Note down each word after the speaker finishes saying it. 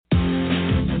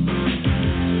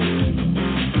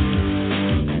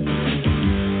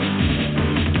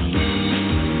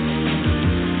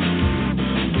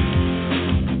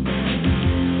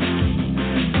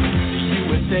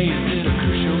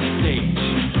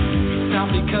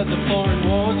because of foreign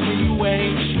wars we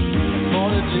wage. More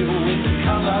to do with the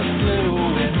colors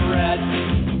blue and red.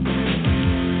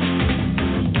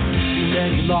 Too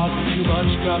many laws and too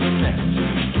much government.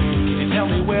 Can you tell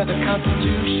me where the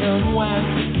Constitution went?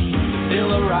 The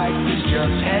Bill of Rights is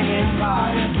just hanging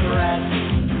by a thread.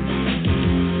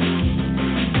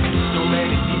 So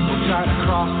many people try to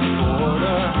cross the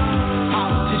border.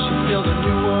 Politicians build a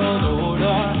new world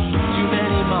order. Too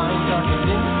many minds are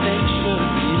convinced they should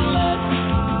be led.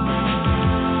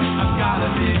 I've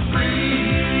gotta be free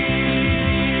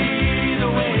the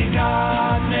way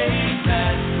God made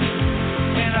men,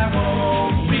 and I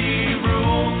won't be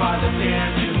ruled by the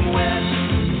damn UN.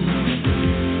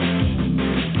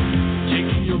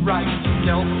 Taking your rights to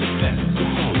self-defense.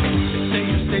 They say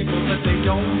you're safer, but they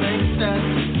don't make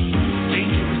sense.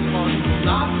 Dangerous ones will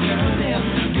not turn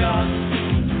into guns.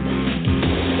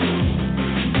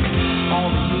 All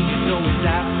the unions always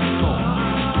ask for more.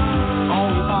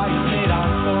 All we buy is made on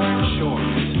foreign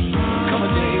shores. Come a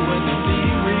day when there'll be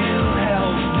real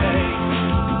hell to pay.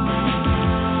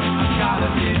 I've gotta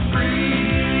be free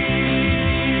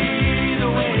the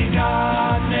way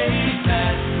God made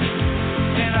men,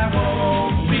 and I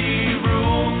won't be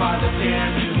ruled by the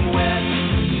damn UN.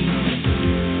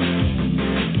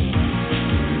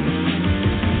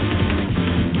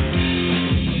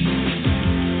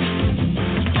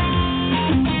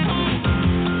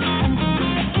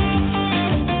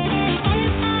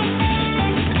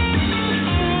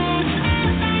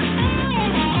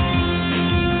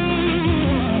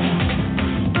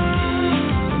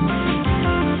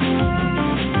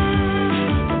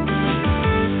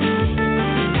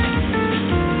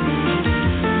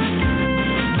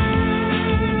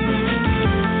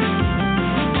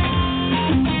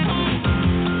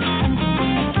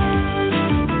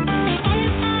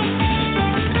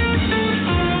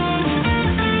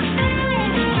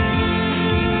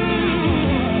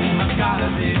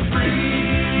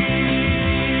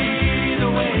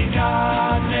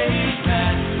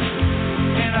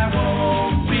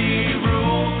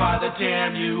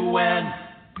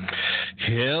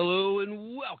 Hello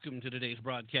and welcome to today's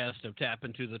broadcast of Tap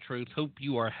Into the Truth. Hope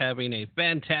you are having a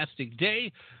fantastic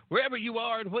day wherever you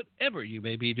are and whatever you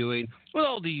may be doing, with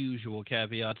all the usual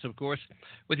caveats, of course.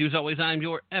 With you as always, I'm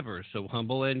your ever so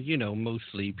humble and,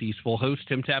 mostly peaceful host,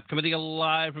 Tim Tapp, coming to you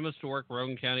live from historic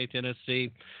Roane County,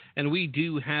 Tennessee. And we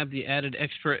do have the added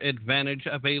extra advantage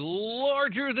of a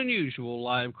larger than usual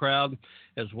live crowd,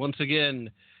 as once again,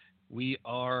 we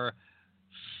are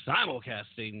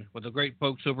simulcasting with the great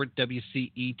folks over at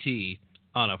WCET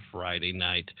on a Friday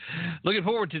night. Looking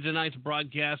forward to tonight's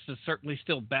broadcast. Is certainly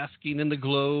still basking in the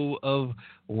glow of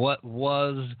what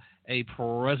was a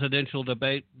presidential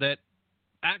debate that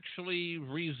actually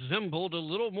resembled a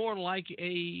little more like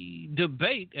a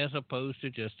debate as opposed to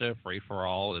just a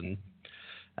free-for-all and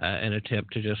an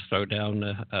attempt to just throw down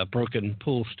a broken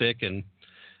pool stick and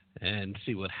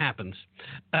see what happens.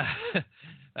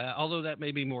 Although that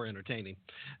may be more entertaining.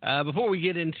 Before we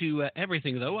get into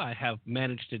everything, though, I have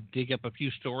managed to dig up a few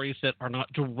stories that are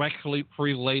not directly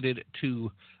related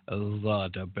to the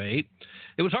debate.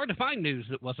 It was hard to find news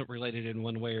that wasn't related in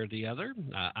one way or the other,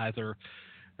 either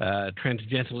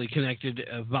tangentially connected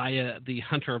via the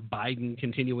Hunter Biden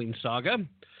continuing saga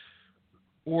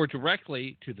or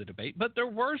directly to the debate. But there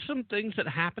were some things that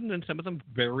happened, and some of them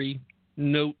very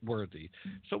noteworthy.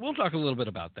 So we'll talk a little bit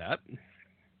about that.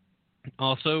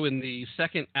 Also, in the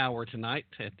second hour tonight,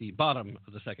 at the bottom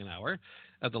of the second hour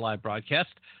of the live broadcast,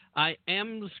 I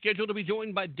am scheduled to be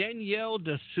joined by Danielle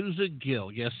D'Souza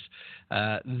Gill. Yes,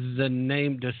 the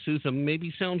name D'Souza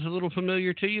maybe sounds a little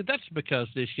familiar to you. That's because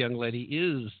this young lady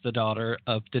is the daughter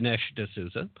of Dinesh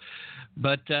D'Souza.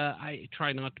 But I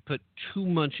try not to put too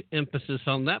much emphasis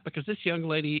on that because this young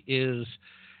lady is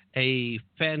a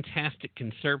fantastic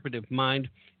conservative mind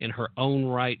in her own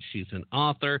right. She's an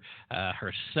author.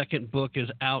 Her second book is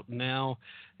out now,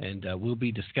 and we'll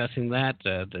be discussing that.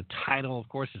 The title, of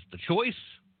course, is The Choice,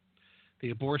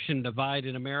 The Abortion Divide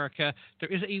in America. There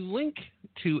is a link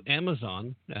to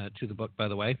Amazon, to the book, by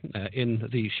the way, in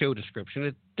the show description.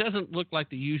 It doesn't look like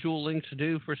the usual links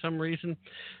do for some reason.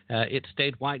 It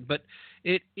stayed white, but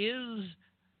it is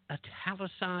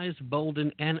italicized,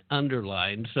 bolden, and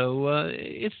underlined, so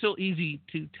it's still easy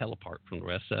to tell apart from the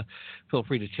rest. Feel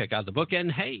free to check out the book,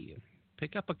 and hey,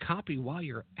 pick up a copy while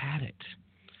you're at it.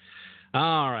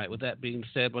 All right, with that being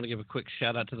said, I want to give a quick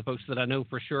shout out to the folks that I know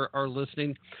for sure are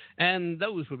listening, and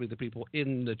those would be the people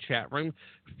in the chat room.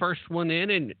 First one in,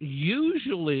 and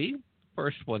usually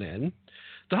first one in,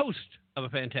 the host of a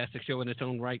fantastic show in its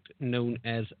own right, known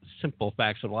as Simple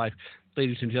Facts of Life.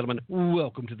 Ladies and gentlemen,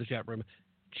 welcome to the chat room,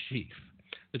 Chief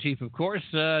The chief, of course,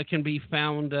 can be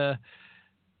found.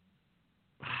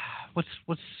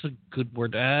 What's a good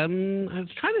word? I was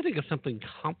trying to think of something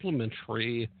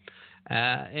complimentary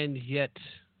and yet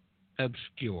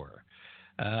obscure.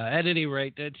 At any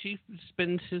rate, Chief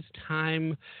spends his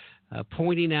time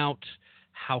pointing out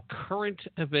how current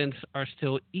events are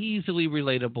still easily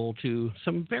relatable to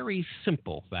some very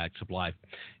simple facts of life.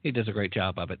 He does a great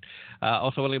job of it.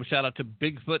 Also, I want to give a shout out to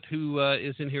Bigfoot, who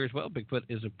is in here as well. Bigfoot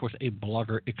is, of course, a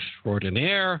blogger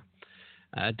extraordinaire.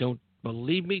 Don't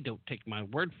believe me, don't take my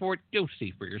word for it. Go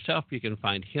see for yourself. You can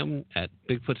find him at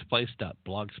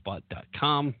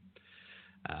bigfootsplace.blogspot.com.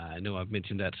 I know I've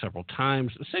mentioned that several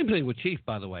times. Same thing with Chief,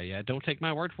 by the way. Don't take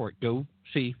my word for it. Go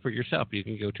see for yourself. You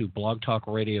can go to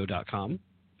blogtalkradio.com.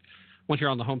 Once you're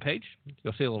on the homepage,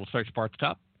 you'll see a little search bar at the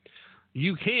top.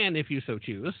 You can, if you so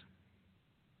choose,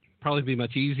 probably be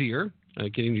much easier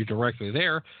getting you directly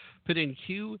there, put in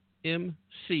QMCUSN.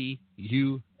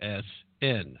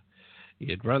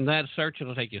 You'd run that search,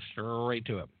 it'll take you straight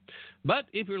to it. But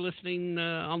if you're listening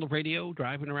on the radio,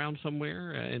 driving around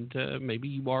somewhere, and maybe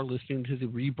you are listening to the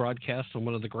rebroadcast on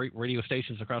one of the great radio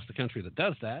stations across the country that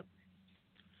does that,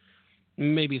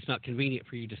 maybe it's not convenient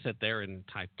for you to sit there and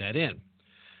type that in.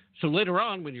 So later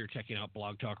on, when you're checking out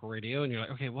Blog Talk Radio and you're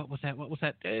like, okay, what was that?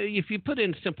 If you put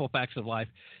in simple facts of life,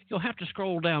 you'll have to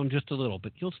scroll down just a little,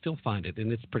 but you'll still find it,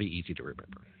 and it's pretty easy to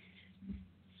remember.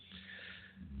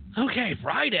 Okay,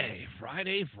 Friday.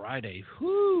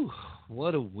 Whew,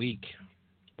 what a week.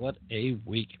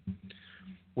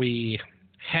 We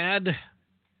had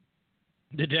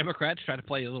the Democrats try to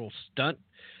play a little stunt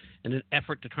in an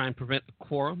effort to try and prevent a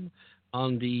quorum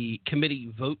on the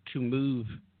committee vote to move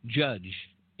Judge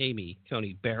Amy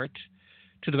Coney Barrett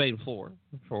to the main floor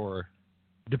for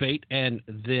debate and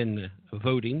then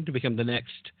voting to become the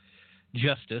next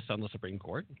justice on the Supreme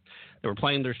Court. They were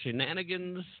playing their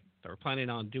shenanigans. They were planning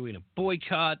on doing a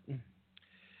boycott,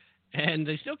 and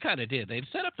they still kind of did. They had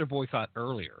set up their boycott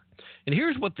earlier. And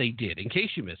here's what they did, in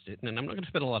case you missed it, and I'm not going to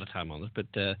spend a lot of time on this, but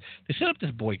they set up this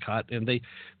boycott, and they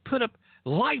put up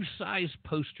life-size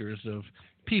posters of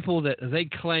people that they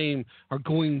claim are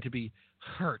going to be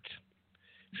hurt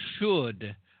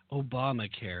should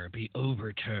Obamacare be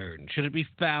overturned, should it be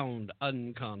found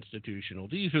unconstitutional.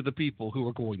 These are the people who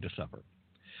are going to suffer.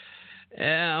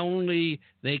 Only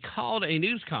they called a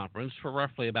news conference for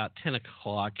roughly about 10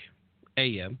 o'clock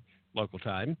a.m. local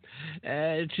time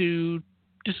to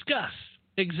discuss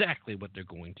exactly what they're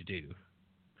going to do.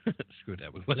 Screw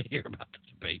that. We want to hear about the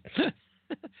debate.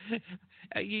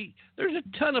 There's a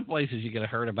ton of places you could have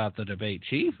heard about the debate,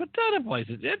 Chief. A ton of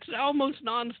places. It's almost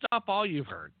nonstop all you've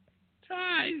heard.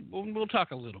 We'll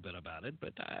talk a little bit about it,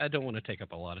 but I don't want to take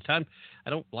up a lot of time. I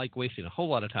don't like wasting a whole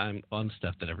lot of time on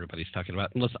stuff that everybody's talking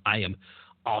about, unless I am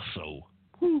also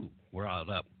riled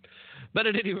up. But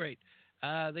at any rate,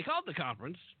 they called the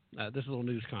conference, this little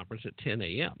news conference, at 10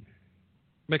 a.m.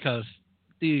 because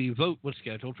the vote was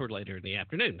scheduled for later in the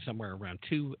afternoon, somewhere around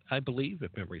 2, I believe,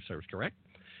 if memory serves correct.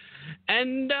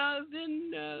 And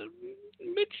then not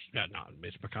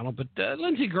Mitch McConnell, but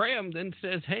Lindsey Graham then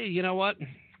says, hey, you know what?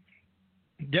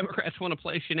 Democrats want to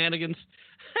play shenanigans.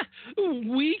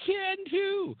 We can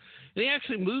too. And they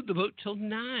actually moved the vote till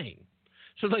 9.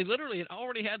 So they literally had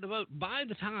already had the vote by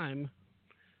the time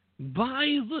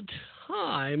the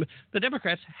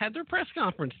Democrats had their press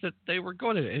conference that they were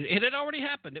going to. It had already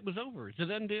happened. It was over. It's a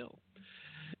done deal.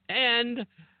 And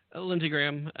Lindsey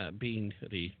Graham, being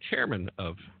the chairman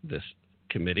of this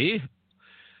committee,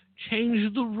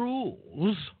 changed the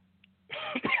rules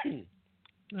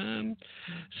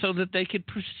so that they could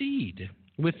proceed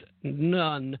with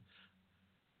none.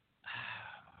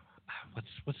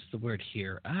 What's the word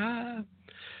here?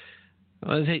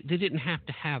 They didn't have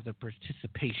to have the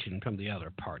participation from the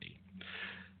other party.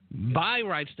 By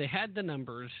rights, they had the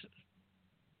numbers,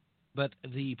 but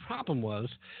the problem was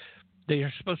they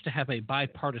are supposed to have a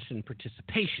bipartisan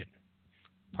participation,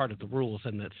 part of the rules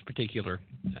in this particular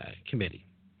committee.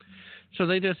 So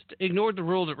they just ignored the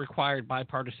rule that required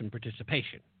bipartisan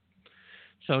participation.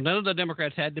 So none of the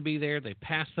Democrats had to be there. They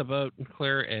passed the vote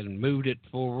clear and moved it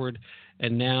forward.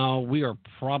 And now we are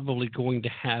probably going to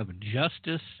have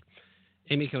Justice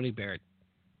Amy Coney Barrett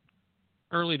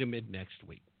early to mid next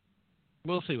week.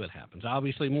 We'll see what happens.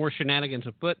 Obviously, more shenanigans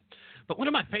afoot. But one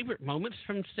of my favorite moments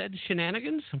from said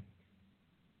shenanigans,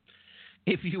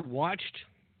 if you watched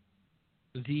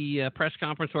the press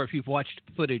conference, or if you've watched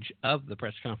footage of the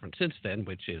press conference since then,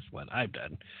 which is what I've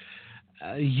done,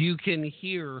 you can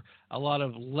hear a lot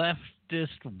of leftist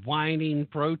whining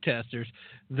protesters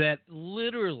that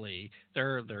literally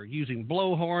they're using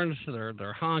blowhorns,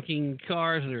 they're honking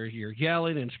cars, you're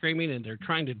yelling and screaming, and they're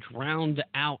trying to drown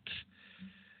out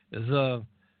the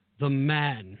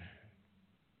man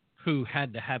who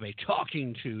had to have a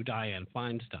talking to Dianne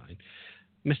Feinstein,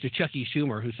 Mr. Chucky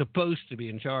Schumer, who's supposed to be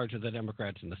in charge of the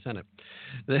Democrats in the Senate.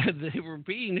 They were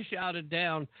being shouted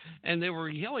down, and they were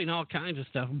yelling all kinds of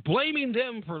stuff, blaming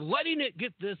them for letting it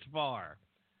get this far.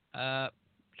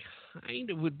 Kind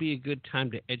of would be a good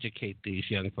time to educate these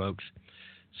young folks.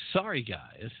 Sorry,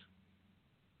 guys.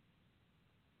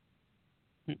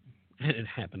 And it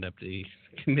happened up the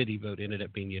committee vote ended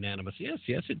up being unanimous. Yes,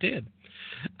 it did.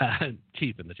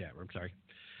 Chief in the chat room, sorry.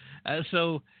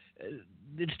 So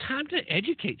it's time to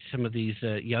educate some of these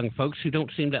young folks who don't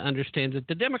seem to understand that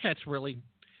the Democrats really,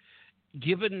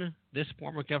 given this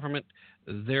form of government,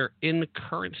 they're in the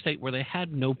current state where they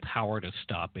had no power to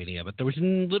stop any of it. There was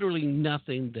literally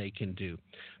nothing they can do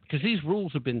because these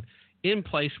rules have been in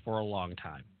place for a long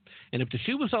time. And if the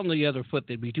shoe was on the other foot,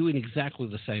 they'd be doing exactly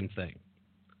the same thing.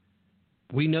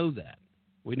 We know that.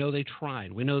 We know they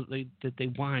tried. We know that they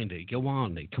whine, they go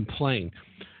on, they complain.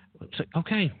 It's like,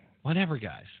 okay, whatever,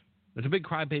 guys. There's a big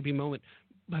crybaby moment,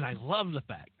 but I love the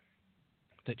fact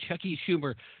that Chucky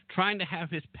Schumer, trying to have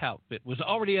his pout fit, was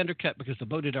already undercut because the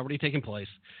vote had already taken place,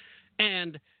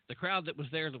 and the crowd that was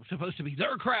there that was supposed to be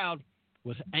their crowd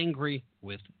was angry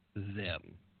with them.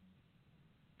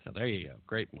 So there you go.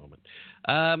 Great moment.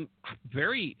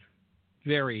 Very,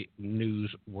 very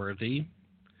newsworthy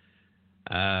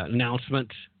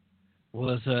announcement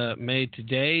was made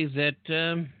today that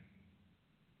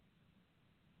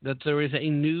there is a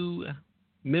new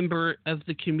member of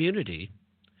the community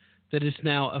that is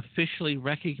now officially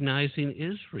recognizing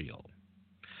Israel.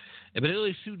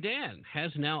 Evidently, Sudan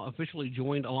has now officially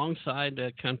joined alongside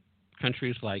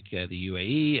countries like the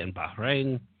UAE and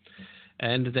Bahrain,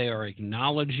 and they are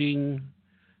acknowledging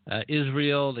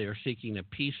Israel. They are seeking a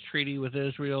peace treaty with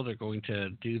Israel. They're going to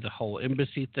do the whole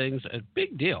embassy things. A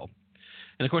big deal.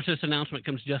 And, of course, this announcement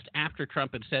comes just after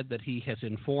Trump had said that he has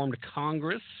informed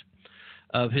Congress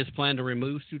of his plan to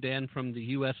remove Sudan from the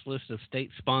U.S. list of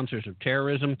state sponsors of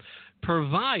terrorism,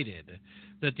 provided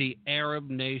that the Arab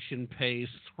nation pays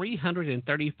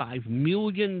 $335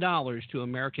 million to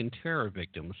American terror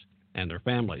victims and their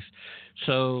families.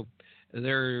 So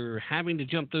they're having to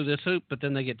jump through this hoop, but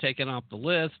then they get taken off the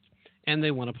list, and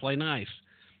they want to play nice.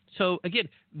 So, again,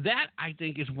 that, I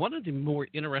think, is one of the more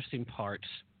interesting parts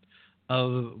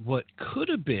of what could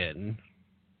have been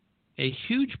a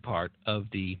huge part of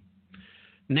the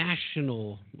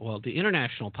international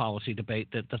policy debate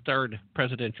that the third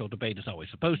presidential debate is always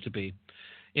supposed to be,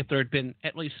 if there had been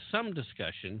at least some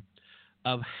discussion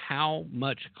of how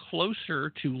much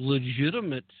closer to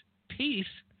legitimate peace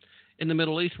in the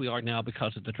Middle East we are now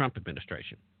because of the Trump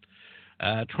administration.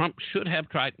 Trump should have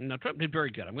tried. Now, Trump did very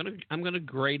good. I'm going to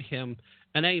grade him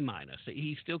an A-.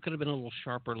 He still could have been a little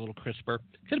sharper, a little crisper.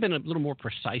 Could have been a little more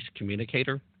precise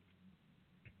communicator.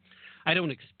 I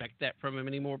don't expect that from him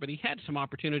anymore, but he had some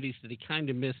opportunities that he kind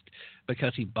of missed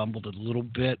because he bumbled a little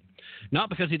bit. Not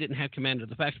because he didn't have command of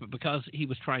the facts, but because he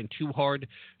was trying too hard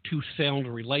to sound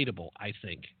relatable, I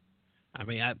think. I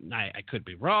mean, I could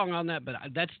be wrong on that, but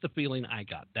that's the feeling I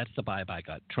got. That's the vibe I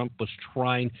got. Trump was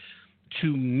trying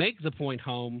to make the point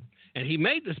home, and he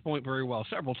made this point very well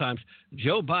several times.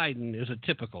 Joe Biden is a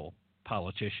typical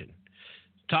politician.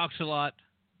 Talks a lot,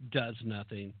 does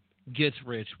nothing, gets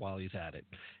rich while he's at it.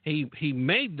 He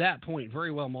made that point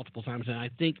very well multiple times, and I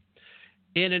think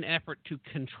in an effort to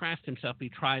contrast himself, he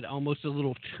tried almost a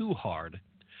little too hard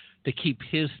to keep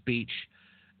his speech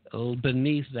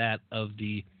beneath that of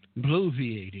the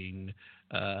bloviating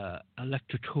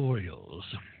electorals.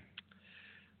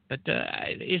 But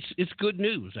it's good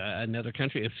news. Another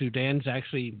country, if Sudan's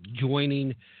actually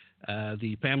joining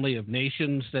the family of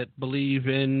nations that believe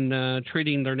in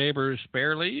treating their neighbors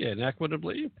fairly and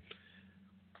equitably,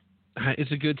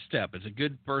 it's a good step. It's a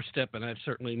good first step, and that's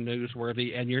certainly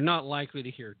newsworthy. And you're not likely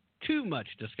to hear too much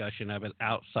discussion of it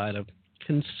outside of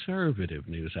conservative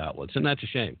news outlets, and that's a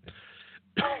shame.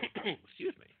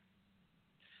 Excuse me.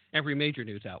 Every major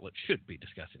news outlet should be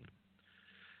discussing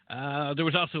it. There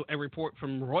was also a report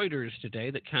from Reuters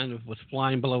today that kind of was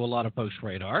flying below a lot of folks'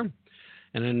 radar.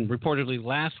 And then reportedly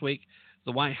last week,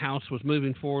 the White House was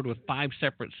moving forward with 5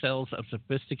 separate sales of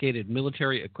sophisticated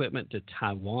military equipment to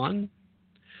Taiwan,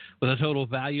 with a total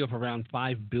value of around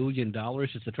 $5 billion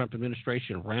as the Trump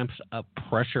administration ramps up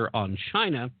pressure on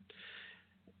China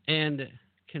and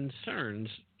concerns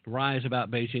rise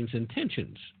about Beijing's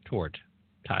intentions toward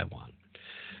Taiwan.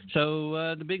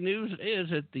 So the big news is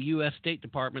that the U.S. State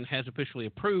Department has officially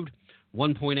approved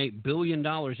 $1.8 billion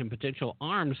in potential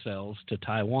arms sales to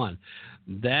Taiwan.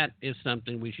 That is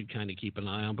something we should kind of keep an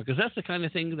eye on because that's the kind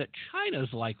of thing that China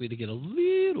is likely to get a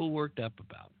little worked up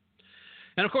about.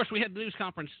 And, of course, we had the news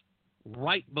conference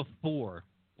right before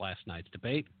last night's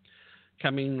debate,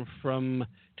 coming from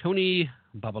Tony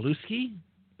Babaluski.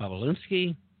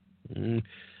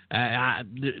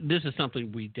 This is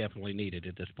something we definitely needed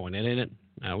at this point, isn't it?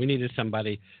 We needed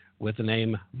somebody with the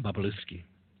name Babaluski.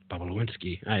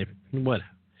 What?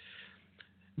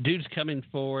 Dude's coming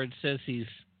forward, says he's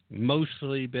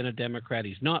mostly been a Democrat.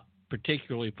 He's not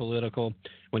particularly political.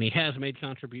 When he has made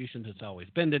contributions, it's always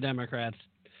been to Democrats.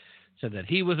 Said that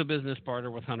he was a business partner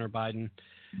with Hunter Biden,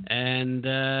 and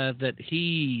that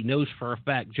he knows for a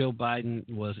fact Joe Biden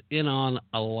was in on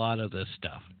a lot of this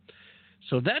stuff.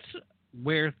 So that's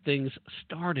where things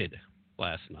started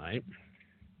last night.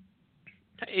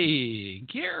 Hey,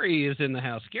 Gary is in the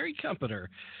house. Gary Cumpeter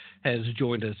has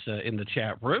joined us in the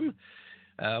chat room.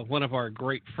 One of our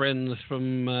great friends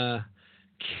from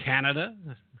Canada.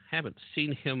 Haven't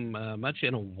seen him much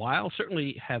in a while.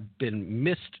 Certainly have been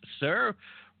missed, sir.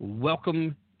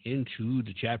 Welcome into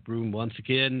the chat room once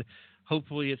again.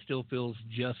 Hopefully it still feels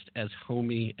just as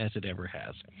homey as it ever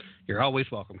has. You're always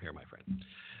welcome here, my friend.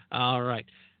 All right.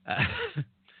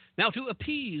 Now, to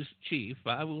appease Chief,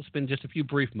 I will spend just a few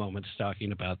brief moments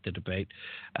talking about the debate.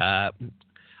 I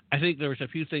think there was a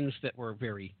few things that were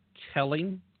very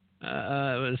telling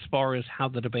as far as how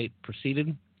the debate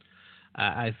proceeded.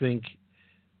 I think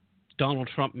Donald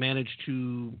Trump managed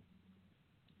to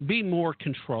be more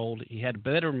controlled. He had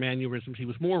better mannerisms. He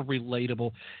was more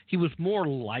relatable. He was more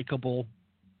likable.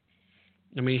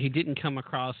 I mean, he didn't come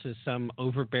across as some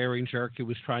overbearing jerk who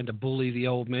was trying to bully the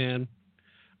old man,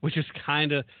 which is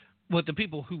kind of what the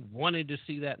people who wanted to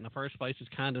see that in the first place is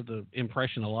kind of the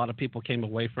impression a lot of people came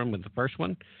away from with the first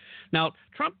one. Now,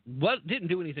 Trump didn't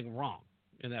do anything wrong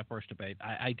in that first debate.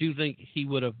 I do think he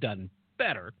would have done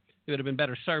better. He would have been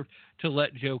better served to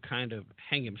let Joe kind of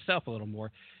hang himself a little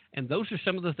more. And those are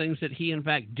some of the things that he, in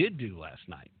fact, did do last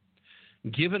night.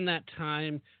 Given that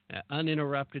time,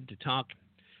 uninterrupted to talk,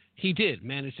 he did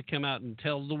manage to come out and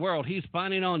tell the world he's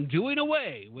planning on doing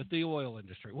away with the oil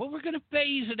industry. Well, we're going to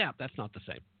phase it out. That's not the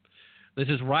same. This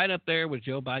is right up there with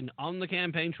Joe Biden on the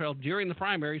campaign trail during the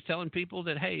primaries telling people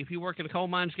that, hey, if you work in the coal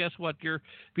mines, guess what? If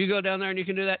you go down there and you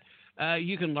can do that,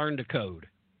 you can learn to code.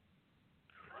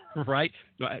 Right?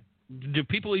 Do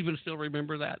people even still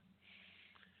remember that?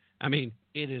 I mean,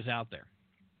 it is out there.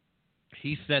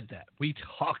 He said that. We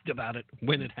talked about it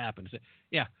when it happened.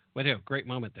 Yeah, well, great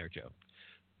moment there, Joe.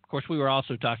 Of course, we were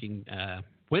also talking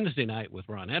Wednesday night with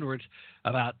Ron Edwards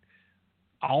about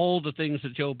all the things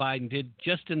that Joe Biden did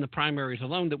just in the primaries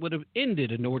alone that would have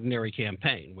ended an ordinary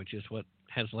campaign, which is what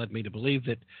has led me to believe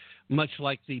that much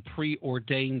like the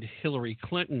preordained Hillary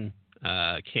Clinton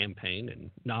campaign and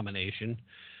nomination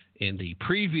in the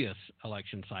previous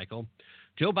election cycle,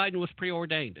 Joe Biden was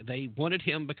preordained. They wanted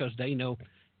him because they know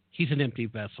he's an empty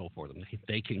vessel for them.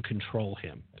 They can control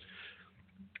him.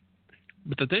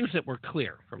 But the things that were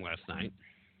clear from last night,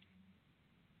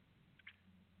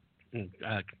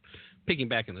 picking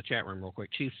back in the chat room real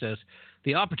quick, Chief says,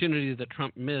 the opportunity that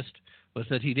Trump missed was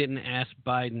that he didn't ask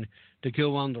Biden to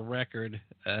go on the record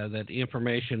that the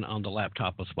information on the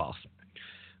laptop was false.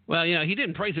 Well, he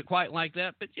didn't phrase it quite like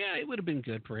that, but yeah, it would have been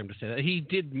good for him to say that. He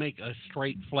did make a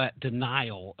straight, flat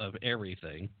denial of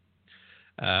everything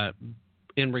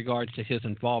in regards to his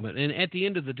involvement. And at the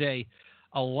end of the day,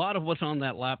 a lot of what's on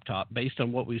that laptop, based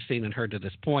on what we've seen and heard to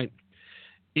this point,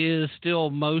 is still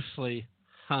mostly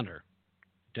Hunter.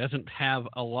 Doesn't have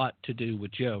a lot to do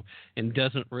with Joe and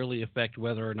doesn't really affect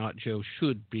whether or not Joe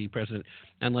should be president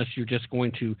unless you're just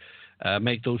going to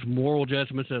make those moral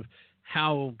judgments of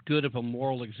how good of a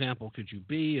moral example could you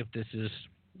be if this is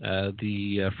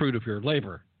the fruit of your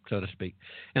labor, so to speak.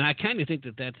 And I kind of think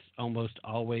that that's almost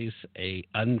always a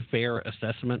unfair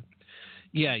assessment.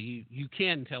 Yeah, you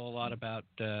can tell a lot about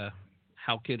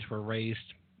how kids were raised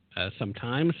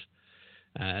sometimes,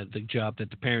 the job that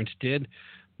the parents did.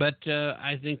 But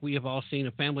I think we have all seen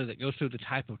a family that goes through the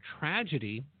type of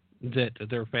tragedy that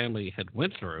their family had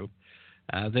went through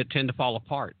that tend to fall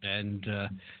apart. And,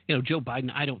 Joe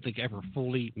Biden, I don't think ever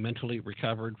fully mentally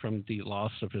recovered from the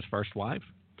loss of his first wife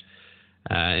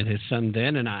and his son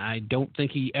then. And I don't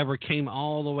think he ever came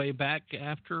all the way back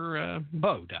after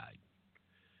Beau died.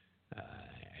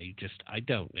 I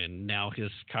don't. And now his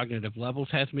cognitive levels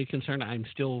has me concerned. I'm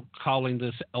still calling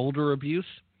this elder abuse.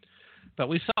 But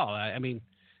we saw,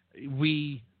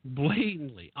 we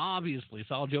blatantly, obviously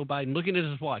saw Joe Biden looking at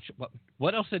his watch.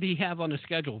 What else did he have on his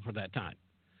schedule for that time?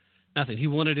 Nothing. He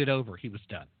wanted it over. He was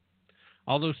done.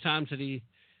 All those times that he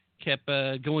kept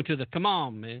going to the, come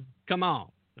on, man, come on.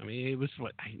 It was,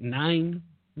 9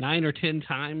 or 10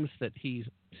 times that he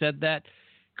said that.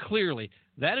 Clearly,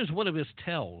 that is one of his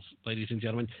tells, ladies and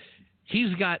gentlemen.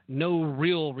 he's got no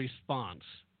real response.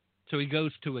 So he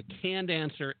goes to a canned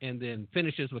answer and then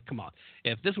finishes with, come on.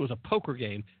 If this was a poker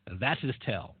game, that's his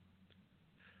tell.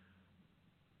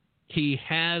 He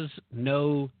has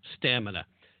no stamina.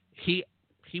 He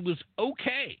was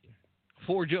okay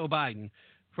for Joe Biden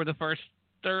for the first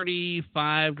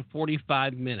 35 to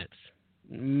 45 minutes.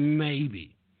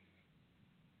 Maybe.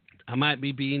 I might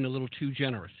be being a little too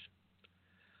generous.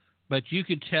 But you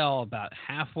could tell about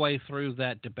halfway through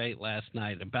that debate last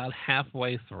night, about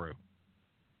halfway through,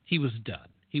 he was done.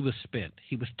 He was spent.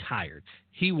 He was tired.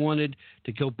 He wanted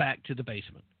to go back to the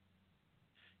basement.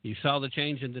 You saw the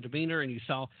change in the demeanor, and you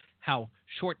saw how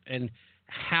short and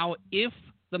how if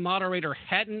the moderator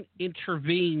hadn't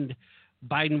intervened,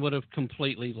 Biden would have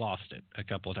completely lost it a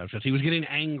couple of times because he was getting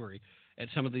angry at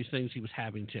some of these things he was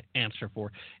having to answer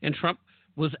for. And Trump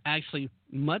was actually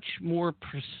much more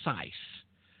precise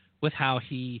with how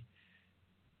he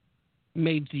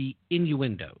made the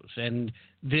innuendos and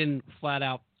then flat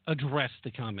out addressed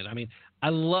the comment. I mean, I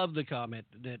love the comment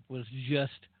that was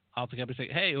just off the cuff and say,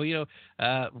 hey, well,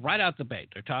 right out the bait,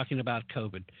 they're talking about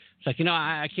COVID. It's like,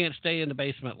 I can't stay in the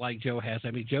basement like Joe has.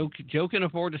 I mean, Joe can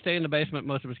afford to stay in the basement.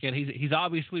 Most of us can. He's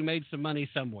obviously made some money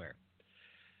somewhere.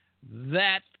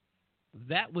 That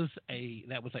was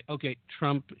like, okay,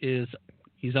 Trump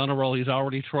he's on a roll. He's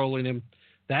already trolling him.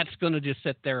 That's going to just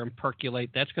sit there and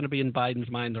percolate. That's going to be in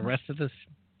Biden's mind the rest of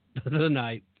the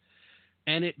night.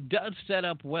 And it does set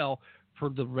up well for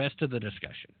the rest of the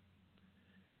discussion.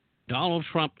 Donald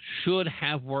Trump should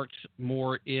have worked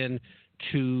more into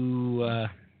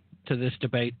to this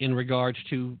debate in regards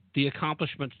to the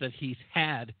accomplishments that he's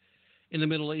had in the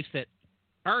Middle East that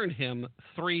earned him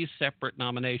 3 separate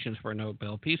nominations for a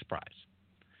Nobel Peace Prize.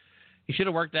 He should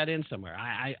have worked that in somewhere.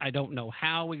 I don't know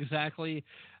how exactly,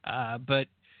 but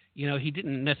he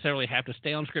didn't necessarily have to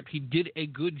stay on script. He did a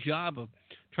good job of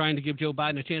trying to give Joe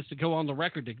Biden a chance to go on the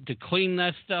record to clean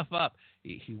that stuff up.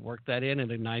 He worked that in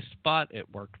a nice spot.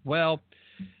 It worked well.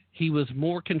 He was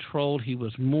more controlled. He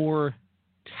was more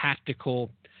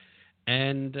tactical.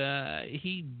 And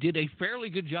he did a fairly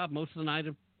good job most of the night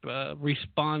of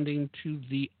responding to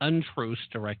the untruths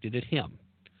directed at him.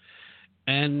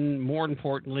 And more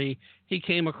importantly, he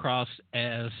came across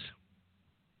as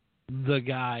the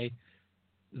guy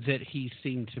that he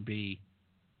seemed to be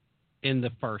in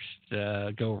the first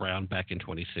go-around back in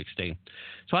 2016.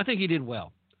 So I think he did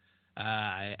well.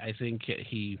 I think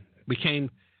he became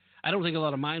 – I don't think a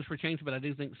lot of minds were changed, but I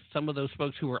do think some of those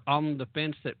folks who were on the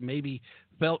fence that maybe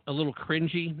felt a little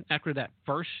cringy after that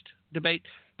first debate,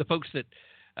 the folks that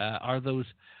are those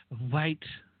white,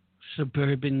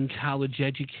 suburban,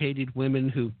 college-educated women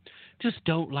who just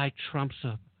don't like Trump's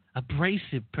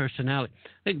abrasive personality.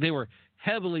 I think they were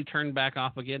heavily turned back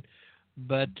off again.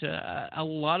 But a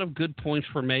lot of good points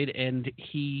were made, and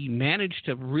he managed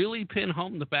to really pin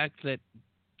home the fact that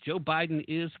Joe Biden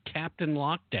is Captain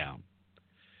Lockdown,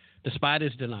 despite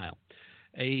his denial.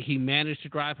 He managed to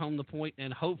drive home the point,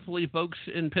 and hopefully folks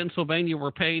in Pennsylvania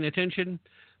were paying attention,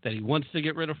 that he wants to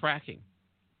get rid of fracking,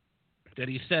 that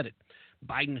he said it.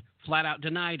 Biden flat out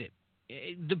denied it.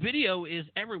 The video is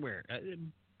everywhere.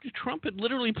 Trump had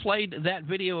literally played that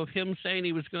video of him saying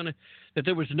that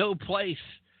there was no place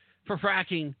for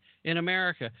fracking in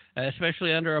America,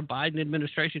 especially under a Biden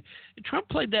administration. Trump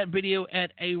played that video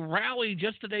at a rally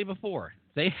just the day before.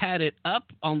 They had it up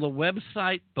on the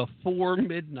website before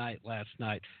midnight last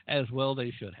night, as well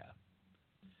they should have.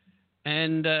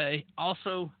 And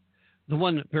also, the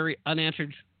one very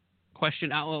unanswered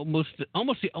question, almost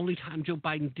the only time Joe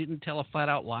Biden didn't tell a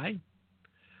flat-out lie,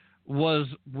 was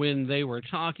when they were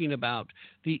talking about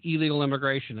the illegal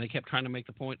immigration. They kept trying to make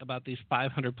the point about these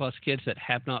 500-plus kids that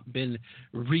have not been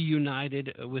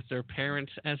reunited with their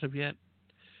parents as of yet.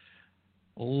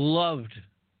 Loved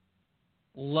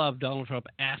Donald Trump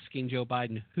asking Joe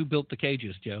Biden, who built the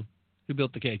cages, Joe? Who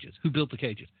built the cages? Who built the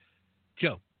cages?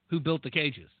 Joe, who built the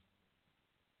cages?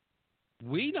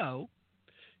 We know.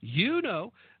 You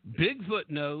know. Bigfoot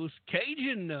knows.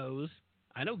 Cajun knows.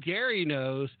 I know Gary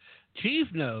knows. Chief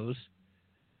knows.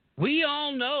 We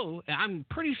all know. And I'm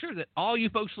pretty sure that all you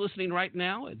folks listening right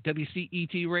now at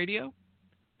WCET Radio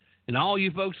and all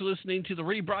you folks listening to the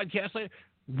rebroadcast later,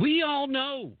 we all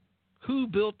know who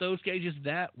built those cages.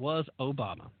 That was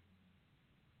Obama.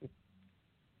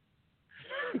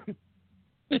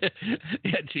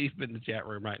 Yeah, Chief in the chat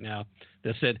room right now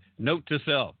that said, note to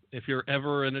self, if you're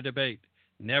ever in a debate,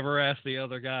 never ask the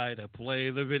other guy to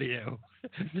play the video.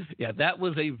 Yeah, that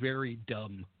was a very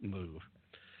dumb move.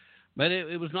 But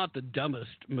it was not the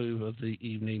dumbest move of the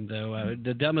evening, though.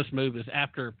 The dumbest move is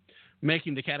after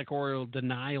making the categorical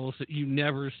denials that you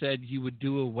never said you would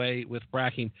do away with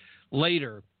fracking,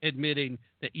 later admitting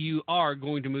that you are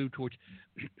going to move towards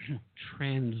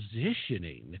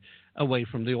transitioning away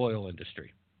from the oil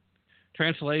industry.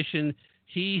 Translation,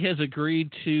 he has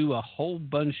agreed to a whole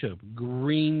bunch of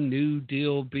Green New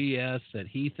Deal BS that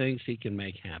he thinks he can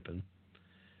make happen.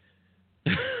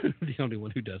 The only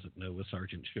one who doesn't know is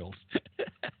Sergeant Schultz.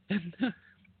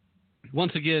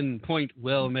 Once again, point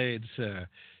well made, sir.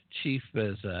 Chief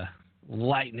is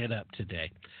lighting it up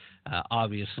today.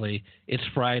 Obviously, it's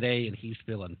Friday, and he's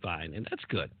feeling fine, and that's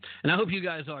good. And I hope you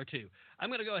guys are, too. I'm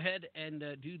going to go ahead and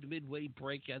do the midway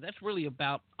break. That's really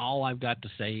about all I've got to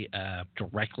say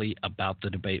directly about the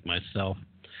debate myself.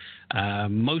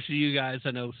 Most of you guys,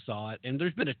 I know, saw it, and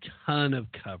there's been a ton of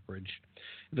coverage.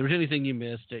 If there's anything you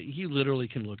missed, you literally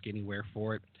can look anywhere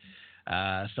for it.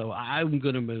 So I'm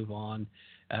going to move on.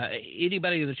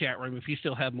 Anybody in the chat room, if you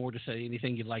still have more to say,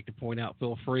 anything you'd like to point out,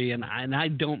 feel free. And I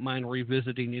don't mind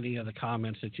revisiting any of the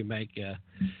comments that you make.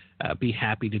 Be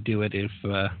happy to do it if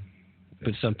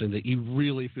it's something that you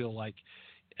really feel like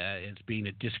it's being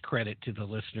a discredit to the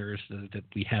listeners that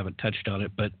we haven't touched on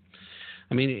it. But,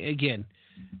 I mean, again,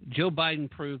 Joe Biden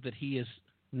proved that he is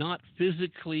not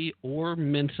physically or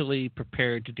mentally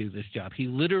prepared to do this job. He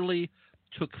literally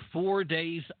took 4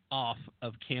 days off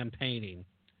of campaigning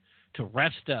to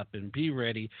rest up and be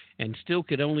ready, and still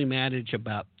could only manage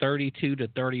about 32 to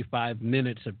 35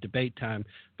 minutes of debate time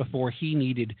before he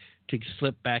needed to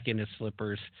slip back in his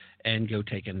slippers and go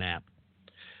take a nap.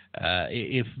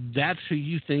 If that's who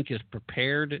you think is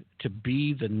prepared to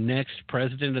be the next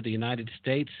president of the United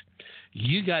States,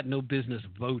 you got no business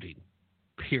voting,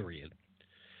 period.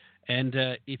 And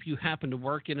if you happen to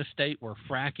work in a state where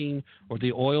fracking or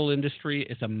the oil industry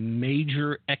is a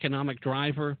major economic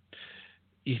driver,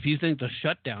 if you think the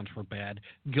shutdowns were bad,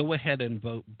 go ahead and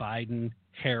vote Biden,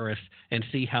 Harris, and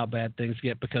see how bad things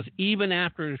get. Because even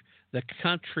after the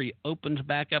country opens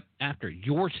back up, after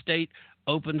your state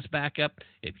opens back up,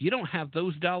 if you don't have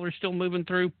those dollars still moving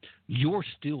through, you're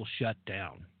still shut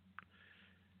down.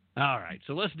 All right,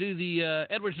 so let's do the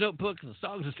Edwards Notebook, the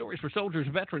Songs and Stories for Soldiers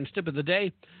and Veterans tip of the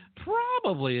day.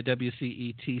 Probably a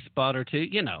WCET spot or two.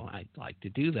 You know, I like to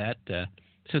do that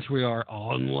since we are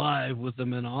on live with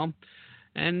them and all.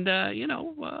 And,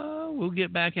 we'll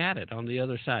get back at it on the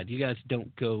other side. You guys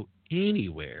don't go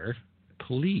anywhere,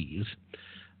 please.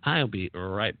 I'll be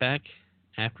right back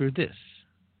after this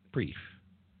brief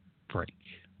break.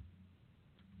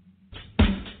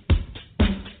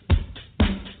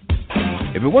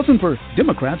 If it wasn't for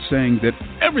Democrats saying that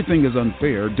everything is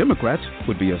unfair, Democrats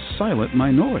would be a silent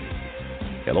minority.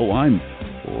 Hello, I'm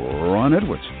Ron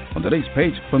Edwards. On today's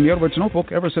page from the Edwards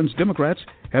Notebook, ever since Democrats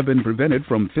have been prevented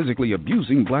from physically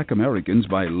abusing black Americans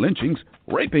by lynchings,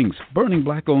 rapings, burning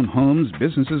black-owned homes,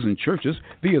 businesses, and churches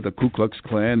via the Ku Klux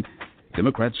Klan,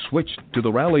 Democrats switched to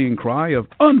the rallying cry of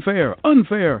unfair,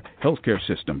 unfair healthcare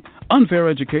system, unfair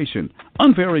education,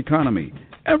 unfair economy.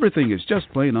 Everything is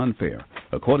just plain unfair,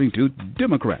 according to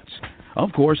Democrats.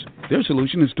 Of course, their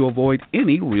solution is to avoid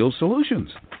any real solutions.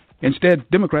 Instead,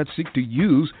 Democrats seek to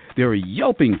use their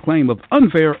yelping claim of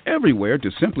unfair everywhere to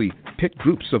simply pit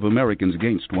groups of Americans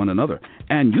against one another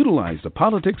and utilize the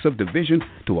politics of division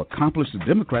to accomplish the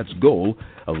Democrats' goal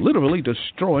of literally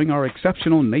destroying our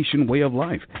exceptional nation way of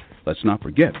life. Let's not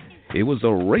forget, it was the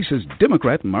racist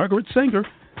Democrat Margaret Sanger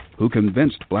who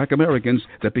convinced black Americans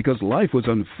that because life was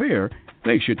unfair,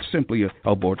 they should simply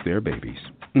abort their babies.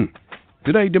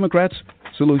 Today, Democrats'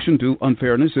 solution to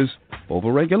unfairness is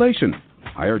overregulation,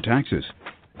 higher taxes,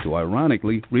 to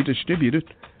ironically redistribute it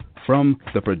from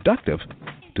the productive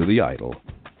to the idle.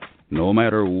 No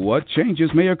matter what changes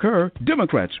may occur,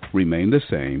 Democrats remain the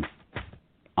same.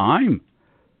 I'm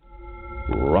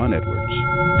Ron Edwards.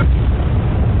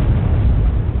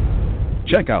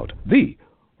 Check out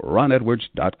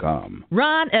theronedwards.com.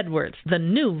 Ron Edwards, the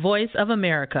new voice of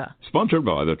America. Sponsored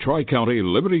by the Tri-County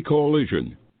Liberty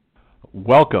Coalition.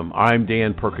 Welcome, I'm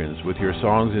Dan Perkins with your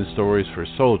Songs and Stories for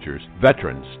Soldiers,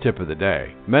 Veterans Tip of the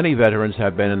Day. Many veterans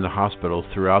have been in the hospital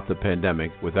throughout the pandemic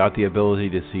without the ability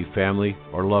to see family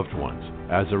or loved ones.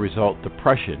 As a result,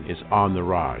 depression is on the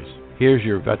rise. Here's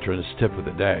your Veterans Tip of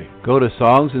the Day. Go to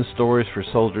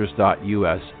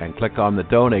songsandstoriesforsoldiers.us and click on the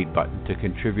Donate button to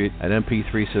contribute an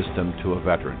MP3 system to a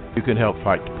veteran. You can help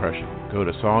fight depression. Go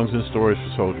to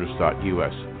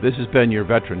songsandstoriesforsoldiers.us. This has been your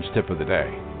Veterans Tip of the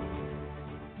Day.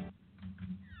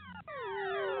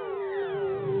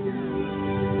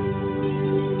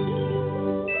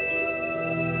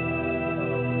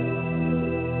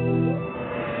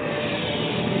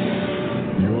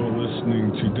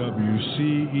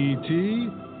 WCET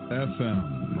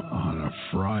FM on a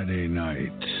Friday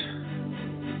night.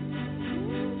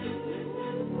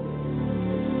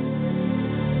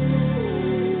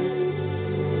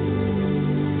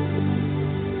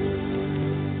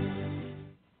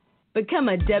 Become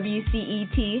a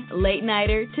WCET Late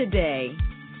Nighter today.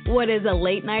 What is a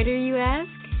late nighter, you ask?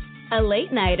 A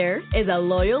late nighter is a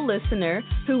loyal listener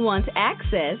who wants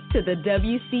access to the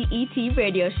WCET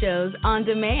radio shows on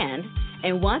demand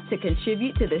and wants to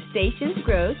contribute to the station's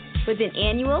growth with an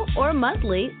annual or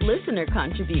monthly listener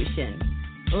contribution.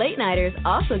 Late nighters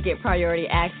also get priority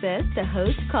access to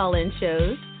host call-in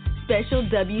shows, special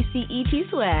WCET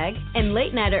swag, and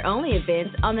late nighter only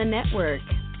events on the network.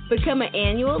 Become an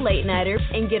annual late nighter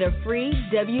and get a free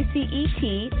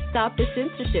WCET Stop the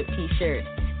Censorship t-shirt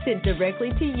sent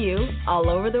directly to you all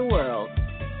over the world.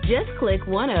 Just click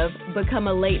one of Become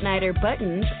a Late Nighter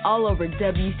buttons all over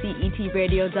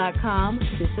WCETradio.com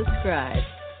to subscribe.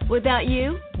 Without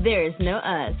you, there is no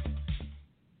us.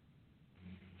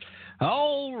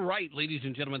 All right, ladies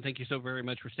and gentlemen, thank you so very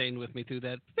much for staying with me through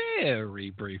that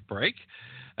very brief break.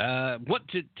 Want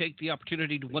to take the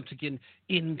opportunity to once again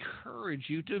encourage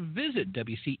you to visit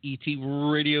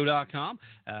WCETradio.com,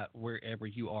 wherever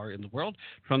you are in the world.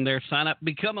 From there, sign up,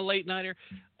 become a late nighter.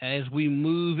 As we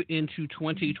move into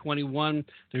 2021,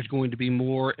 there's going to be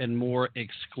more and more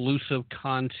exclusive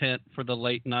content for the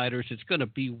late nighters. It's going to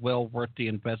be well worth the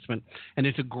investment, and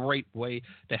it's a great way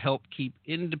to help keep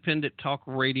independent talk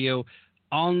radio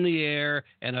on the air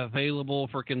and available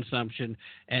for consumption.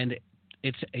 And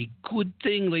it's a good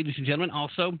thing, ladies and gentlemen.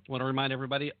 Also, want to remind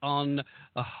everybody on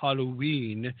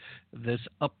Halloween, this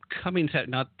upcoming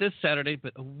Saturday, not this Saturday,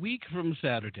 but a week from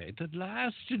Saturday, the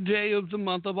last day of the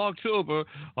month of October,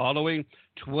 Halloween,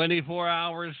 24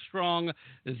 hours strong,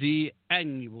 the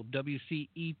annual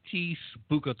WCET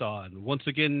Spookathon once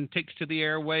again takes to the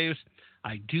airwaves.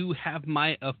 I do have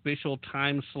my official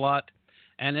time slot.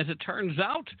 And as it turns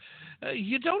out,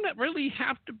 you don't really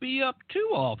have to be up too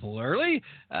awful early.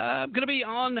 I'm going to be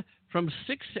on from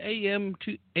 6 a.m.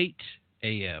 to 8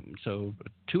 a.m., so a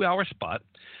 2-hour spot.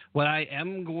 What I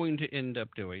am going to end up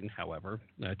doing, however,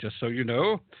 just so you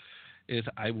know, is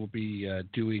I will be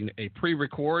doing a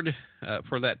pre-record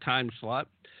for that time slot.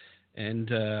 And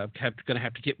I'm going to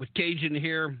have to get with Cajun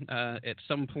here at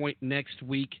some point next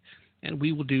week. And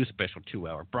we will do a special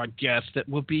 2-hour broadcast that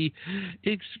will be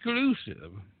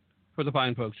exclusive for the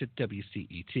fine folks at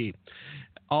WCET.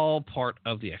 All part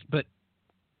of the but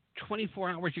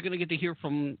 24 hours, you're going to get to hear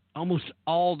from almost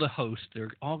all the hosts. They're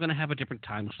all going to have a different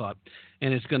time slot,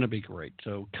 and it's going to be great.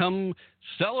 So come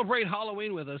celebrate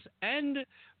Halloween with us, and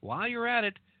while you're at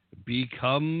it,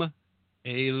 become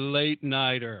a late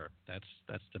nighter.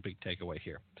 That's the big takeaway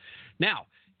here. Now,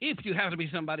 if you happen to be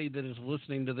somebody that is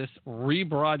listening to this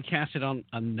rebroadcasted on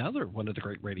another one of the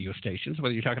great radio stations,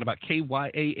 whether you're talking about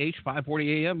KYAH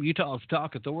 540 AM, Utah's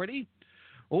Talk Authority,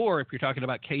 or if you're talking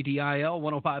about KDIL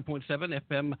 105.7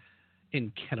 FM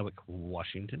in Kennewick,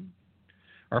 Washington,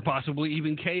 or possibly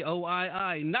even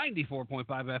KOII 94.5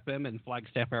 FM in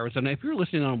Flagstaff, Arizona, if you're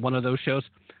listening on one of those shows,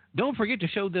 don't forget to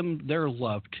show them their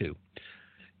love, too.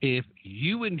 If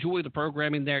you enjoy the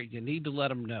programming there, you need to let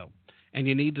them know. And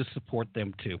you need to support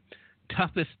them, too.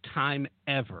 Toughest time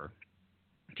ever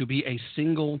to be a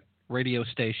single radio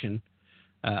station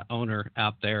owner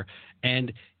out there.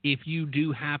 And if you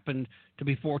do happen to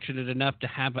be fortunate enough to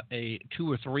have 2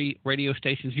 or 3 radio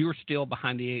stations, you're still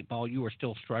behind the 8 ball, you are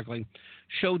still struggling,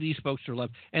 show these folks their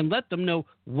love and let them know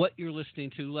what you're listening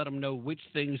to. Let them know which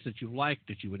things that you like,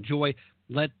 that you enjoy.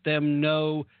 Let them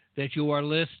know that you are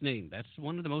listening. That's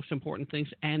one of the most important things.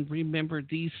 And remember,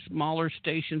 these smaller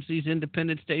stations, these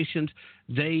independent stations,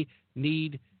 they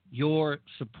need your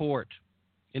support.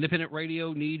 Independent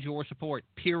radio needs your support,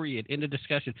 period. End of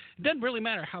discussion. It doesn't really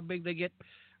matter how big they get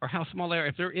or how small they are.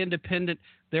 If they're independent,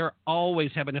 they're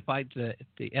always having to fight the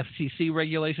FCC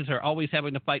regulations. They're always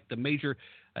having to fight the major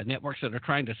networks that are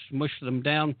trying to smush them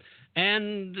down.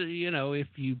 And, you know, if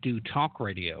you do talk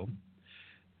radio,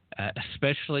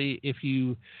 especially if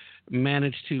you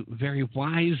manage to very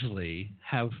wisely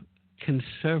have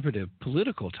conservative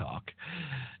political talk,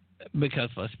 because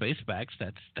let's face facts,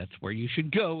 that's where you should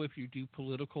go if you do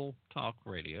political talk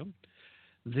radio.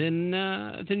 Then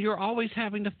you're always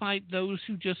having to fight those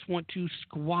who just want to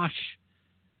squash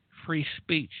free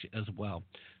speech as well.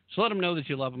 So let them know that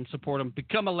you love them, support them,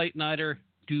 become a late nighter,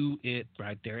 do it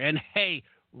right there. And hey,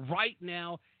 right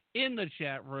now in the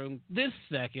chat room, this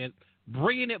second,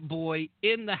 Bringing It Boy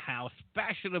in the house,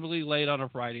 fashionably late on a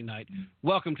Friday night.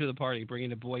 Welcome to the party,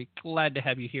 Bringing It Boy. Glad to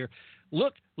have you here.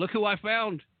 Look who I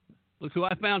found. Look who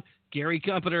I found. Gary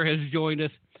Competer has joined us.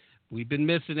 We've been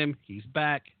missing him. He's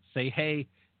back. Say hey.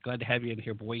 Glad to have you in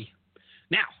here, boy.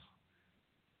 Now,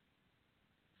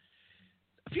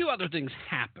 a few other things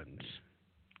happened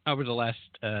over the last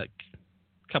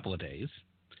couple of days.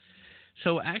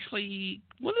 So actually,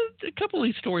 a couple of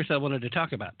these stories I wanted to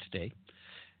talk about today.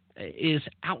 is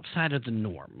outside of the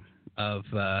norm of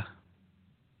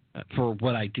for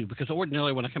what I do, because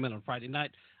ordinarily when I come in on Friday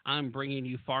night, I'm bringing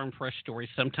you farm fresh stories,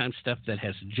 sometimes stuff that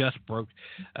has just broke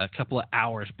a couple of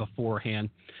hours beforehand.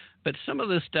 But some of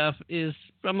this stuff is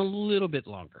from a little bit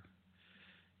longer.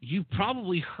 You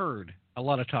probably heard a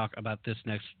lot of talk about this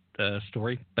next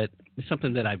story, but it's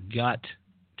something that I've got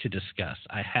to discuss.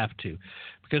 I have to,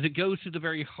 because it goes to the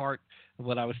very heart of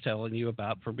what I was telling you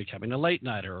about for becoming a late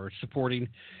nighter or supporting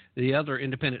the other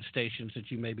independent stations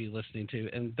that you may be listening to,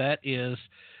 and that is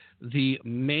the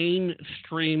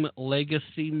mainstream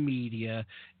legacy media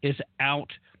is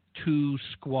out to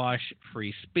squash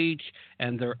free speech,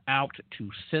 and they're out to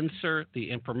censor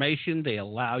the information they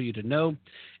allow you to know.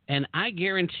 And I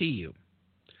guarantee you,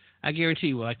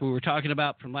 like we were talking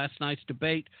about from last night's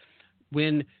debate,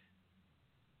 when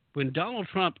Donald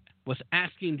Trump was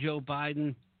asking Joe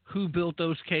Biden who built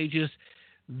those cages,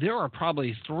 there are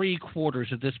probably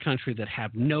 3/4 of this country that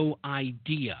have no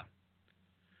idea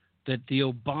that the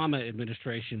Obama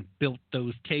administration built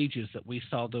those cages that we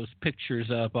saw those pictures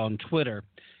of on Twitter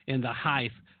in the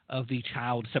height of the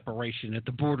child separation at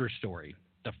the border story,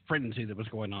 the frenzy that was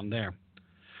going on there.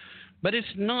 But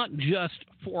it's not just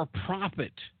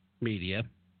for-profit media.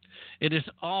 It is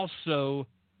also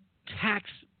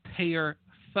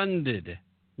taxpayer-funded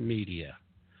media.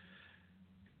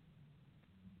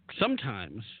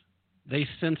 Sometimes they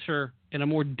censor in a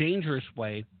more dangerous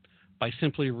way by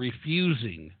simply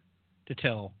refusing to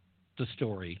tell the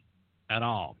story at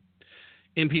all.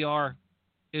 NPR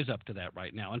is up to that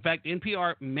right now. In fact,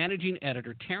 NPR managing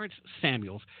editor Terence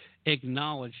Samuels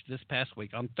acknowledged this past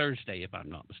week, on Thursday, if I'm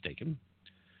not mistaken,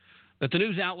 that the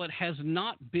news outlet has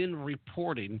not been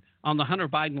reporting on the Hunter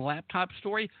Biden laptop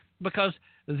story because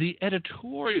the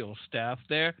editorial staff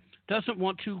there doesn't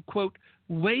want to, quote,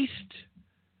 waste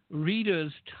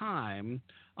readers' time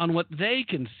on what they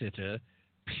consider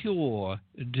pure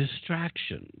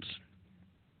distractions.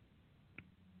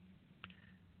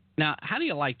 Now, how do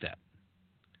you like that?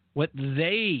 What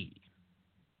they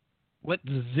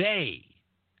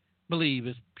believe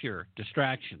is pure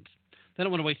distractions. They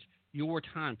don't want to waste your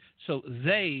time. So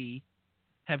they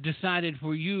have decided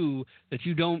for you that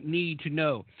you don't need to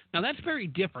know. Now, that's very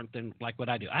different than like what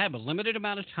I do. I have a limited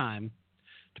amount of time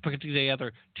to put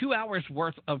together 2 hours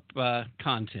worth of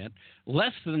content,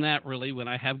 less than that really when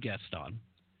I have guests on.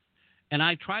 And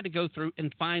I try to go through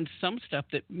and find some stuff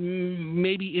that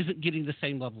maybe isn't getting the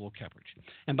same level of coverage.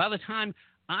 And by the time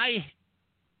I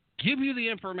give you the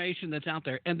information that's out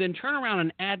there and then turn around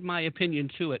and add my opinion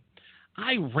to it,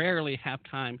 I rarely have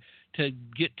time to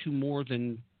get to more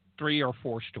than 3 or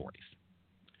 4 stories.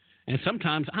 And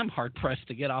sometimes I'm hard-pressed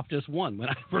to get off just one when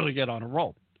I really get on a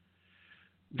roll.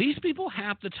 These people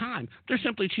have the time. They're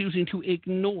simply choosing to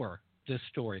ignore this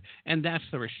story, and that's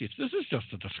their excuse. This is just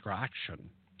a distraction.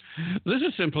 This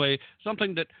is simply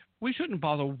something that we shouldn't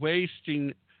bother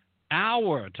wasting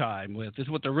our time with, is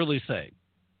what they're really saying.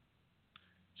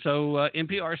 So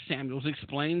NPR Samuels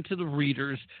explained to the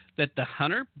readers that the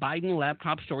Hunter Biden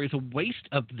laptop story is a waste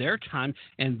of their time,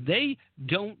 and they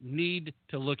don't need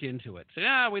to look into it.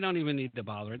 So, we don't even need to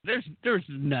bother. There's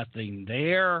nothing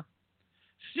there.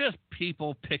 It's just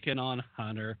people picking on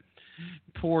Hunter.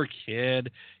 Poor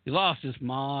kid. He lost his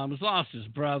mom. He's lost his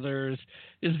brothers.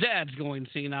 His dad's going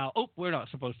senile. Oh, we're not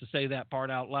supposed to say that part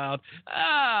out loud.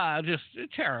 Just a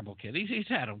terrible kid. He's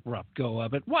had a rough go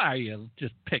of it. Why are you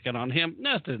just picking on him?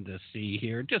 Nothing to see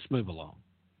here. Just move along.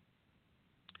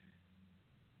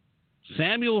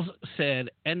 Samuels said,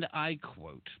 and I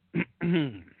quote,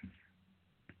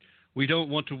 "We don't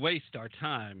want to waste our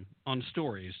time on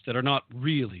stories that are not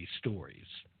really stories.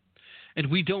 And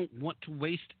we don't want to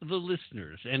waste the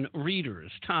listeners' and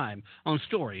readers' time on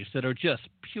stories that are just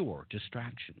pure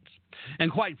distractions.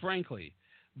 And quite frankly,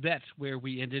 that's where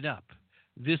we ended up.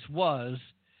 This was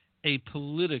a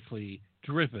politically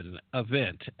driven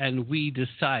event, and we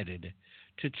decided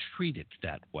to treat it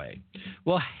that way."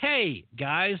 Well, hey,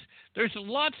 guys, there's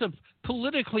lots of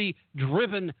politically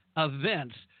driven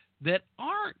events that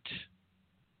aren't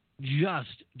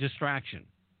just distraction.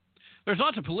 There's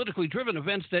lots of politically driven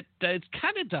events that it's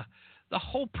kind of the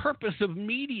whole purpose of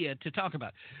media to talk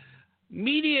about.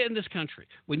 Media in this country,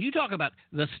 when you talk about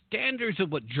the standards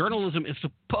of what journalism is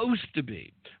supposed to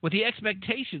be, with the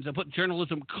expectations of what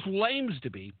journalism claims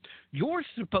to be, you're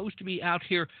supposed to be out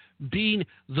here being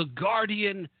the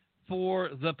guardian for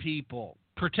the people,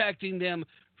 protecting them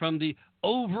from the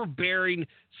overbearing,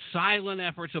 silent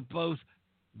efforts of both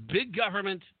big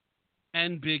government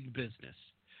and big business.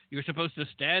 You're supposed to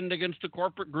stand against the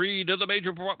corporate greed of the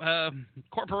major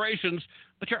corporations,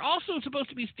 but you're also supposed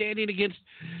to be standing against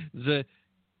the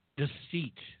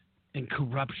deceit and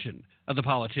corruption of the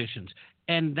politicians.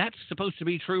 And that's supposed to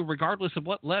be true regardless of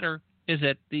what letter is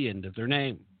at the end of their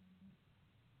name.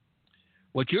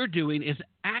 What you're doing is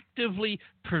actively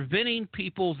preventing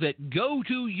people that go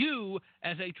to you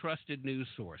as a trusted news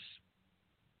source.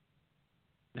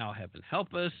 Now, heaven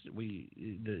help us,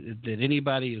 that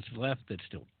anybody is left that's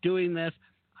still doing this.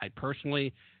 I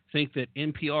personally think that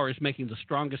NPR is making the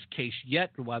strongest case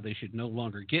yet why they should no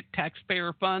longer get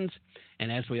taxpayer funds.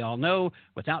 And as we all know,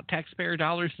 without taxpayer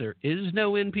dollars, there is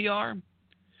no NPR.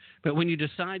 But when you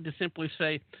decide to simply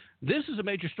say, this is a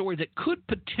major story that could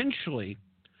potentially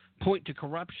point to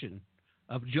corruption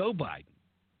of Joe Biden.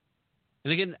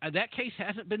 And again, that case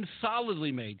hasn't been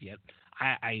solidly made yet.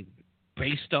 I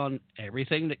based on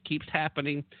everything that keeps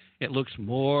happening, it looks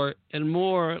more and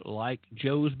more like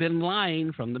Joe's been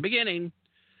lying from the beginning.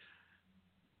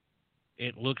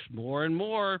 It looks more and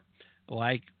more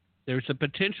like there's a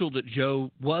potential that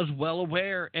Joe was well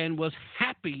aware and was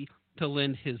happy to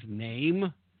lend his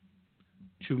name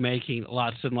to making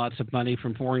lots and lots of money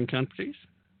from foreign countries,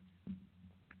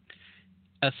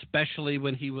 especially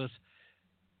when he was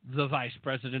the vice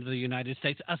president of the United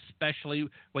States, especially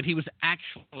when he was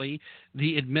actually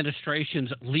the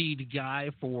administration's lead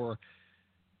guy for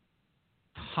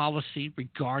policy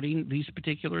regarding these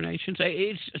particular nations.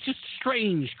 It's just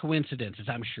strange coincidences,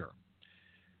 I'm sure.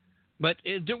 But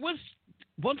there was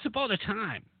once upon a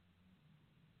time,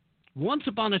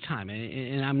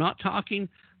 and I'm not talking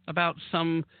about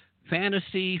some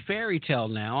fantasy fairy tale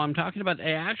now. I'm talking about the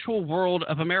actual world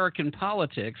of American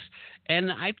politics,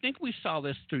 and I think we saw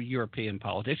this through European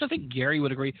politics. I think Gary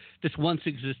would agree this once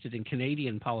existed in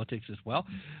Canadian politics as well.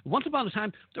 Once upon a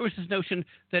time, there was this notion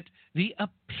that the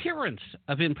appearance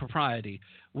of impropriety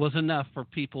was enough for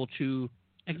people to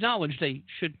acknowledge they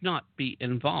should not be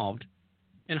involved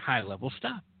in high-level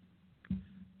stuff.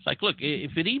 It's like, look,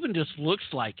 if it even just looks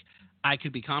like I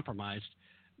could be compromised,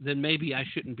 then maybe I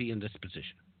shouldn't be in this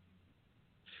position.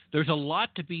 There's a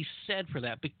lot to be said for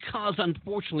that because,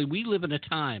 unfortunately, we live in a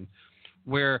time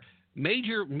where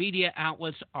major media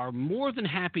outlets are more than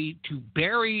happy to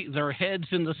bury their heads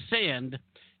in the sand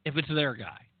if it's their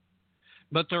guy.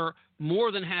 But they're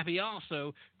more than happy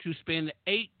also to spend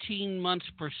 18 months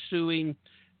pursuing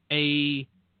a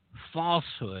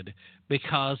falsehood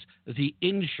because the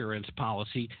insurance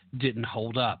policy didn't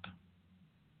hold up.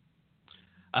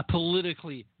 A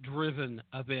politically driven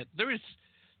event.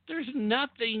 There's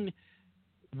nothing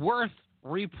worth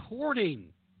reporting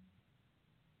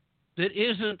that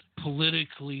isn't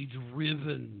politically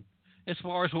driven as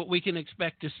far as what we can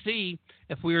expect to see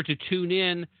if we were to tune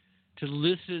in to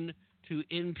listen to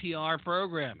NPR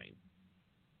programming.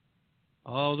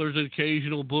 Oh, there's an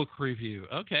occasional book review.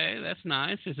 Okay, that's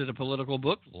nice. Is it a political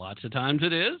book? Lots of times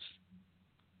it is.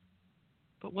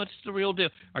 But what's the real deal?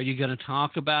 Are you going to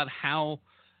talk about how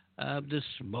this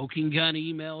smoking gun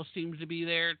email seems to be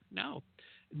there? No.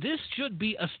 This should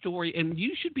be a story, and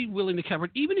you should be willing to cover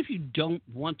it, even if you don't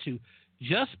want to,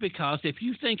 just because if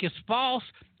you think it's false,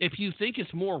 if you think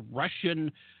it's more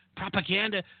Russian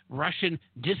propaganda, Russian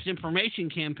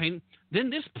disinformation campaign, then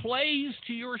this plays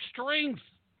to your strength.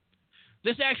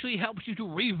 This actually helps you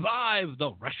to revive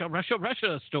the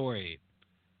Russia story,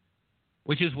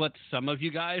 which is what some of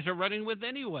you guys are running with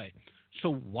anyway.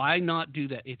 So why not do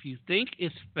that? If you think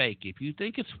it's fake, if you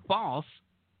think it's false,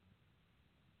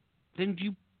 then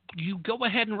you go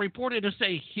ahead and report it and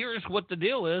say, here's what the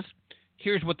deal is.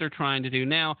 Here's what they're trying to do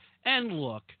now. And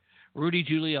look, Rudy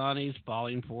Giuliani's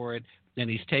falling for it, and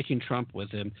he's taking Trump with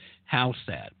him. How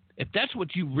sad. If that's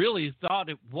what you really thought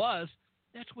it was,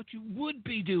 that's what you would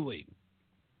be doing.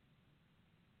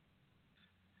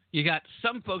 You got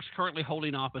some folks currently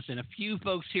holding office and a few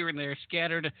folks here and there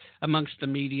scattered amongst the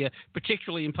media,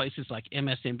 particularly in places like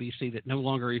MSNBC that no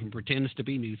longer even pretends to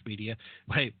be news media.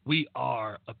 Hey, we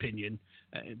are opinion.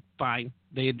 Fine.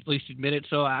 They at least admit it,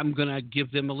 so I'm going to give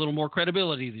them a little more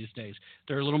credibility these days.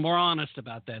 They're a little more honest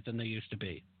about that than they used to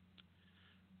be.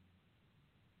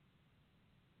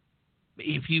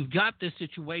 If you've got this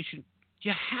situation,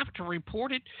 you have to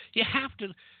report it. You have to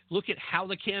look at how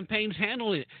the campaign's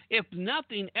handling it. If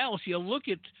nothing else, you look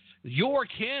at your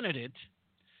candidate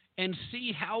and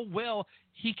see how well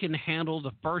he can handle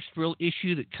the first real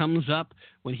issue that comes up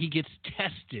when he gets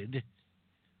tested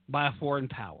by a foreign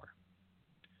power.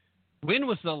 When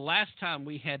was the last time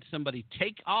we had somebody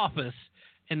take office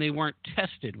and they weren't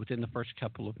tested within the first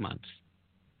couple of months?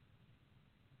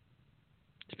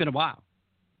 It's been a while,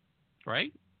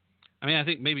 right? I mean, I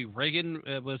think maybe Reagan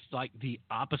was like the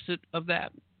opposite of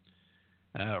that.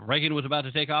 Reagan was about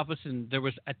to take office, and there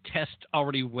was a test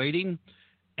already waiting,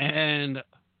 and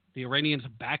The Iranians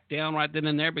backed down right then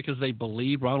and there because they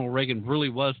believed Ronald Reagan really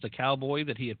was the cowboy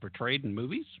that he had portrayed in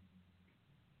movies.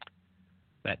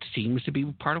 That seems to be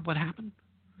part of what happened.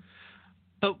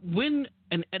 But when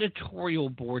an editorial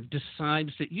board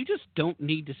decides that you just don't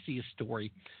need to see a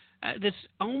story, that's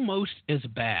almost as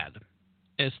bad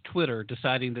as Twitter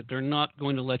deciding that they're not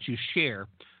going to let you share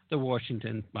the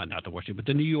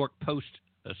the New York Post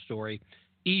story,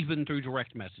 even through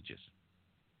direct messages.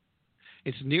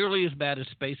 It's nearly as bad as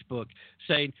Facebook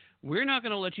saying, we're not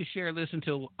going to let you share this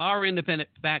until our independent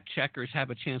fact checkers have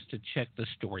a chance to check the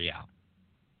story out.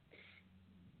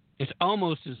 It's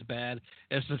almost as bad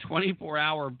as the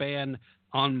 24-hour ban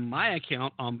on my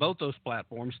account on both those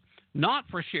platforms, not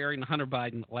for sharing the Hunter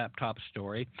Biden laptop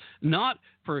story, not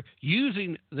for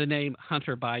using the name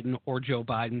Hunter Biden or Joe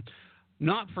Biden,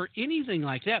 not for anything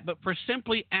like that, but for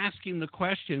simply asking the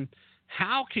question,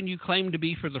 how can you claim to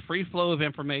be for the free flow of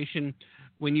information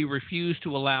when you refuse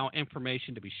to allow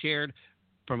information to be shared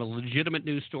from a legitimate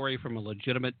news story from a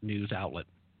legitimate news outlet?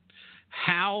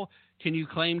 How can you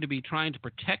claim to be trying to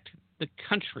protect the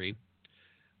country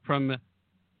from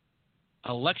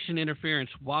election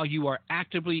interference while you are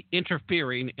actively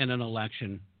interfering in an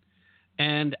election?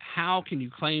 And how can you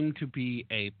claim to be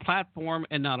a platform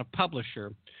and not a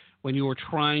publisher when you are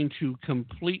trying to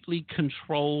completely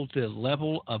control the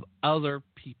level of other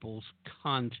people's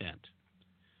content?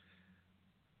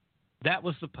 That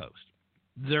was the Post.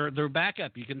 They're back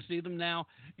up. You can see them now.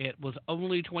 It was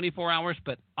only 24 hours,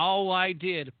 but all I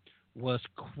did was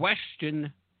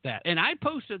question that. And I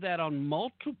posted that on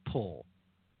multiple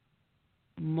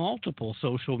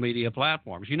social media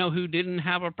platforms. You know who didn't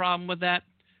have a problem with that?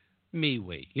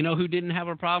 MeWe. You know who didn't have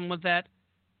a problem with that?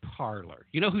 Parler.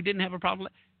 You know who didn't have a problem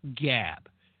with that? Gab,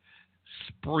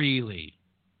 Spreely,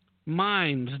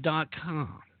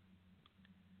 Minds.com.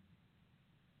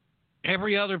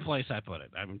 Every other place I put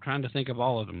it. I'm trying to think of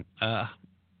all of them.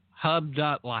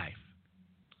 Hub.life.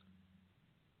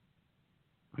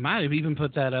 I might have even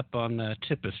put that up on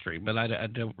Tipistry, but I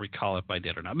don't recall if I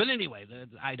did or not. But anyway,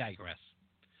 I digress.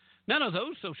 None of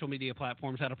those social media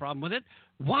platforms had a problem with it.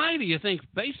 Why do you think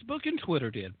Facebook and Twitter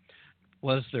did?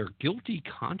 Was their guilty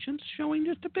conscience showing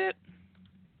just a bit?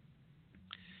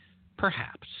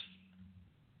 Perhaps.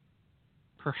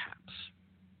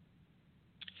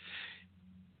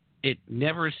 It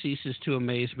never ceases to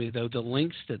amaze me, though, the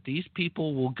lengths that these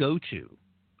people will go to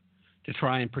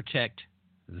try and protect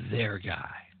their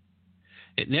guy.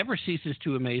 It never ceases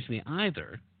to amaze me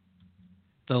either,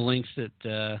 the lengths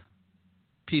that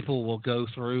people will go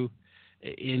through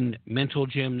in mental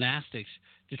gymnastics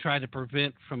to try to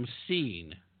prevent from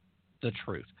seeing the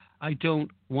truth. I don't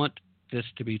want this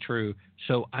to be true,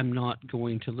 so I'm not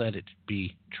going to let it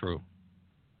be true.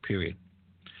 Period.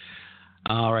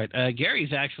 All right.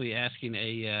 Gary's actually asking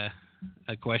a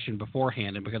question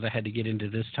beforehand, and because I had to get into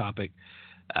this topic,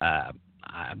 I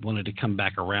wanted to come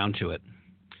back around to it.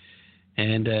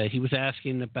 And he was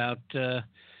asking about the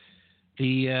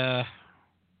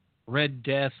Red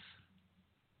Death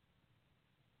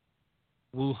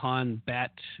Wuhan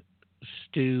bat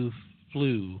stew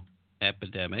flu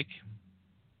epidemic.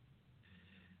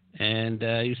 And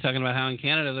he was talking about how in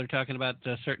Canada they're talking about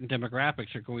certain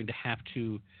demographics are going to have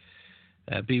to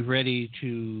be ready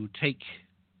to take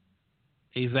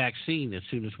a vaccine as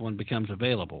soon as one becomes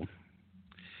available.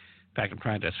 In fact, I'm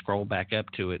trying to scroll back up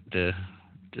to it to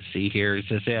see here. It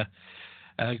says,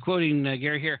 quoting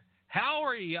Gary here, how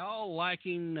are y'all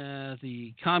liking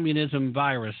the communism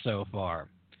virus so far?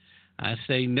 I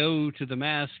say no to the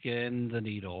mask and the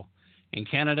needle. In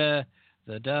Canada,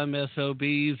 the dumb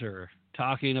SOBs are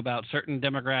talking about certain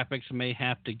demographics may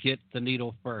have to get the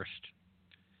needle first.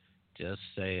 Just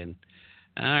saying.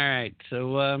 All right,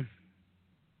 so,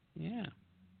 yeah.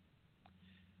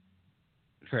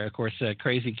 Of course,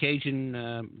 Crazy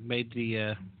Cajun made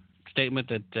the statement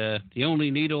that the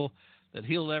only needle that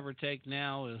he'll ever take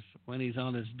now is when he's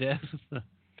on his death.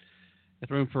 There's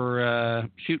room for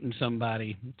shooting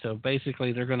somebody. So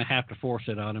basically, they're going to have to force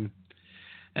it on him.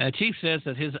 Chief says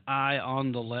that his eye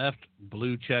on the left,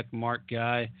 blue check mark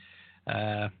guy,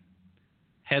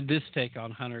 had this take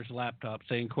on Hunter's laptop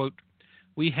saying, quote,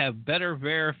 we have better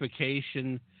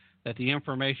verification that the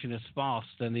information is false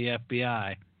than the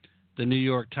FBI. The New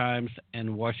York Times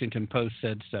and Washington Post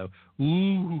said so.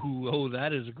 Ooh, oh,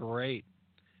 that is great.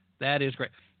 That is great.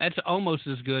 That's almost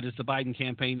as good as the Biden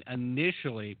campaign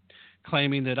initially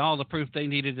claiming that all the proof they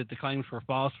needed that the claims were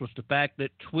false was the fact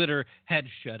that Twitter had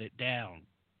shut it down.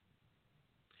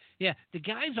 Yeah, the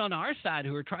guys on our side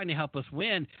who are trying to help us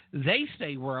win, they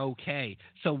say we're okay,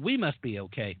 so we must be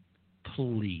okay.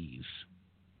 Please.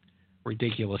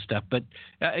 ridiculous stuff. But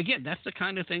again, that's the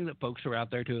kind of thing that folks are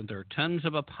out there doing. There are tons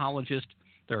of apologists.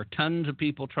 There are tons of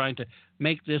people trying to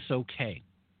make this okay.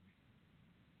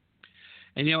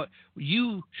 And you know what?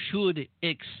 You should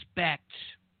expect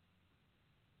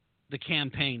the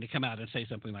campaign to come out and say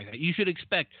something like that. You should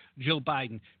expect Joe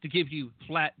Biden to give you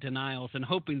flat denials and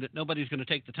hoping that nobody's going to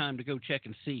take the time to go check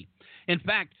and see. In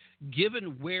fact,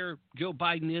 given where Joe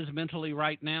Biden is mentally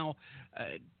right now,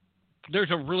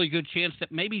 there's a really good chance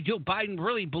that maybe Joe Biden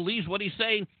really believes what he's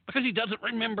saying because he doesn't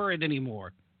remember it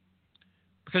anymore.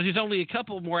 Because he's only a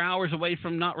couple more hours away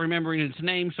from not remembering his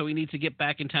name, so he needs to get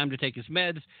back in time to take his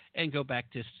meds and go back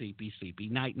to sleepy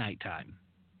night time.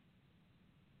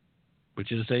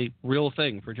 Which is a real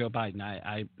thing for Joe Biden.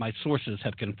 My sources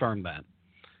have confirmed that.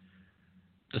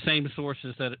 The same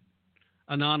sources that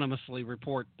anonymously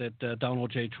report that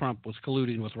Donald J. Trump was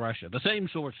colluding with Russia. The same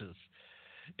sources.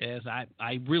 As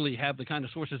I really have the kind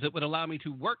of sources that would allow me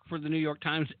to work for the New York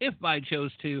Times if I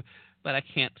chose to, but I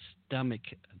can't stomach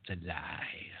the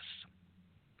lies.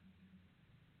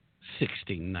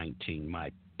 1619,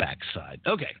 my backside.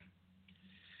 Okay.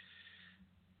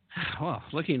 Well,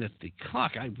 looking at the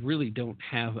clock, I really don't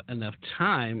have enough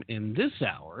time in this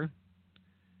hour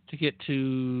to get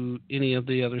to any of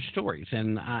the other stories,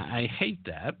 and I hate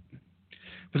that.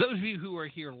 For those of you who are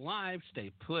here live,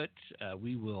 stay put.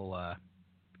 We will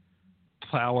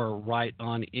plow right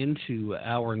on into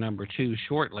hour number 2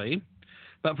 shortly.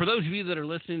 But for those of you that are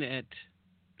listening at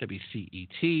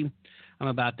WCET, I'm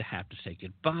about to have to say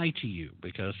goodbye to you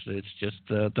because it's just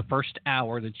the first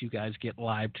hour that you guys get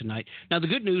live tonight. Now, the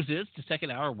good news is the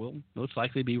second hour will most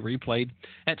likely be replayed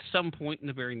at some point in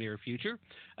the very near future,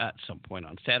 at some point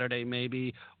on Saturday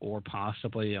maybe, or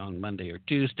possibly on Monday or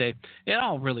Tuesday. It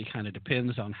all really kind of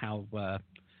depends on how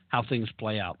things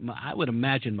play out. I would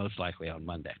imagine most likely on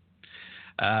Monday.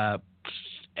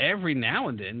 Every now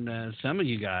and then, some of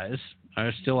you guys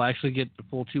are still actually get the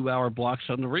full 2-hour blocks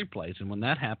on the replays. And when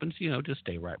that happens, just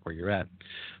stay right where you're at.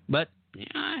 But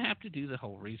I have to do the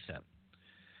whole reset.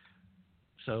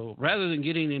 So rather than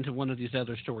getting into one of these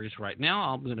other stories right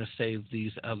now, I'm going to save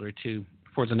these other 2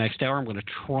 for the next hour. I'm going to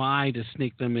try to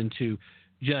sneak them into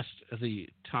just the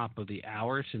top of the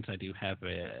hour since I do have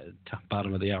a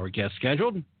bottom of the hour guest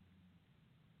scheduled.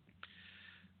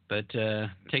 But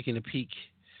taking a peek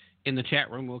in the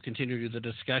chat room, we'll continue the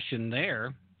discussion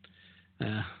there.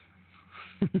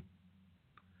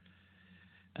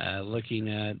 Looking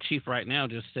at Chief right now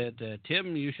just said,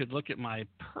 Tim, you should look at my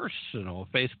personal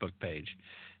Facebook page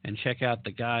and check out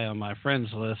the guy on my friends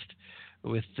list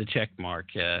with the check mark.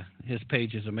 His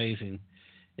page is amazing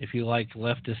if you like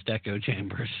leftist echo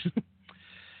chambers.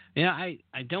 I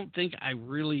don't think I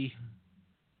really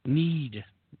need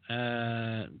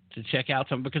to check out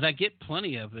some because I get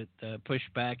plenty of it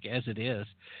pushed back as it is.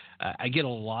 I get a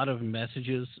lot of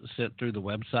messages sent through the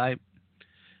website,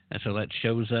 and so that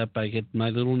shows up. I get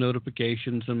my little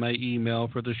notifications in my email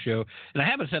for the show, and I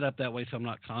have it set up that way so I'm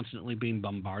not constantly being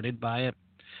bombarded by it.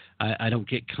 I don't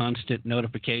get constant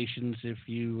notifications if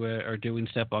you are doing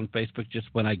stuff on Facebook just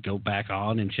when I go back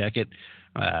on and check it.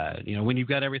 When you've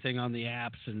got everything on the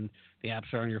apps and the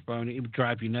apps are on your phone, it would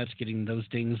drive you nuts getting those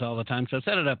dings all the time. So I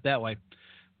set it up that way.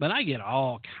 But I get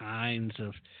all kinds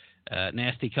of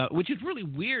nasty which is really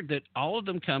weird that all of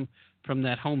them come from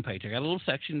that homepage. I got a little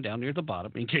section down near the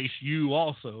bottom in case you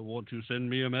also want to send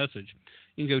me a message.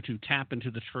 You can go to Tap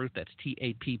Into the Truth. That's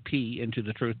TAPP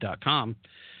intothetruth.com.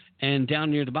 And down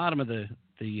near the bottom of the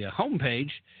homepage,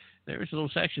 there's a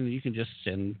little section that you can just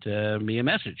send me a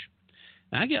message.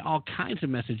 Now, I get all kinds of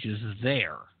messages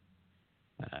there.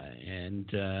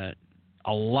 And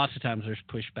lots of times there's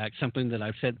pushback, something that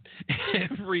I've said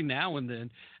every now and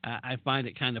then. I find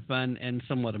it kind of fun and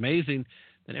somewhat amazing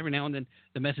that every now and then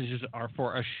the messages are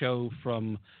for a show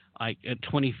from like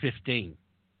 2015.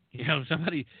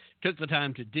 Somebody took the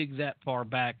time to dig that far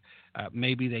back.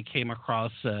 Maybe they came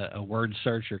across a word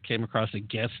search or came across a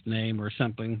guest name or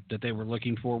something that they were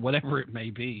looking for, whatever it may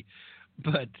be.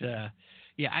 But,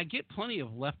 I get plenty of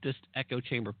leftist echo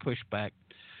chamber pushback.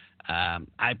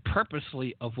 I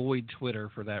purposely avoid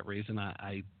Twitter for that reason.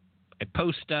 I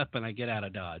post stuff and I get out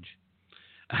of Dodge.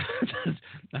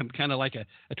 I'm kind of like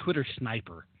a Twitter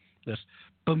sniper. Just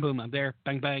boom, boom, I'm there,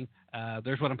 bang, bang.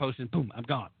 There's what I'm posting, boom, I'm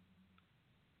gone.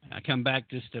 I come back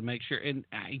just to make sure, and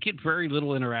I get very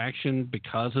little interaction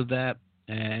because of that,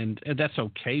 and that's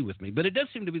okay with me. But it does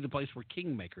seem to be the place where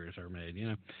kingmakers are made.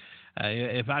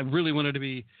 If I really wanted to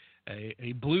be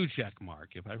a blue check mark,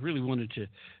 if I really wanted to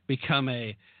become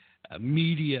a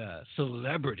media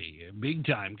celebrity, a big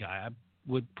time guy, I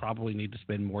would probably need to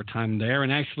spend more time there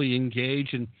and actually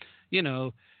engage and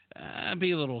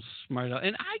be a little smart.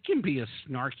 And I can be as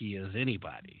snarky as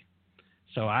anybody.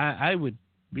 So I would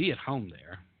be at home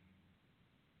there.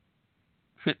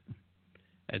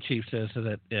 Chief says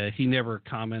that he never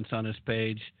comments on his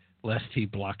page lest he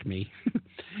block me.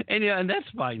 and that's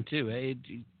fine, too.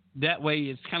 That way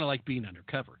it's kind of like being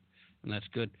undercover, and that's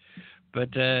good. But,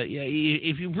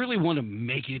 if you really want to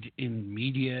make it in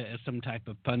media as some type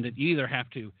of pundit, you either have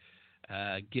to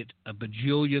get a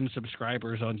bajillion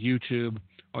subscribers on YouTube,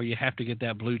 or you have to get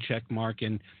that blue check mark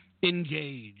and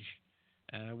engage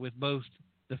with both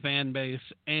the fan base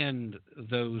and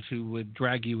those who would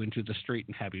drag you into the street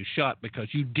and have you shot because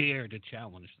you dare to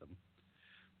challenge them.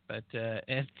 But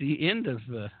at the end of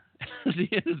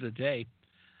the day,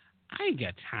 I ain't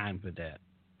got time for that.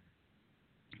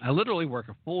 I literally work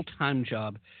a full-time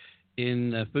job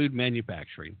in food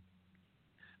manufacturing.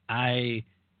 I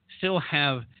still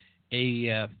have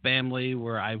a family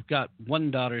where I've got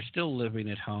one daughter still living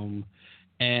at home,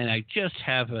 and I just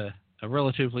have a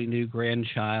relatively new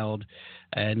grandchild,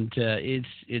 and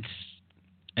it's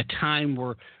a time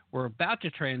where we're about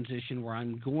to transition where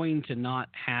I'm going to not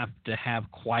have to have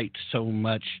quite so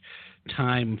much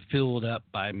time filled up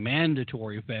by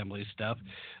mandatory family stuff,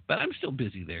 but I'm still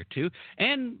busy there too.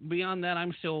 And beyond that,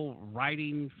 I'm still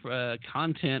writing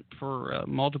content for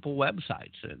multiple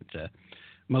websites, and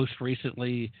most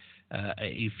recently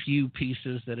a few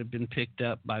pieces that have been picked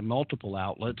up by multiple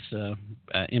outlets,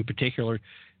 in particular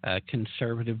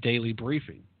Conservative Daily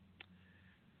Briefing.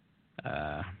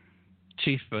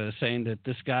 Chief saying that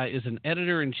this guy is an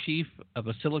editor-in-chief of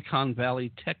a Silicon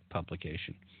Valley tech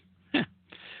publication.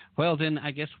 Well, then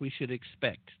I guess we should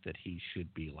expect that he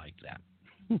should be like that.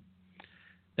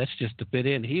 That's just to fit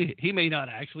in. He may not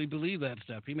actually believe that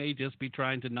stuff. He may just be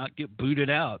trying to not get booted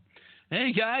out.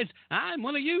 Hey, guys, I'm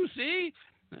one of you, see?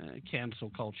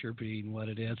 Cancel culture being what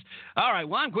it is. All right,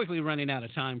 well, I'm quickly running out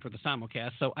of time for the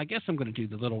simulcast, so I guess I'm going to do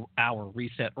the little hour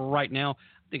reset right now.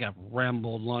 I think I've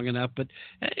rambled long enough, but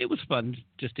it was fun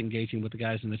just engaging with the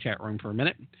guys in the chat room for a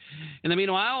minute. In the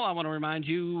meanwhile, I want to remind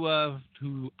you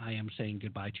who I am saying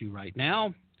goodbye to right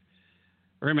now.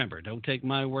 Remember, don't take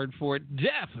my word for it.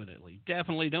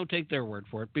 Definitely don't take their word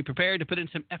for it. Be prepared to put in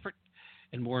some effort,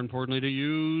 and more importantly, to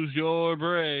use your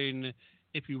brain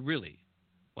if you really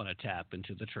want to tap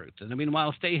into the truth. In the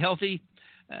meanwhile, stay healthy,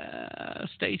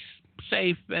 stay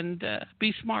safe, and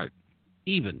be smart,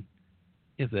 even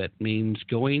if that means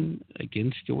going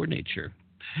against your nature.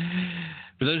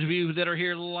 For those of you that are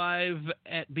here live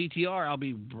at BTR, I'll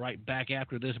be right back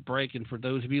after this break. And for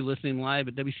those of you listening live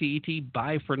at WCET,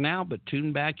 bye for now, but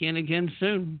tune back in again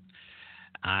soon.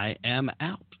 I am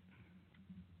out.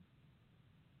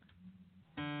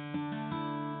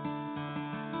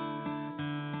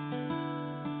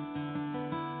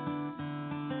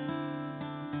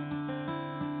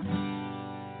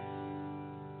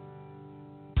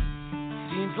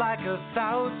 Seems like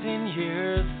 1,000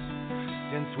 years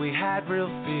since we had real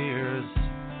fears,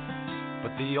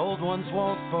 but the old ones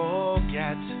won't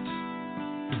forget.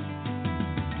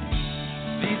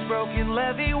 These broken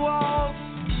levee walls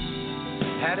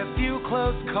had a few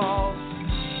close calls,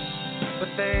 but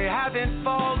they haven't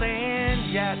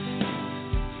fallen yet.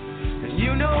 And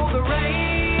you know the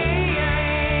rain's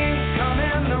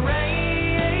coming, the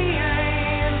rain's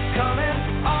coming,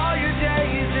 all your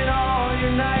days and all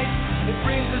your nights. It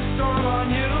brings a storm on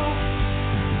you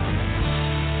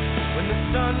when the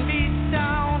sun beats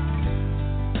down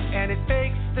and it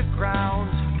bakes the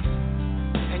ground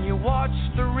and you watch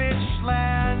the rich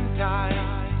land die.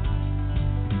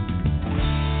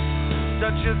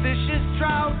 Such a vicious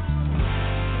drought,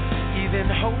 even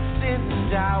hope's in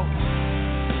doubt,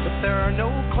 but there are no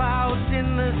clouds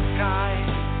in the sky.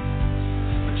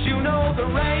 But you know the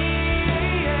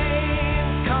rain's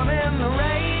coming, the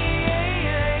rain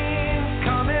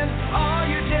all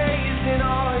your days and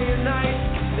all your nights.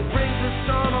 It brings a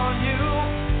storm on you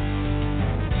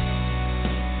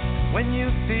when you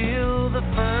feel the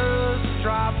first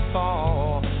drop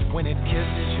fall. When it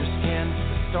kisses your skin,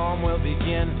 the storm will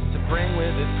begin to bring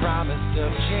with it promise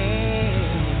of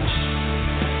change.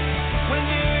 When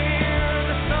you hear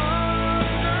the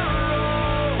thunder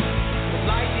roll, the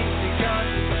lightning's begun,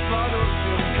 the flood will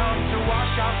soon come to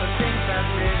wash out the things that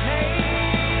remain.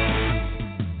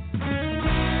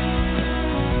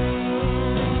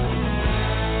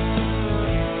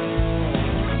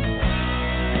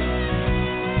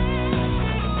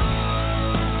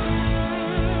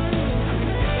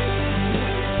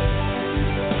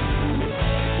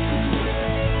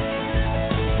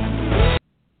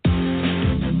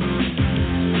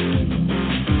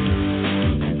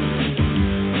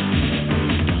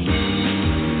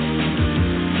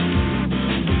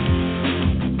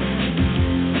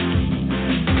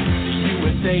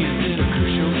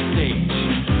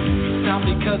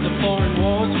 because the foreign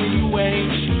wars we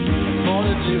wage have more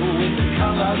to do with the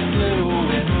colors blue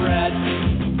and red.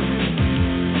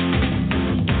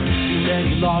 Too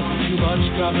many laws and too much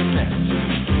government.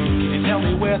 Can you tell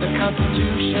me where the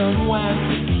Constitution went?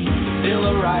 The Bill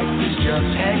of Rights is just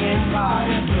hanging by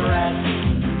a thread.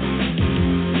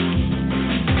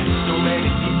 So many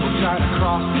people try to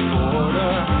cross the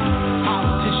border.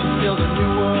 Politicians build a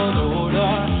new world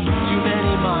order. Too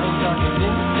many minds are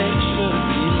convinced they should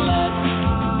be led.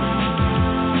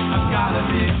 I've gotta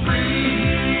be free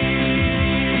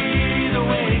the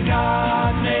way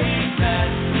God made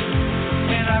sense,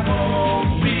 and I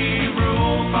won't be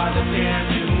ruled by the damn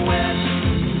UN.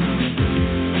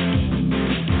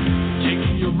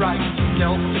 Taking your rights to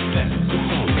self-defense.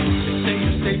 They say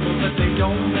you're safer, but they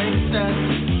don't make sense.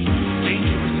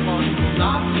 Dangerous ones will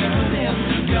not turn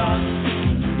into guns.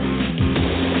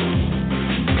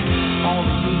 All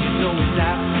the unions always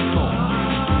ask for more.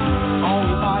 All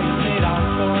we buy is made on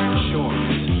foreign shores.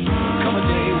 Come a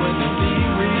day when there'll be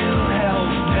real hell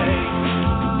to pay.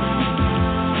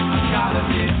 I've gotta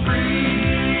be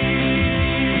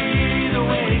free the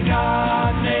way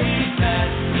God made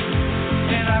sense,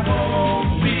 and I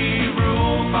won't be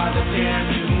ruled by the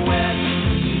damn UN.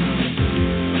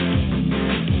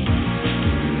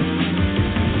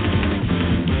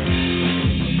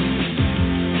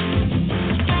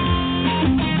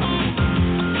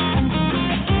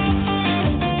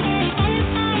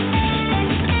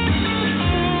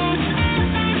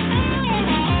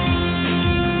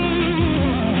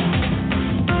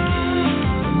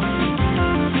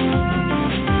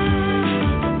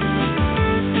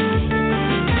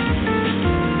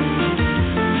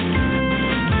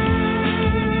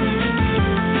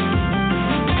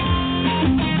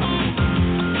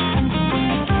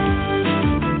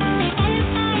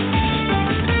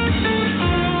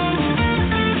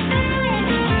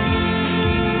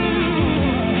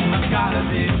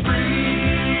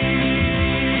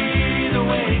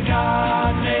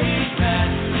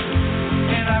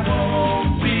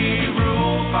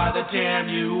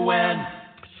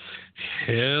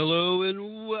 Hello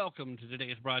and welcome to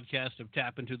today's broadcast of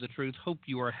Tap Into the Truth. Hope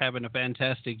you are having a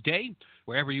fantastic day,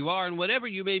 wherever you are and whatever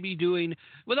you may be doing,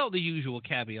 with all the usual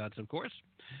caveats, of course.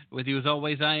 With you as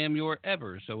always, I am your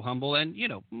ever so humble and,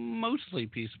 mostly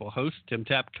peaceful host, Tim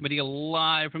Tapp, coming to you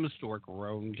live from historic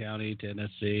Roane County,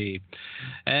 Tennessee.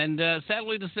 And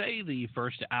sadly to say, the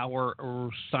first hour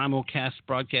simulcast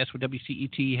broadcast with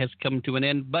WCET has come to an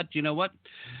end. But you know what?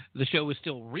 The show is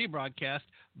still rebroadcast,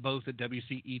 both at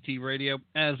WCET Radio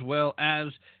as well as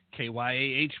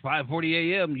KYAH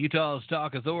 540 AM, Utah's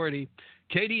Talk Authority,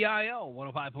 KDIL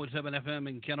 105.7 FM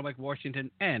in Kennewick, Washington,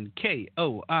 and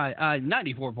KOII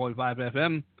 94.5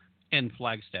 FM in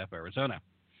Flagstaff, Arizona.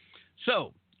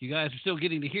 So, you guys are still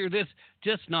getting to hear this,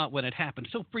 just not when it happens.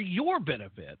 So, for your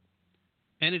benefit,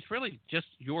 and it's really just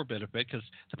your benefit because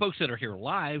the folks that are here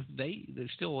live, they're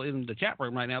still in the chat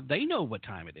room right now. They know what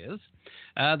time it is.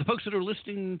 The folks that are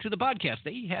listening to the podcast,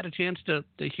 they had a chance to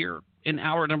hear in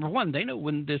hour number one. They know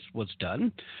when this was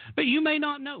done, but you may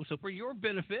not know. So, for your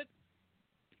benefit,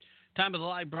 time of the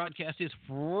live broadcast is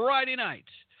Friday night.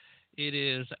 It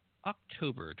is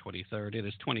October 23rd. It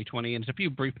is 2020, and it's a few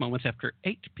brief moments after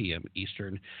 8 p.m.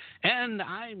 Eastern. And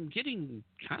I'm getting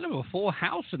kind of a full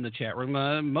house in the chat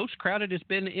room. Most crowded it's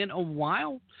been in a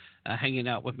while, hanging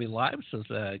out with me live. So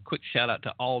a quick shout-out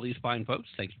to all these fine folks.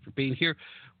 Thank you for being here.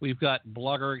 We've got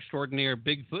blogger extraordinaire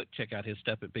Bigfoot. Check out his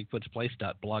stuff at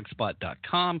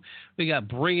bigfootsplace.blogspot.com. We got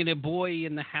Bringing It Boy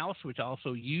in the house, which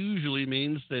also usually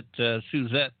means that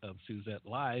Suzette of Suzette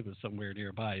Live is somewhere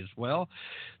nearby as well.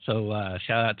 So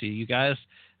shout out to you guys.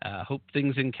 Hope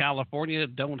things in California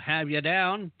don't have you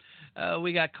down.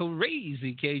 We got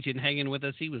Crazy Cajun hanging with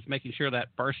us. He was making sure that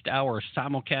first hour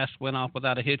simulcast went off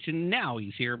without a hitch, and now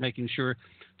he's here making sure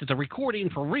that the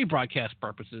recording for rebroadcast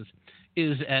purposes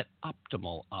is at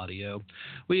optimal audio.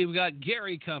 We've got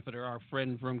Gary Comforter, our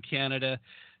friend from Canada,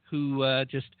 who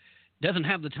just doesn't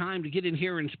have the time to get in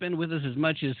here and spend with us as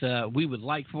much as we would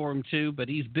like for him to, but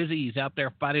he's busy. He's out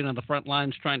there fighting on the front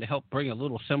lines, trying to help bring a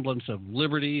little semblance of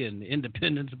liberty and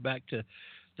independence back to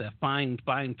the fine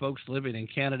folks living in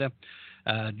Canada.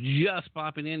 Just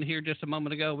popping in here just a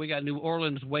moment ago, we got New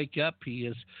Orleans Wake Up. He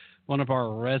is one of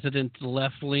our resident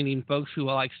left-leaning folks who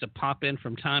likes to pop in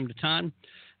from time to time.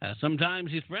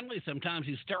 Sometimes he's friendly, sometimes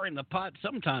he's stirring the pot,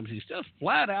 sometimes he's just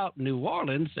flat out New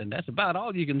Orleans, and that's about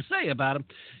all you can say about him.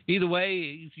 Either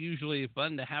way, he's usually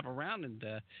fun to have around, and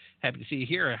happy to see you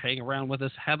here. Hang around with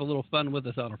us, have a little fun with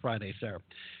us on a Friday, sir.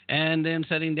 And then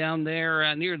sitting down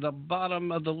there near the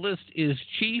bottom of the list is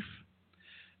Chief,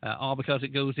 all because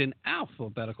it goes in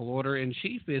alphabetical order, and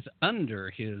Chief is under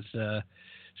his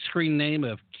screen name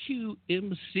of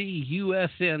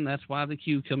QMCUSN. That's why the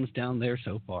Q comes down there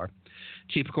so far.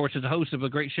 Chief, of course, is the host of a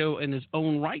great show in his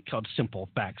own right called Simple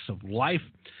Facts of Life.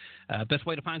 Best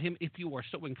way to find him if you are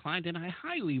so inclined, and I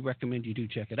highly recommend you do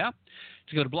check it out,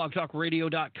 to go to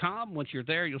blogtalkradio.com. Once you're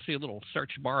there, you'll see a little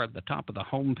search bar at the top of the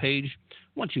home page.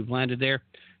 Once you've landed there,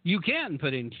 you can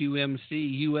put in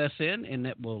QMCUSN, and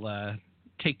that will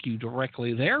take you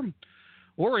directly there.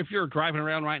 Or if you're driving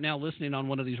around right now listening on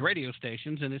one of these radio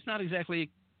stations, and it's not exactly a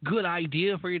good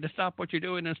idea for you to stop what you're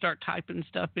doing and start typing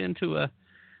stuff into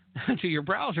to your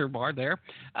browser bar there,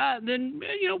 then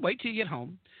wait till you get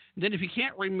home. Then if you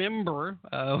can't remember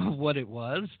what it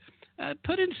was,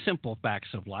 put in Simple Facts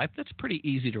of Life. That's pretty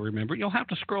easy to remember. You'll have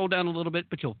to scroll down a little bit,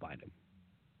 but you'll find him.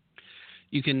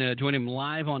 You can join him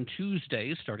live on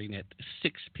Tuesdays starting at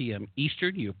 6 p.m.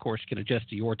 Eastern. You, of course, can adjust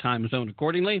to your time zone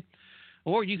accordingly.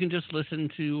 Or you can just listen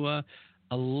to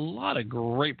a lot of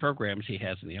great programs he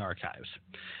has in the archives.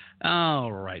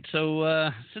 All right.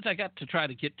 So since I got to try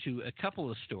to get to a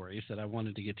couple of stories that I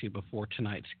wanted to get to before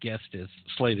tonight's guest is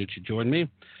slated to join me,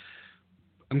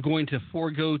 I'm going to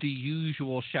forego the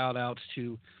usual shout-outs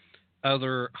to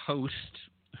other hosts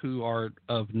who are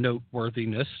of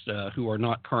noteworthiness, who are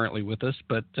not currently with us.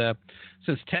 But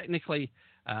since technically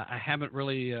I haven't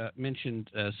really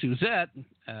mentioned Suzette,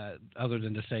 other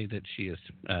than to say that she is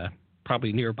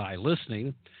probably nearby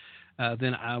listening,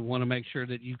 then I want to make sure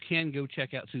that you can go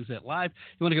check out Suzette live.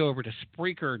 You want to go over to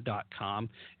Spreaker.com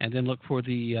and then look for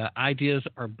the Ideas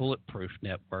Are Bulletproof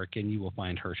Network, and you will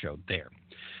find her show there.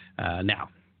 Now,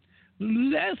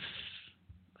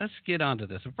 let's get on to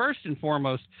this. First and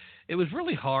foremost, it was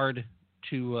really hard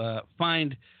to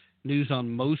find news on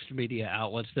most media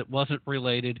outlets that wasn't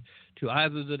related to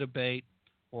either the debate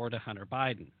or to Hunter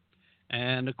Biden.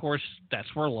 And, of course,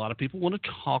 that's where a lot of people want to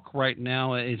talk right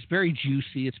now. It's very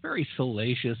juicy. It's very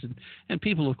salacious. And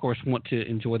people, of course, want to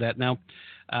enjoy that. Now,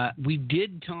 we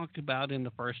did talk about in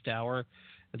the first hour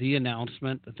the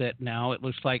announcement that now it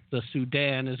looks like the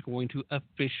Sudan is going to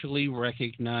officially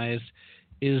recognize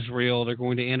Israel. They're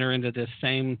going to enter into this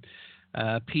same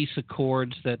peace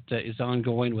accords that is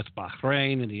ongoing with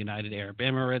Bahrain and the United Arab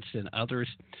Emirates and others.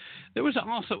 There was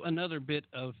also another bit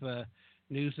of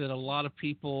news that a lot of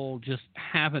people just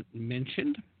haven't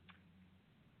mentioned.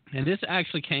 And this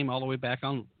actually came all the way back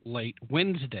on late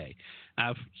Wednesday.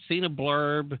 I've seen a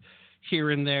blurb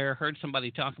here and there, heard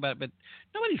somebody talk about it, but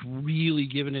nobody's really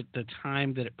given it the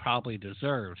time that it probably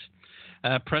deserves.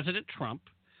 President Trump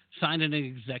signed an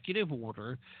executive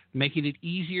order making it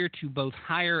easier to both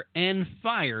hire and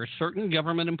fire certain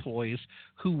government employees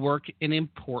who work in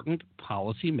important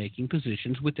policy-making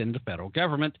positions within the federal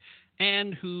government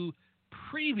and who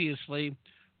previously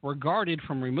were guarded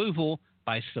from removal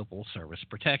by civil service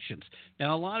protections.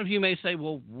 Now, a lot of you may say,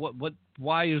 "Well,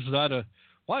 why is that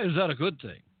a good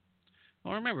thing?"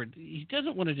 Well, remember, he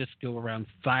doesn't want to just go around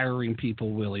firing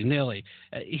people willy-nilly.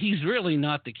 He's really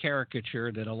not the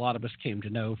caricature that a lot of us came to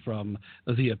know from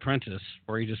The Apprentice,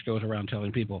 where he just goes around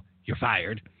telling people, "You're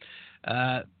fired."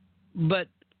 But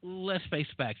let's face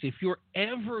facts. If you're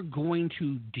ever going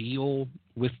to deal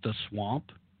with the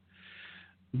swamp,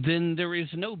 then there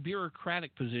is no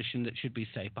bureaucratic position that should be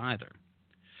safe either.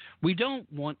 We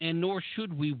don't want, and nor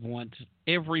should we want,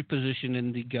 every position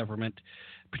in the government,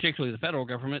 particularly the federal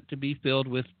government, to be filled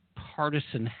with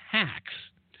partisan hacks.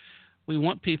 We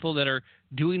want people that are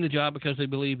doing the job because they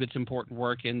believe it's important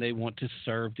work and they want to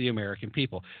serve the American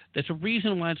people. That's a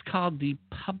reason why it's called the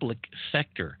public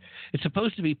sector. It's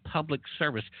supposed to be public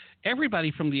service.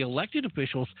 Everybody from the elected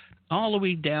officials all the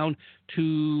way down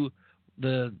to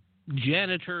the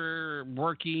janitor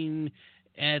working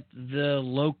at the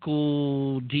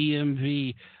local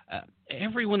DMV,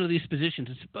 every one of these positions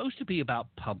is supposed to be about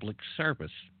public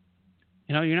service.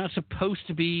 You know, you're not supposed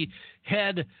to be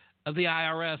head of the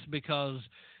IRS because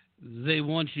they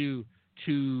want you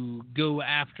to go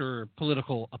after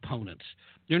political opponents.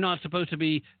 You're not supposed to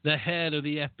be the head of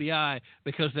the FBI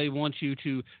because they want you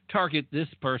to target this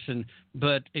person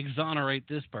but exonerate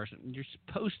this person. You're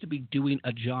supposed to be doing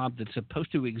a job that's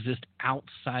supposed to exist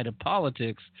outside of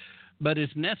politics but is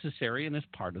necessary and is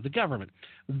part of the government.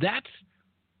 That's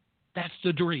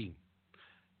the dream.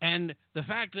 And the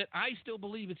fact that I still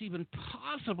believe it's even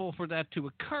possible for that to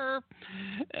occur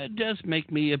does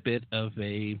make me a bit of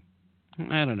a,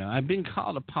 I don't know, I've been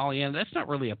called a Pollyanna. That's not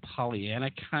really a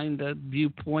Pollyanna kind of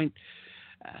viewpoint,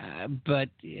 but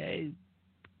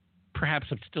perhaps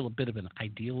I'm still a bit of an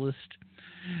idealist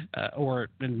or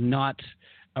not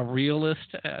a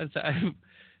realist, as I've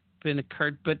been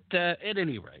occurred. But at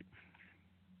any rate,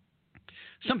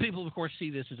 Some people, of course, see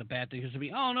this as a bad thing. Because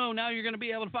oh no, now you're going to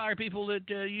be able to fire people that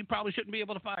you probably shouldn't be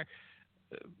able to fire.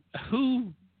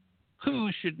 Who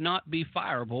should not be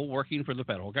fireable working for the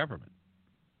federal government?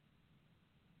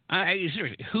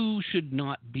 Seriously, who should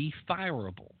not be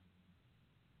fireable?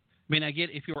 I mean, I get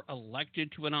if you're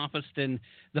elected to an office, then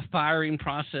the firing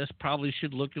process probably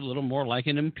should look a little more like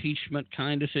an impeachment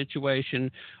kind of situation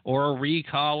or a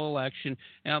recall election,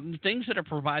 things that are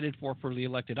provided for the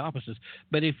elected offices.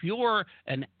 But if you're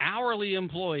an hourly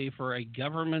employee for a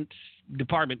government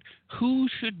department, who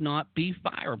should not be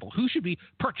fireable? Who should be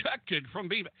protected from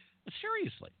being –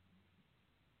 seriously.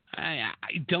 I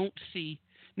don't see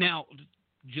 – now,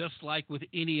 just like with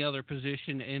any other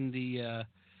position in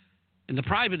the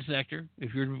private sector,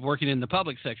 if you're working in the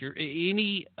public sector,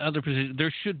 any other position,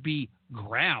 there should be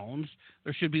grounds.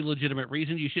 There should be legitimate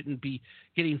reasons. You shouldn't be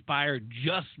getting fired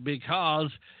just because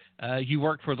you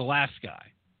work for the last guy.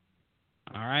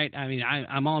 All right? I mean,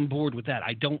 I'm on board with that.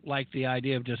 I don't like the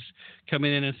idea of just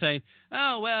coming in and saying,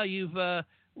 oh, well, you've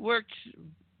worked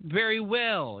very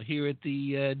well here at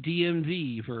the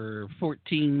DMV for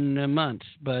 14 months,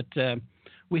 but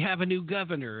we have a new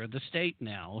governor of the state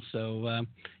now, so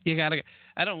you got to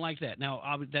 – I don't like that. Now,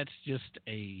 that's just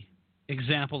a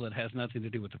example that has nothing to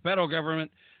do with the federal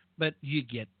government, but you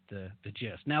get the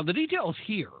gist. Now, the details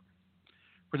here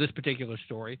for this particular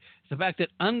story is the fact that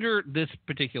under this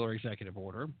particular executive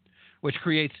order, which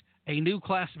creates a new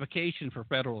classification for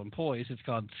federal employees, it's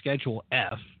called Schedule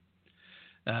F,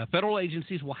 federal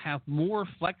agencies will have more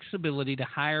flexibility to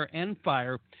hire and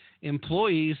fire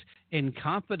employees in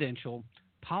confidential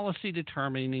policy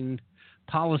determining,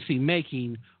 policy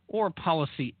making, or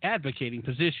policy advocating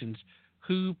positions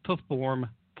who perform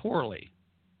poorly.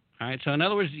 All right, so in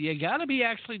other words, you got to be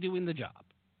actually doing the job.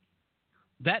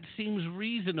 That seems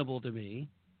reasonable to me,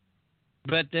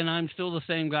 but then I'm still the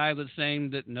same guy that's saying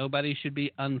that nobody should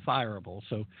be unfireable.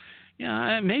 So,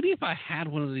 maybe if I had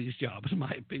one of these jobs,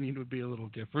 my opinion would be a little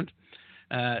different.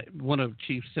 One of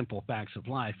Chief's simple facts of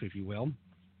life, if you will.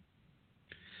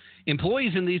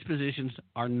 Employees in these positions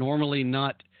are normally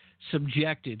not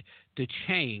subjected to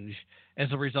change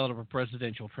as a result of a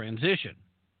presidential transition.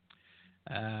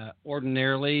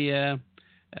 Ordinarily,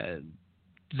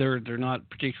 they're not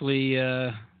particularly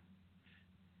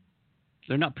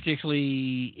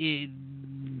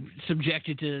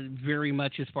subjected to very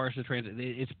much as far as the transition.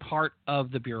 It's part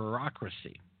of the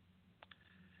bureaucracy.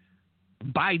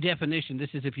 By definition, this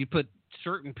is if you put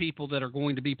certain people that are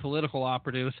going to be political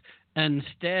operatives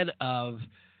instead of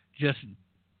just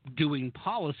doing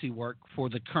policy work for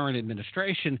the current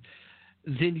administration,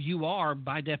 then you are,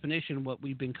 by definition, what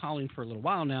we've been calling for a little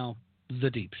while now, the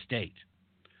deep state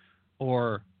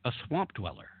or a swamp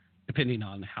dweller, depending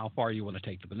on how far you want to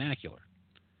take the vernacular.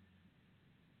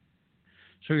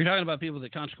 So you're talking about people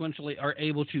that consequentially are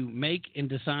able to make and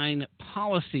design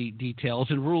policy details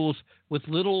and rules with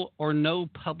little or no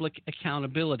public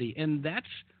accountability. And that's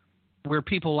where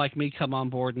people like me come on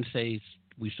board and say,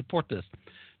 we support this.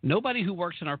 Nobody who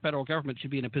works in our federal government should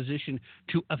be in a position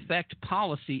to affect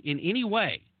policy in any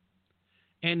way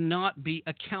and not be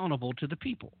accountable to the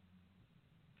people.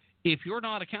 If you're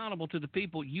not accountable to the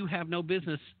people, you have no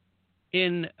business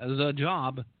in the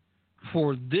job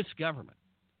for this government.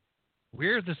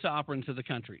 We're the sovereigns of the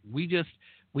country.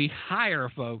 We hire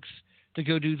folks to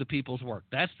go do the people's work.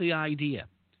 That's the idea.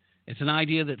 It's an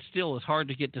idea that still is hard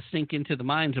to get to sink into the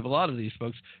minds of a lot of these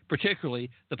folks, particularly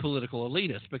the political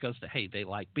elitists, because, hey, they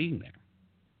like being there.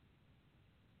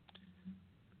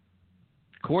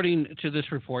 According to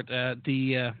this report,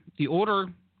 the order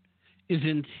is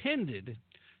intended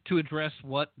to address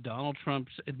what Donald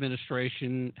Trump's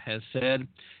administration has said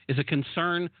is a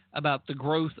concern about the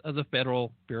growth of the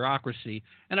federal bureaucracy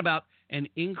and about an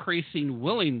increasing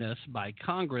willingness by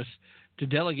Congress to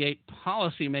delegate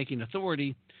policymaking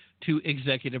authority to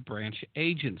executive branch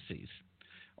agencies.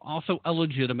 Also a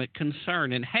legitimate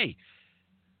concern. And, hey,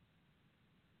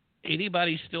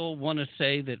 anybody still want to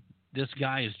say that this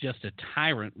guy is just a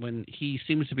tyrant when he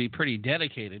seems to be pretty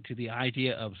dedicated to the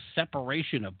idea of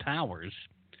separation of powers,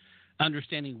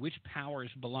 understanding which powers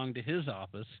belong to his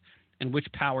office and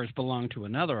which powers belong to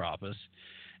another office,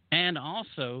 and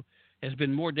also has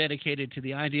been more dedicated to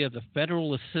the idea of the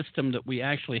federalist system that we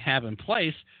actually have in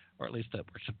place, or at least that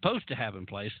we're supposed to have in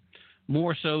place,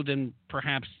 more so than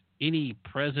perhaps any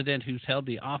president who's held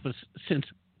the office since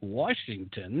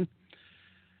Washington.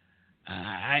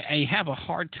 I have a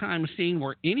hard time seeing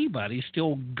where anybody's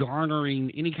still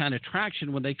garnering any kind of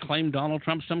traction when they claim Donald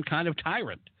Trump's some kind of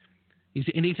tyrant. He's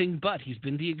anything but. He's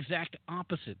been the exact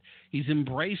opposite. He's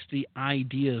embraced the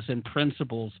ideas and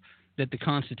principles that the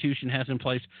Constitution has in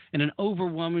place in an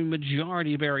overwhelming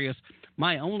majority of areas,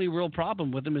 My only real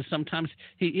problem with him is sometimes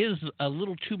he is a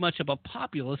little too much of a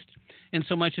populist in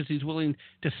so much as he's willing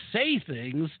to say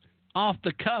things off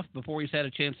the cuff before he's had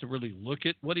a chance to really look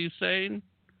at what he's saying,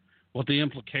 what the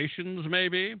implications may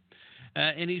be.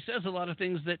 And he says a lot of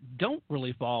things that don't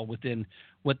really fall within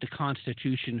what the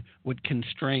Constitution would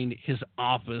constrain his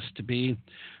office to be.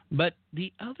 But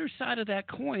the other side of that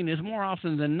coin is more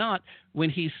often than not,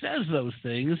 when he says those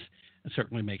things, it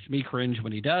certainly makes me cringe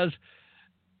when he does,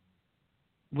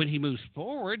 when he moves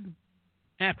forward,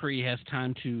 after he has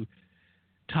time to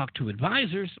talk to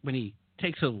advisors, when he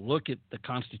takes a look at the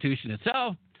Constitution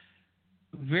itself,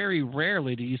 very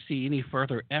rarely do you see any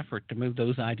further effort to move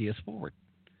those ideas forward.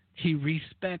 He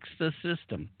respects the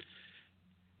system.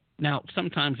 Now,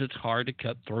 sometimes it's hard to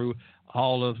cut through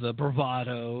all of the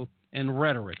bravado and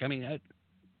rhetoric. I mean,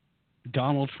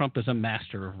 Donald Trump is a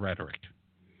master of rhetoric.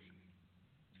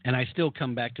 And I still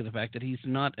come back to the fact that he's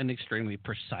not an extremely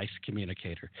precise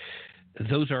communicator.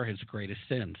 Those are his greatest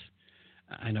sins.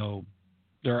 I know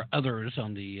there are others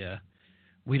on the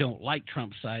we don't like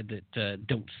Trump side that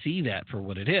don't see that for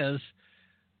what it is.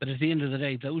 But at the end of the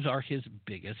day, those are his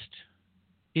biggest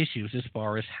issues as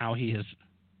far as how he has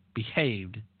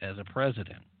behaved as a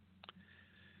president.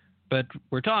 But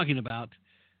we're talking about,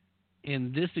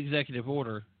 in this executive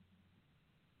order,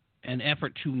 an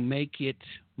effort to make it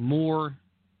more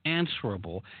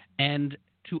answerable and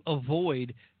to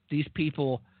avoid these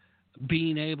people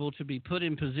being able to be put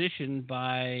in position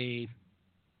by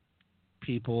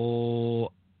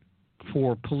people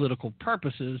for political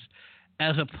purposes,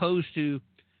 as opposed to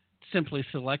simply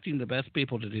selecting the best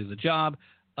people to do the job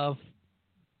of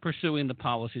pursuing the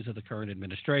policies of the current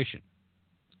administration.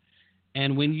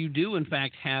 And when you do, in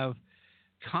fact, have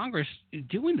Congress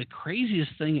doing the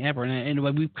craziest thing ever, and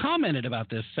we've commented about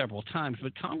this several times,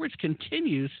 but Congress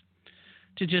continues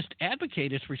to just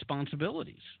advocate its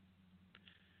responsibilities.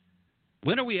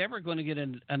 When are we ever going to get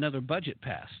another budget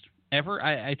passed? Ever?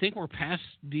 I think we're past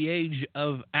the age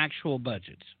of actual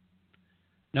budgets.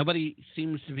 Nobody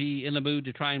seems to be in the mood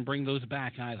to try and bring those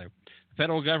back either. The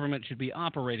federal government should be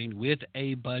operating with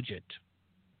a budget.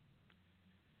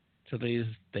 So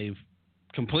they've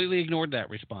completely ignored that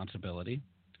responsibility.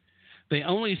 They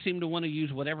only seem to want to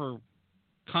use whatever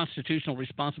constitutional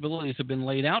responsibilities have been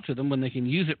laid out to them when they can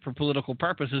use it for political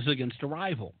purposes against a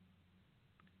rival.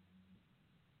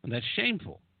 And that's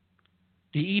shameful.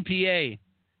 The EPA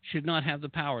should not have the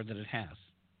power that it has.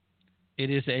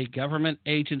 It is a government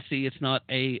agency. It's not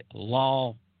a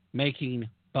law-making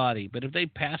body. But if they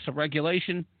pass a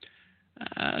regulation,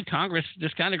 Congress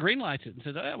just kind of greenlights it and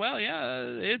says, well, yeah,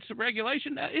 it's a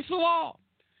regulation. It's the law.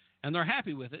 And they're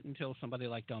happy with it until somebody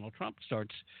like Donald Trump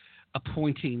starts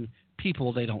appointing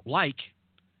people they don't like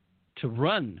to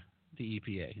run the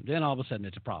EPA. Then all of a sudden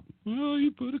it's a problem. Oh,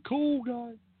 you put a coal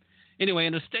guy. Anyway,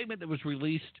 in a statement that was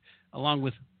released along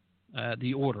with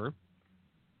the order,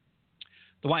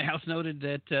 the White House noted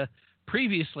that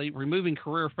previously removing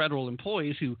career federal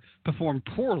employees who performed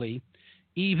poorly,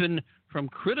 even from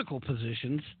critical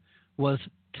positions, was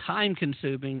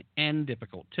time-consuming and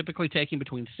difficult, typically taking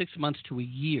between 6 months to a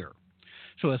year.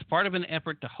 So as part of an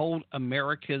effort to hold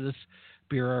America's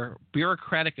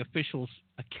bureaucratic officials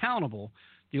accountable,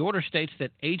 the order states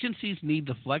that agencies need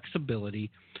the flexibility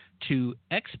to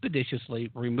expeditiously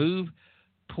remove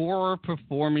poorer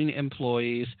performing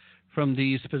employees from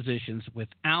these positions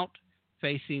without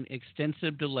facing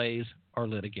extensive delays or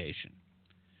litigation.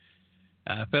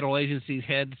 Federal agencies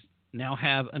heads now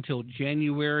have until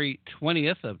January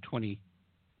 20th of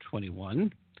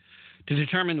 2021 to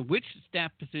determine which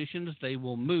staff positions they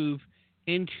will move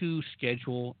into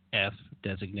Schedule F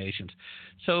designations.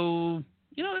 So,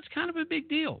 that's kind of a big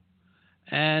deal.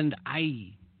 And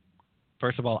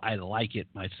first of all, I like it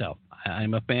myself.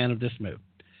 I'm a fan of this move.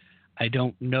 I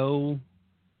don't know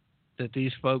that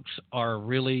these folks are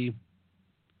really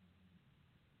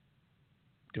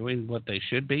doing what they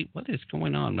should be. What is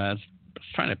going on? I was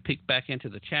trying to peek back into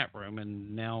the chat room,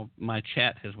 and now my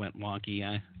chat has went wonky.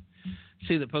 I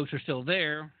see that folks are still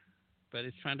there, but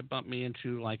it's trying to bump me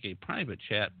into like a private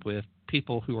chat with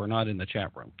people who are not in the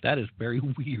chat room. That is very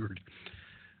weird.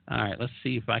 All right, let's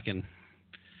see if I can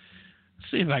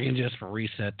just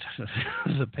reset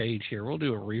the page here. We'll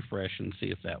do a refresh and see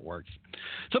if that works.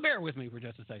 So bear with me for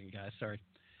just a second, guys. Sorry.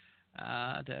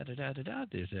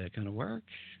 Is that going to work?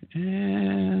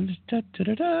 And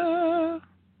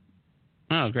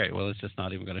Oh, great. Well, it's just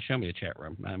not even going to show me a chat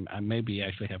room. I may be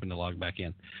actually having to log back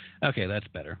in. Okay, that's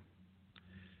better.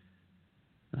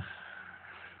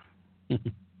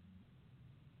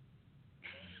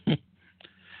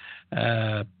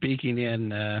 Peeking in,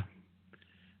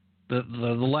 the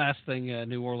last thing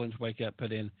New Orleans Wake Up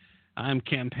put in, I'm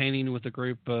campaigning with a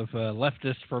group of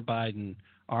leftists for Biden.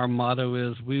 Our motto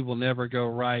is, we will never go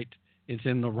right. It's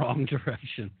in the wrong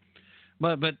direction.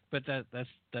 But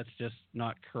that's just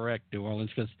not correct, New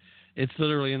Orleans, because it's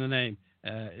literally in the name.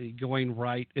 Going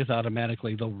right is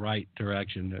automatically the right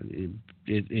direction.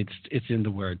 It's in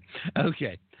the word.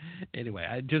 Okay. Anyway,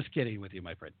 I'm just kidding with you,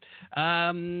 my friend.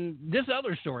 This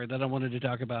other story that I wanted to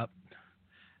talk about,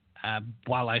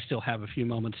 while I still have a few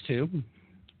moments too,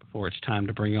 before it's time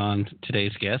to bring on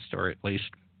today's guest, or at least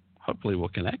hopefully we'll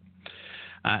connect.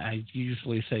 I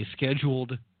usually say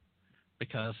scheduled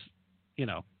because,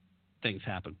 things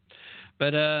happen.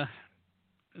 But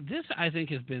this, I think,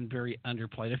 has been very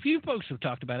underplayed. A few folks have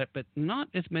talked about it, but not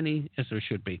as many as there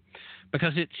should be,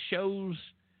 because it shows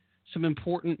some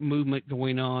important movement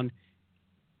going on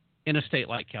in a state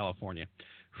like California.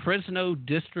 Fresno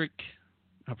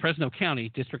County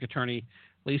District Attorney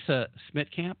Lisa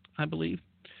Smittcamp, I believe,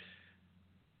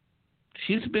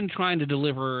 she's been trying to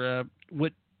deliver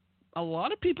what a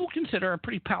lot of people consider a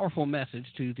pretty powerful message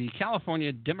to the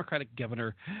California Democratic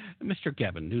Governor, Mr.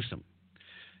 Gavin Newsom.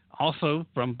 Also,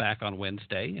 from back on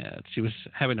Wednesday, she was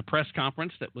having a press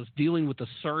conference that was dealing with the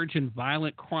surge in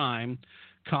violent crime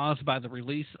caused by the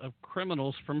release of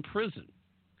criminals from prison.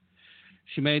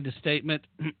 She made the statement,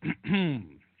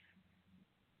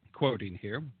 quoting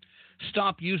here,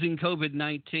 "Stop using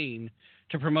COVID-19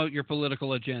 to promote your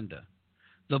political agenda.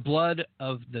 The blood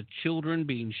of the children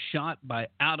being shot by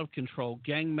out-of-control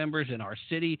gang members in our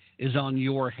city is on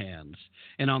your hands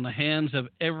and on the hands of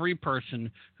every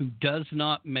person who does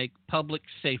not make public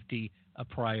safety a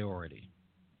priority."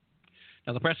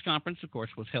 Now, the press conference, of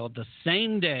course, was held the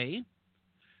same day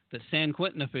that San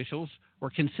Quentin officials were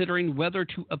considering whether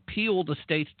to appeal the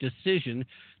state's decision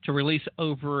to release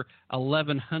over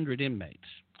 1,100 inmates.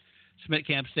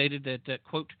 Smittcamp stated that,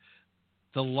 quote,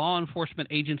 "The law enforcement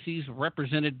agencies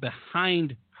represented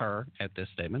behind her," at this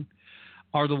statement,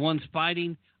 "are the ones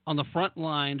fighting on the front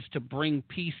lines to bring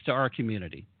peace to our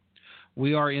community.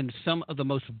 We are in some of the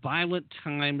most violent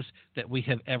times that we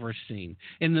have ever seen.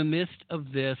 In the midst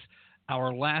of this,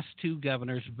 our last two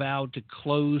governors vowed to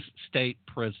close state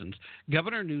prisons.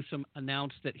 Governor Newsom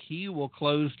announced that he will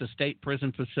close the state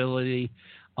prison facility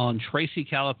on Tracy,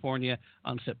 California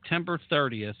on September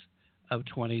 30th of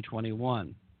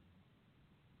 2021.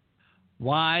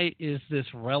 Why is this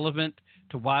relevant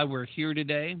to why we're here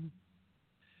today?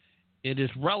 It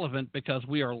is relevant because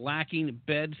we are lacking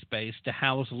bed space to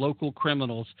house local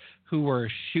criminals who are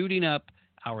shooting up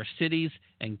our cities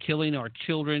and killing our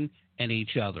children and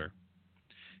each other.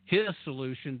 His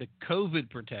solution to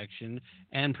COVID protection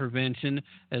and prevention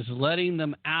is letting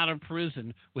them out of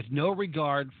prison with no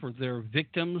regard for their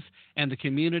victims and the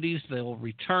communities they will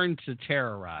return to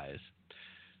terrorize.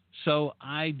 So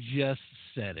I just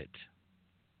said it.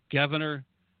 Governor,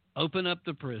 open up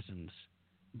the prisons.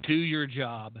 Do your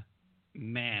job.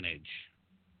 Manage.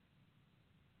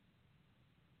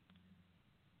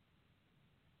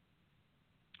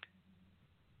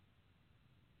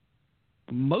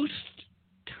 Most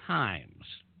times,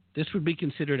 this would be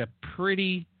considered a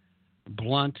pretty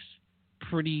blunt,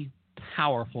 pretty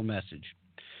powerful message.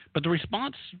 But the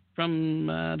response from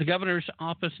the governor's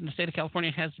office in the state of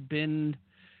California has been,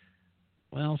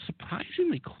 well,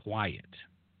 surprisingly quiet.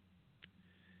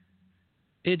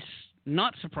 It's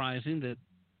not surprising that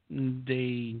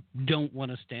they don't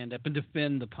want to stand up and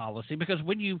defend the policy, because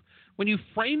when you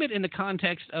frame it in the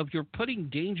context of you're putting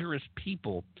dangerous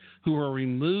people who are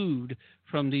removed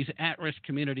from these at-risk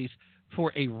communities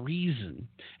for a reason,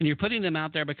 and you're putting them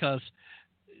out there because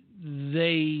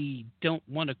they don't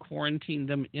want to quarantine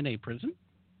them in a prison,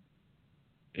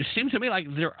 it seems to me like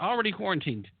they're already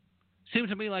quarantined. It seems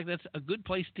to me like that's a good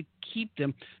place to keep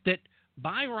them, that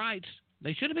by rights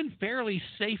they should have been fairly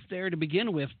safe there to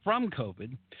begin with from COVID.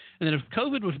 And then if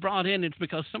COVID was brought in, it's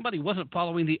because somebody wasn't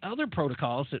following the other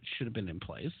protocols that should have been in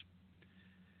place.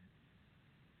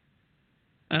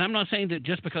 And I'm not saying that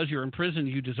just because you're in prison,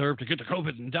 you deserve to get the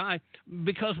COVID and die,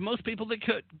 because most people that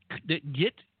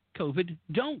get COVID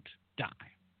don't die.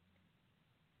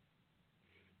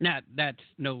 Now, that's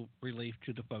no relief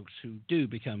to the folks who do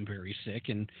become very sick,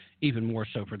 and even more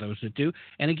so for those that do.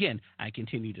 And again, I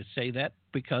continue to say that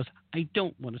because I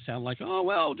don't want to sound like, oh,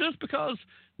 well, just because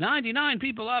 99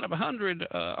 people out of 100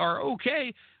 are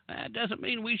okay, that doesn't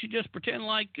mean we should just pretend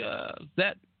like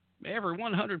that every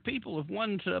 100 people, if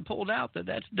one's pulled out,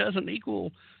 that doesn't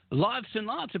equal lots and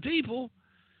lots of people.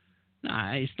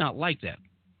 Nah, it's not like that.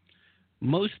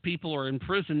 Most people are in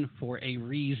prison for a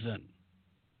reason.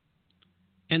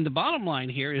 And the bottom line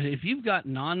here is, if you've got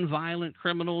nonviolent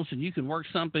criminals and you can work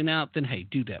something out, then, hey,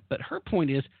 do that. But her point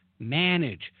is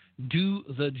manage. do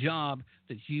the job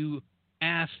that you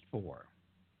asked for.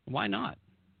 Why not?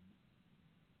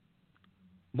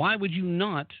 Why would you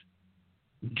not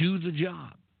do the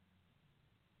job?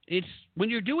 It's when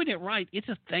you're doing it right, it's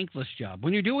a thankless job.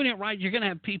 When you're doing it right, you're going to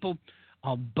have people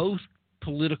on both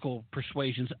political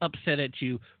persuasions upset at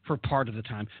you for part of the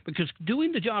time, because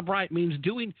doing the job right means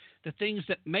doing the things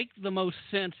that make the most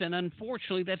sense, and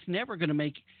unfortunately, that's never going to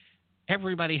make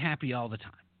everybody happy all the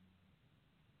time.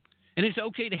 And it's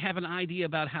okay to have an idea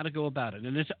about how to go about it,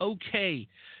 and it's okay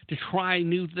to try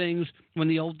new things when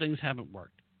the old things haven't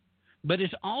worked. But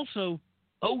it's also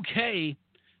okay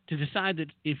to decide that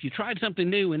if you tried something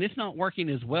new and it's not working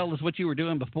as well as what you were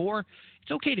doing before,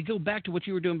 it's okay to go back to what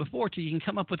you were doing before till you can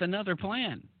come up with another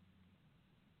plan.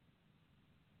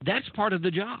 That's part of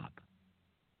the job.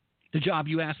 The job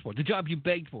you asked for, the job you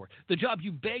begged for, the job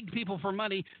you begged people for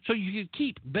money so you could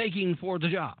keep begging for the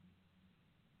job.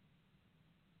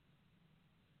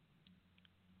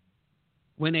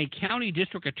 When a county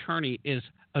district attorney is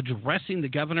addressing the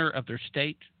governor of their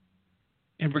state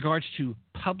in regards to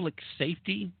public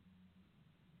safety,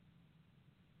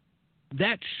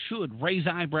 that should raise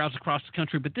eyebrows across the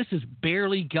country, but this has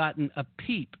barely gotten a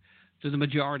peep to the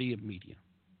majority of media.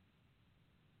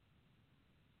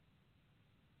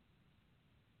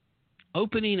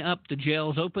 Opening up the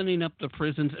jails, opening up the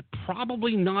prisons,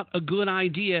 probably not a good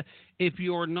idea if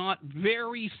you're not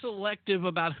very selective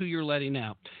about who you're letting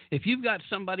out. If you've got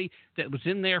somebody that was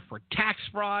in there for tax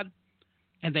fraud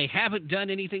and they haven't done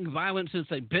anything violent since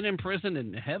they've been in prison,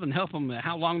 and heaven help them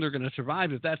how long they're going to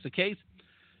survive if that's the case,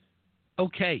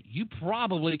 okay, you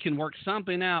probably can work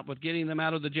something out with getting them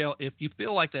out of the jail if you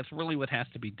feel like that's really what has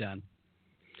to be done.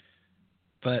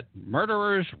 But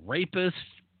murderers, rapists,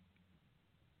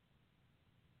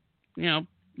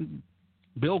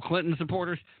 Bill Clinton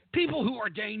supporters, people who are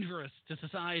dangerous to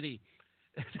society,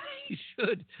 they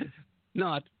should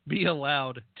not be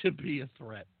allowed to be a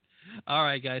threat. All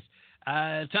right, guys.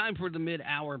 Time for the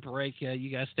mid-hour break.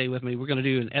 You guys stay with me. We're going to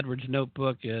do an Edwards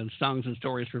Notebook and Songs and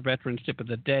Stories for Veterans Tip of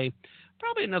the Day.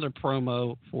 Probably another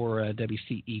promo for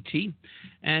WCET.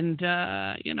 And,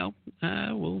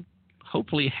 we'll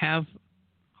hopefully have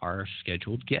our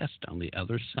scheduled guest on the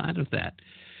other side of that.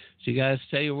 So you guys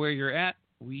stay where you're at.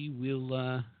 We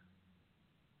will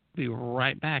be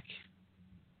right back.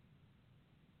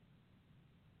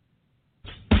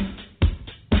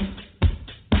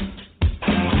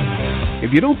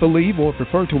 If you don't believe or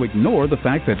prefer to ignore the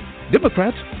fact that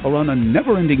Democrats are on a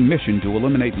never-ending mission to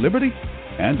eliminate liberty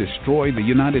and destroy the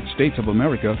United States of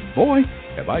America, boy,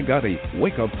 have I got a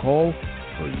wake-up call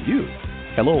for you.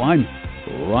 Hello, I'm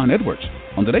Ron Edwards.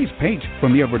 On today's page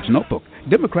from the Edwards Notebook,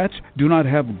 Democrats do not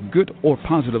have good or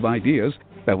positive ideas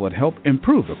that would help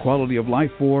improve the quality of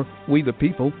life for we the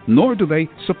people, nor do they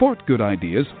support good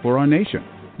ideas for our nation.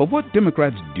 But what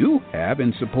Democrats do have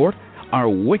in support are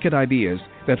wicked ideas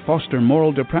that foster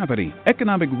moral depravity,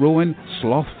 economic ruin,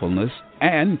 slothfulness,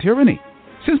 and tyranny.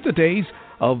 Since the days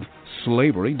of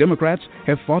slavery, Democrats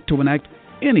have fought to enact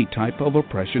any type of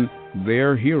oppression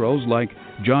their heroes like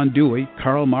John Dewey,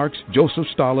 Karl Marx, Joseph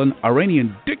Stalin,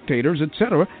 Iranian dictators,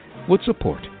 etc. would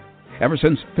support. Ever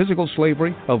since physical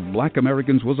slavery of black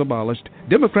Americans was abolished,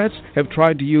 Democrats have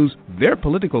tried to use their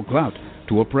political clout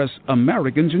to oppress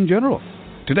Americans in general.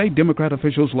 Today, Democrat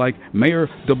officials like Mayor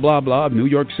de Blah Blah of New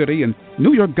York City and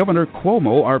New York Governor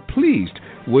Cuomo are pleased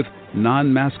with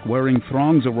non-mask-wearing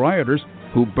throngs of rioters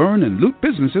who burn and loot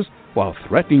businesses while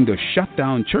threatening to shut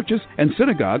down churches and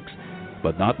synagogues,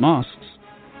 but not mosques.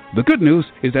 The good news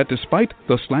is that despite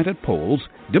the slanted polls,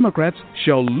 Democrats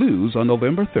shall lose on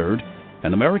November 3rd,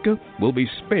 and America will be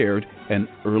spared an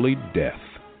early death.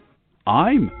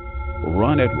 I'm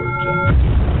Ron Edwards.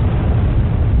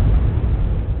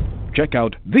 Check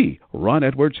out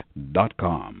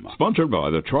theronedwards.com. Sponsored by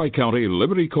the Tri-County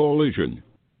Liberty Coalition.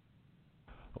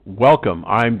 Welcome,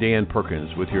 I'm Dan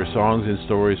Perkins with your songs and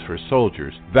stories for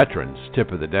soldiers, veterans,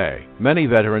 tip of the day. Many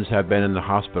veterans have been in the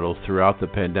hospital throughout the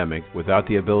pandemic without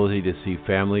the ability to see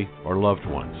family or loved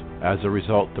ones. As a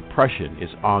result, depression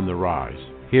is on the rise.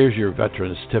 Here's your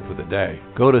veterans tip of the day.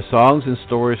 Go to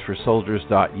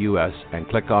songsandstoriesforsoldiers.us and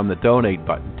click on the donate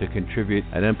button to contribute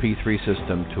an MP3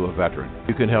 system to a veteran.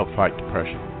 You can help fight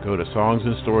depression. Go to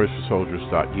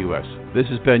songsandstoriesforsoldiers.us. This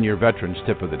has been your veterans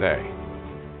tip of the day.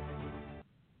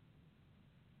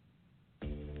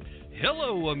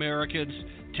 Hello, Americans.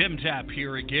 Tim Tapp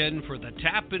here again for the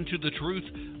Tap Into the Truth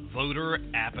Voter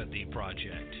Apathy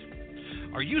Project.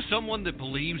 Are you someone that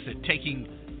believes that taking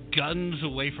guns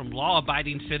away from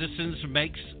law-abiding citizens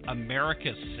makes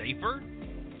America safer?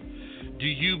 Do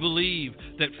you believe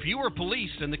that fewer police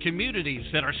in the communities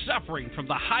that are suffering from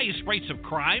the highest rates of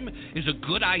crime is a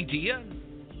good idea?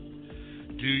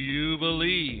 Do you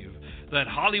believe that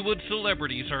Hollywood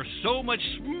celebrities are so much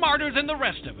smarter than the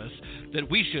rest of us that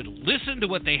we should listen to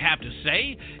what they have to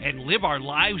say and live our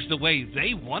lives the way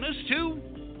they want us to?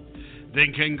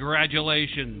 Then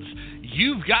congratulations,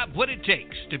 you've got what it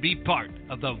takes to be part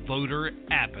of the Voter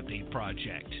Apathy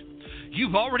Project.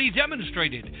 You've already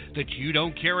demonstrated that you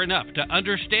don't care enough to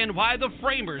understand why the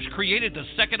framers created the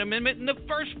Second Amendment in the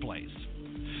first place.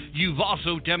 You've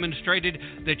also demonstrated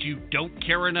that you don't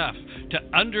care enough to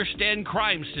understand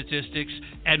crime statistics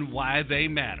and why they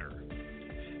matter.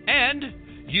 And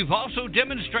you've also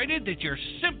demonstrated that you're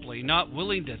simply not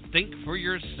willing to think for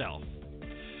yourself.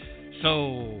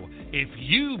 So, if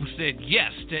you've said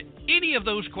yes to any of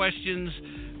those questions,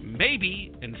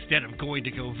 maybe instead of going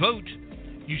to go vote,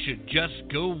 you should just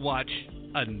go watch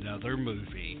another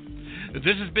movie.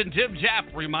 This has been Tim Tapp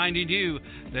reminding you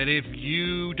that if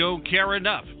you don't care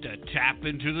enough to tap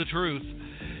into the truth,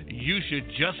 you should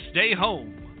just stay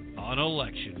home on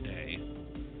Election Day.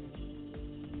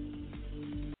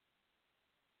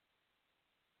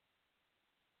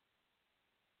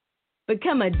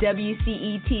 Become a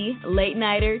WCET Late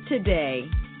Nighter today.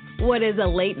 What is a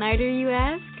late nighter, you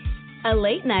ask? A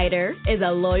late nighter is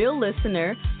a loyal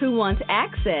listener who wants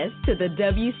access to the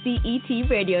WCET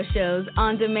radio shows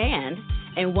on demand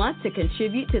and wants to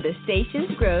contribute to the station's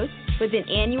growth with an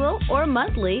annual or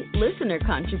monthly listener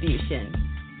contribution.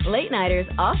 Late nighters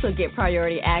also get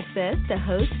priority access to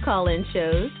host call-in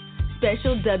shows,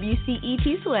 special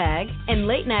WCET swag, and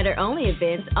late nighter only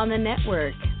events on the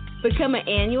network. Become an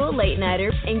annual late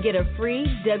nighter and get a free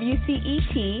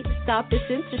WCET Stop the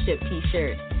Censorship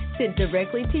t-shirt sent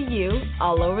directly to you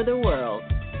all over the world.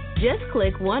 Just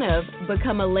click one of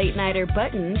Become a Late Nighter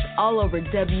buttons all over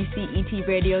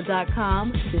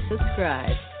WCETradio.com to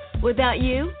subscribe. Without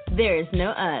you, there is no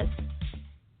us.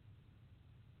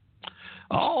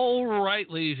 All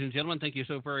right, ladies and gentlemen, thank you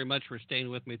so very much for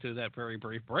staying with me through that very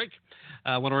brief break.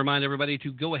 I want to remind everybody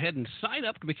to go ahead and sign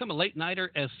up to become a late nighter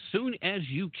as soon as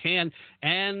you can.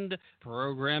 And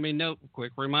programming note,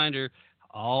 quick reminder,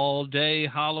 all day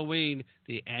Halloween,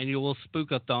 the annual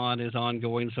Spookathon is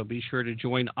ongoing, so be sure to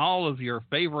join all of your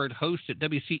favorite hosts at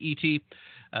WCET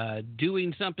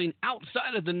doing something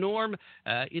outside of the norm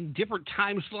in different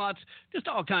time slots, just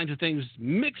all kinds of things,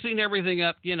 mixing everything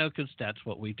up, because that's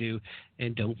what we do.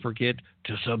 And don't forget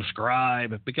to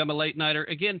subscribe. Become a late nighter.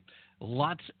 Again,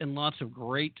 lots and lots of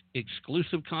great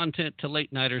exclusive content to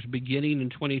late nighters beginning in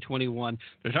 2021.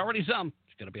 There's already some.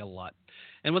 It's going to be a lot.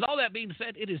 And with all that being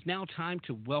said, it is now time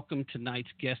to welcome tonight's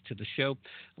guest to the show.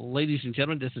 Ladies and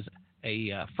gentlemen, this is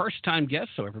a first-time guest,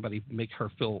 so everybody make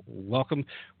her feel welcome.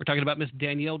 We're talking about Miss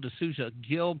Danielle D'Souza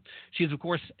Gill. She's, of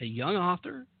course, a young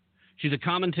author. She's a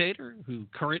commentator who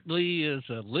currently is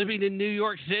living in New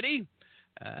York City.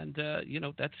 And,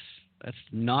 that's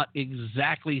not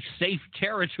exactly safe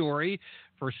territory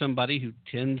for somebody who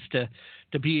tends to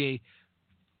be a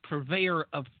purveyor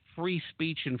of free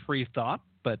speech and free thought.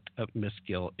 But Miss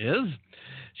Gill is.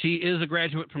 She is a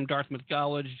graduate from Dartmouth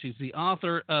College. She's the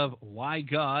author of Why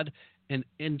God, an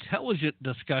intelligent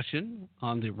discussion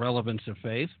on the relevance of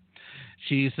faith.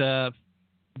 She's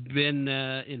been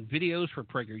in videos for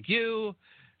PragerU.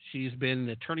 She's been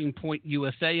the Turning Point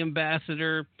USA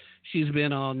ambassador. She's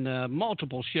been on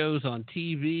multiple shows on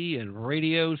TV and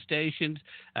radio stations,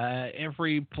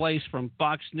 every place from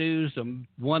Fox News to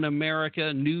One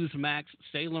America, Newsmax,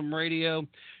 Salem Radio.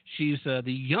 She's the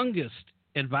youngest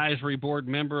advisory board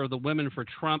member of the Women for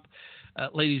Trump.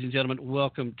 Ladies and gentlemen,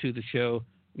 welcome to the show,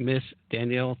 Miss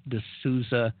Danielle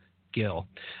D'Souza Gill.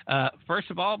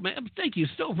 First of all, ma'am, thank you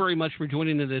so very much for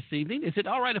joining us this evening. Is it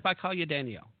all right if I call you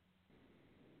Danielle?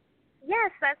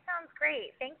 Yes, that sounds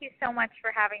great. Thank you so much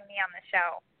for having me on the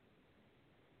show.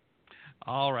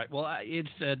 All right. Well, it's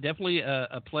definitely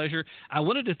a pleasure. I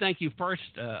wanted to thank you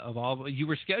first of all. You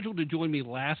were scheduled to join me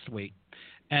last week,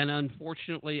 and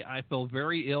unfortunately, I fell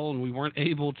very ill, and we weren't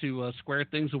able to square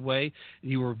things away.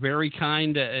 You were very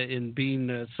kind in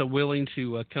being so willing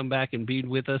to come back and be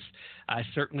with us. I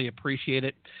certainly appreciate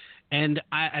it. And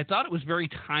I thought it was very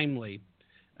timely,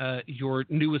 your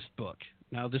newest book.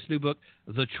 Now, this new book,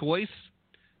 The Choice,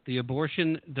 The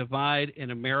Abortion Divide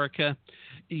in America,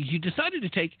 you decided to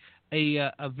take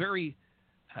a very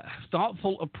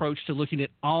thoughtful approach to looking at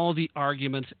all the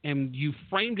arguments, and you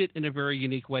framed it in a very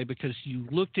unique way because you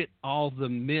looked at all the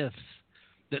myths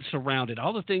that surround it,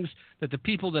 all the things that the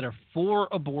people that are for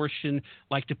abortion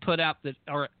like to put out that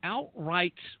are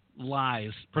outright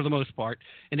lies for the most part.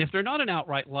 And if they're not an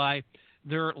outright lie,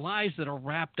 they're lies that are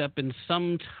wrapped up in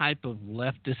some type of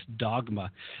leftist dogma.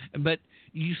 But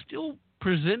you still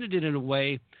presented it in a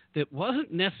way that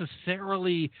wasn't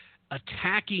necessarily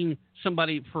attacking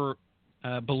somebody for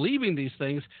believing these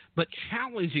things, but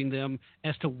challenging them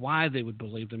as to why they would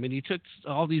believe them. And you took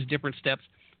all these different steps.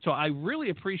 So I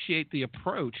really appreciate the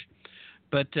approach.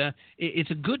 But it's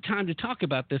a good time to talk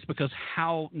about this because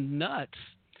how nuts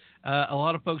a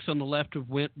lot of folks on the left have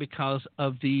went because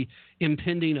of the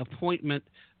impending appointment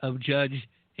of Judge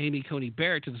Amy Coney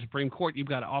Barrett to the Supreme Court. You've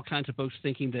got all kinds of folks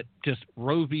thinking that just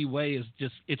Roe v. Wade is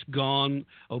just, it's gone.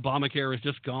 Obamacare is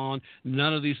just gone.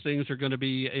 None of these things are going to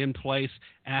be in place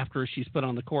after she's put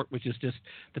on the court, which is just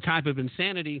the type of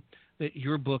insanity that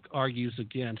your book argues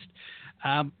against.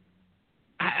 I'm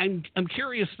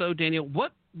curious, though, Danielle,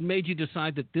 what made you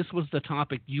decide that this was the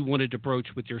topic you wanted to broach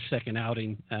with your second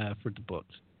outing for the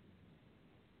books?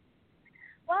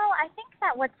 Well, I think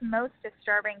that what's most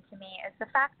disturbing to me is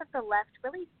the fact that the left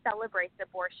really celebrates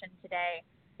abortion today.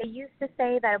 They used to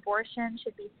say that abortion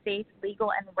should be safe,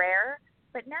 legal, and rare,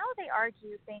 but now they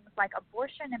argue things like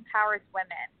abortion empowers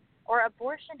women or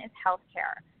abortion is health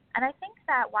care. And I think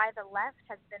that why the left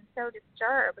has been so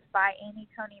disturbed by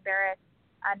Amy Coney Barrett's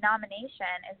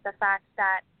nomination is the fact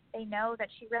that they know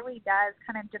that she really does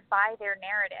kind of defy their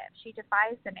narrative. She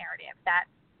defies the narrative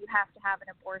that you have to have an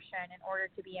abortion in order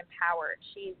to be empowered.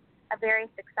 She's a very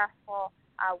successful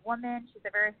woman. She's a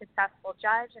very successful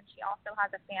judge, and she also has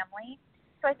a family.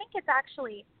 So I think it's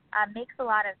actually makes a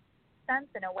lot of sense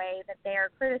in a way that they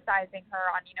are criticizing her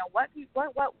on, you know, what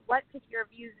could your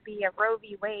views be of Roe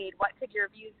v. Wade? What could your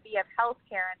views be of health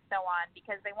care and so on?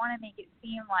 Because they want to make it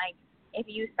seem like if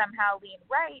you somehow lean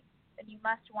right, then you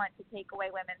must want to take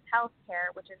away women's health care,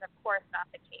 which is, of course, not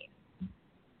the case.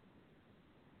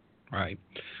 Right.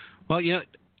 Well, you know,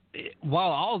 while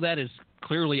all that is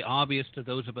clearly obvious to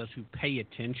those of us who pay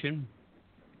attention,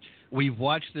 we've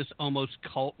watched this almost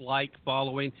cult-like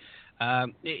following.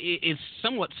 It's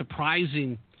somewhat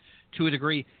surprising to a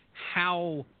degree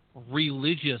how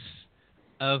religious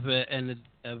of a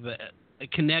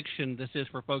connection this is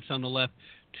for folks on the left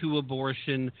to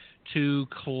abortion, to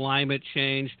climate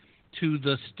change, to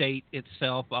the state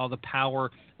itself, all the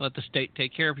power, let the state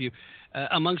take care of you,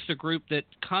 amongst a group that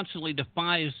constantly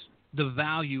defies the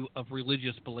value of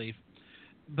religious belief.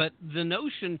 But the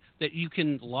notion that you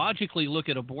can logically look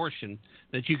at abortion,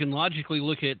 that you can logically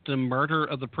look at the murder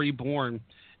of the preborn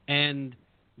and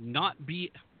not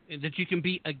be, that you can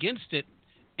be against it,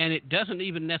 and it doesn't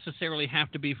even necessarily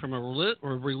have to be from a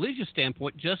religious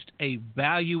standpoint, just a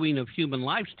valuing of human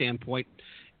life standpoint,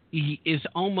 is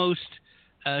almost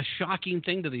a shocking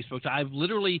thing to these folks. I've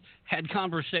literally had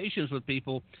conversations with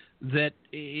people that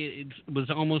it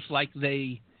was almost like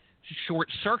they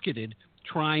short-circuited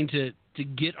trying to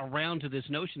get around to this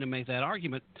notion and make that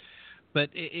argument. But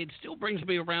it still brings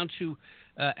me around to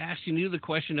asking you the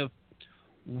question of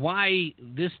why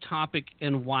this topic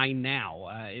and why now?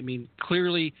 I mean,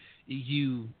 clearly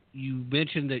you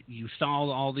mentioned that you saw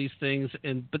all these things,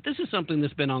 but this is something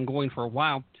that's been ongoing for a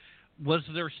while. Was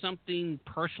there something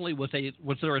personally? Was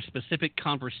there a specific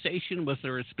conversation? Was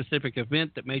there a specific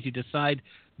event that made you decide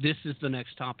this is the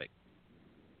next topic?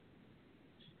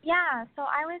 Yeah, so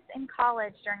I was in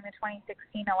college during the 2016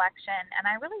 election, and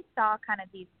I really saw kind of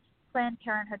these Planned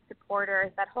Parenthood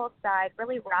supporters, that whole side,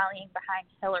 really rallying behind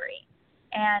Hillary.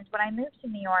 And when I moved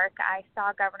to New York, I saw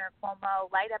Governor Cuomo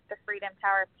light up the Freedom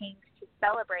Tower pink to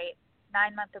celebrate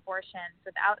 9-month abortions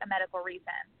without a medical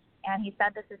reason. And he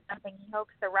said this is something he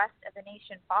hopes the rest of the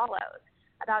nation follows.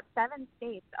 About 7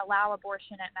 states allow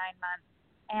abortion at 9 months.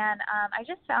 And I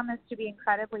just found this to be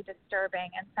incredibly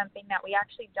disturbing and something that we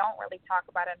actually don't really talk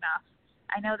about enough.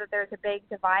 I know that there's a big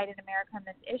divide in America on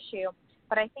this issue,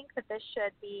 but I think that this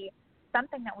should be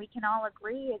something that we can all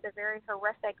agree is a very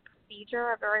horrific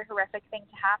procedure, a very horrific thing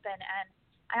to happen. And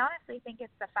I honestly think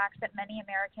it's the fact that many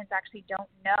Americans actually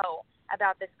don't know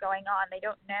about this going on. They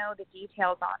don't know the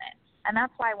details on it. And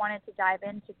that's why I wanted to dive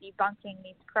into debunking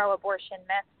these pro-abortion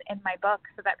myths in my book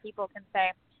so that people can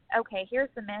say, okay, here's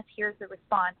the myth, here's the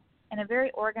response, in a very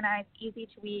organized, easy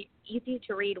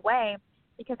to read way,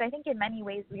 because I think in many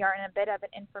ways we are in a bit of an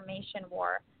information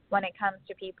war when it comes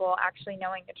to people actually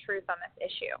knowing the truth on this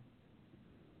issue.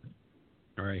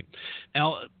 All right.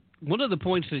 Now, one of the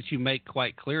points that you make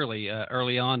quite clearly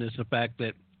early on is the fact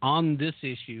that on this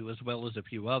issue, as well as a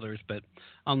few others, but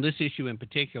on this issue in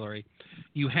particular,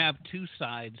 you have two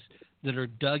sides that are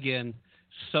dug in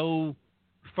so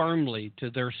firmly to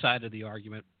their side of the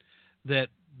argument that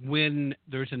when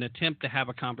there's an attempt to have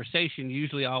a conversation,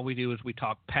 usually all we do is we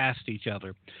talk past each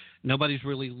other. Nobody's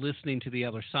really listening to the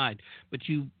other side. But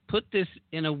you put this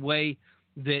in a way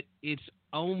that it's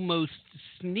almost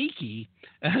sneaky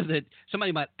that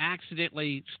somebody might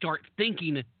accidentally start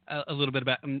thinking a little bit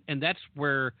about, and that's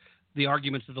where the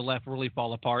arguments of the left really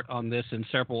fall apart on this and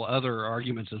several other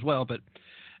arguments as well. But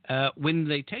when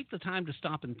they take the time to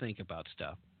stop and think about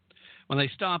stuff, when they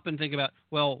stop and think about,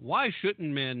 well, why shouldn't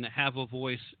men have a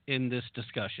voice in this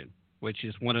discussion, which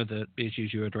is one of the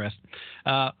issues you addressed.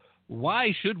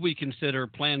 Why should we consider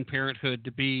Planned Parenthood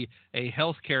to be a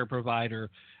health care provider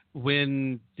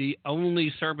when the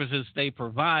only services they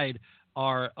provide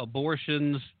are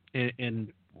abortions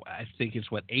and I think it's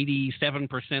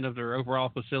 87% of their overall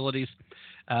facilities.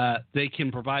 They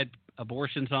can provide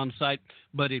abortions on site,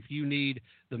 but if you need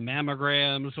the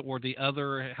mammograms or the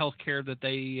other health care that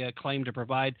they claim to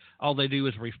provide, all they do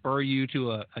is refer you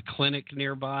to a clinic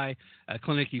nearby, a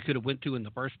clinic you could have went to in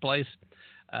the first place.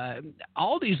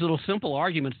 All these little simple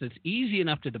arguments that's easy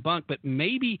enough to debunk, but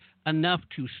maybe enough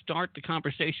to start the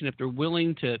conversation if they're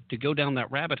willing to go down that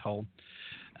rabbit hole.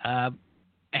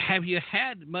 Have you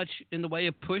had much in the way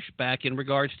of pushback in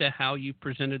regards to how you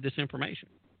presented this information?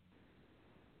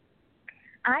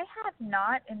 I have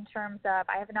not, in terms of,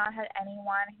 I have not had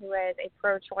anyone who is a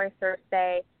pro-choicer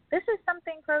say, this is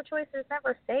something pro-choicers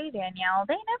never say, Danielle.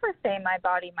 They never say my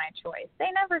body, my choice. They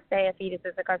never say a fetus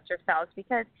is a cluster of cells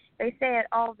because they say it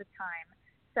all the time.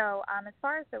 So as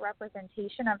far as the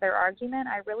representation of their argument,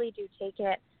 I really do take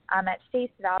it at face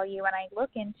value, and I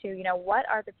look into, what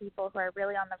are the people who are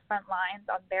really on the front lines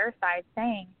on their side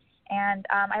saying. And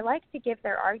I like to give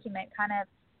their argument kind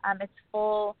of its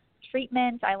full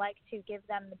treatment. I like to give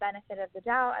them the benefit of the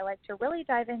doubt. I like to really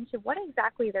dive into what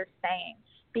exactly they're saying,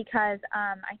 because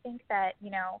I think that,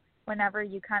 whenever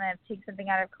you kind of take something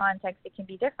out of context, it can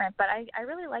be different. But I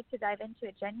really like to dive into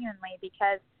it genuinely,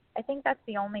 because I think that's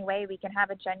the only way we can have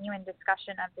a genuine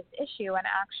discussion of this issue and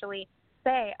actually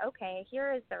say, okay,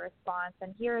 here is the response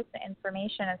and here is the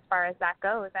information as far as that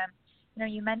goes.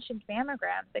 And, you mentioned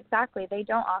mammograms. Exactly. They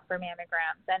don't offer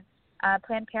mammograms. And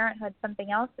Planned Parenthood, something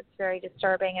else that's very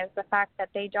disturbing is the fact that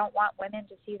they don't want women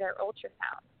to see their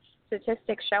ultrasound.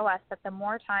 Statistics show us that the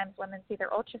more times women see their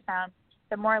ultrasound,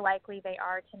 the more likely they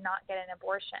are to not get an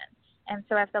abortion. And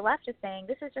so if the left is saying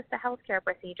this is just a healthcare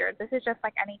procedure, this is just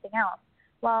like anything else,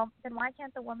 well, then why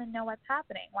can't the woman know what's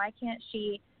happening? Why can't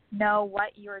she know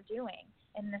what you're doing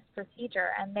in this procedure?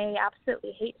 And they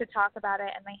absolutely hate to talk about it,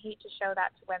 and they hate to show that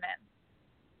to women.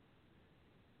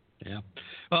 Yeah.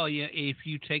 Well, yeah, if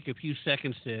you take a few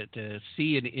seconds to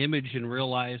see an image and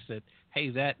realize that, hey,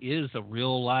 that is a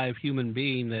real live human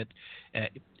being, that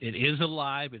it is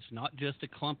alive. It's not just a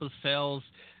clump of cells.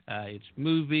 It's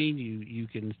moving. You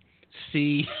can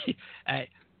see.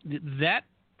 That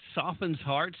softens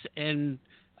hearts and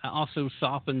also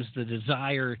softens the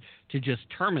desire to just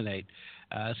terminate.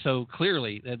 So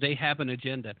clearly they have an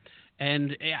agenda.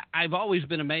 And I've always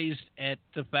been amazed at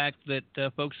the fact that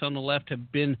folks on the left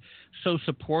have been so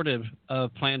supportive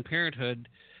of Planned Parenthood,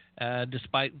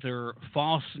 despite their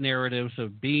false narratives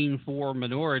of being for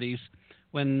minorities,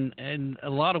 when in a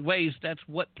lot of ways that's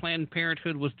what Planned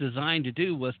Parenthood was designed to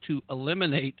do, was to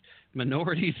eliminate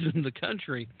minorities in the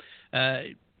country.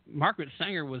 Margaret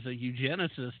Sanger was a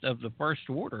eugenicist of the first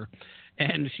order,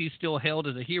 and she's still hailed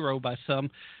as a hero by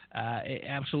some.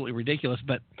 Absolutely ridiculous.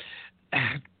 But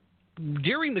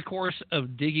during the course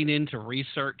of digging into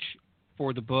research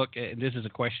for the book, and this is a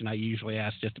question I usually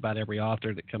ask just about every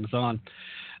author that comes on,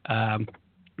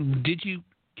 did you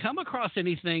come across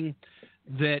anything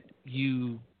that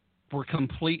you were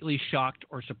completely shocked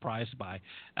or surprised by?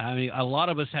 I mean, a lot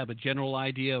of us have a general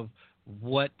idea of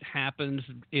what happens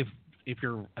if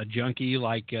you're a junkie,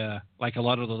 like a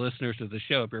lot of the listeners of the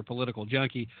show. If you're a political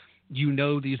junkie, you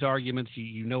know these arguments,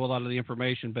 you know a lot of the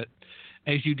information. But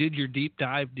as you did your deep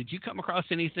dive, did you come across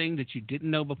anything that you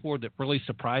didn't know before that really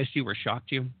surprised you or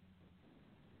shocked you?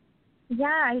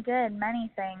 Yeah, I did.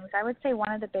 Many things. I would say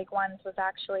one of the big ones was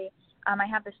actually, I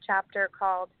have this chapter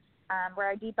called where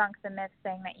I debunk the myth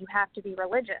saying that you have to be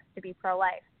religious to be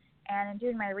pro-life. And in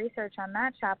doing my research on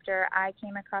that chapter, I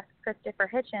came across Christopher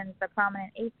Hitchens, the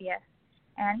prominent atheist.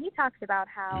 And he talks about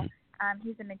how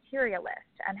he's a materialist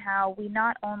and how we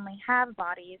not only have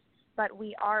bodies, but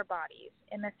we are bodies,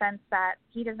 in the sense that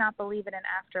he does not believe in an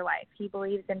afterlife. He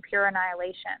believes in pure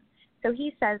annihilation. So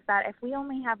he says that if we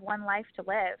only have one life to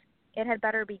live, it had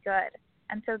better be good.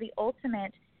 And so the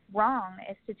ultimate wrong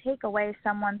is to take away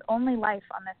someone's only life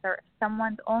on this earth,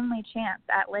 someone's only chance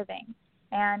at living.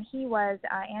 And he was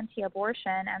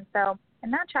anti-abortion. And so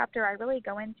in that chapter, I really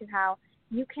go into how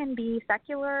you can be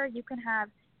secular, you can have,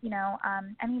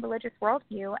 any religious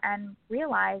worldview, and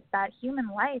realize that human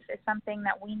life is something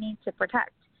that we need to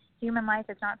protect. Human life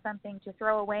is not something to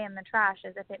throw away in the trash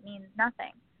as if it means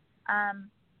nothing.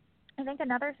 I think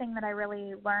another thing that I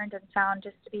really learned and found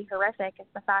just to be horrific is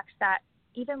the fact that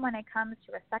even when it comes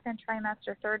to a second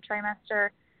trimester, third trimester,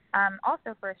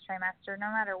 also first trimester,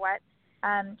 no matter what,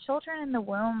 children in the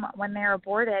womb, when they're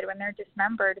aborted, when they're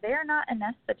dismembered, they are not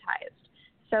anesthetized.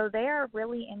 So they are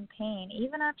really in pain,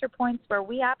 even after points where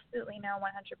we absolutely know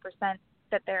 100%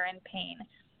 that they're in pain.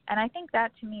 And I think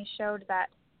that to me showed that,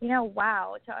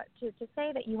 wow, to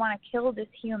say that you want to kill this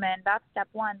human, that's step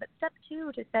one. But step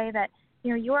two, to say that,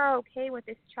 you are okay with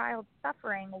this child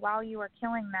suffering while you are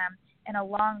killing them in a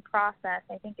long process,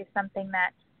 I think is something that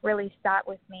really sat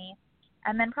with me.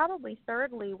 And then probably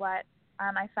thirdly, what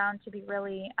I found to be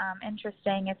really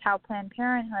interesting is how Planned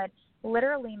Parenthood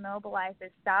literally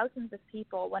mobilizes thousands of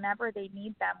people whenever they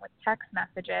need them with text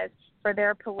messages for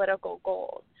their political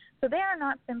goals. So they are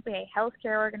not simply a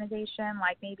healthcare organization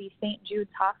like maybe St. Jude's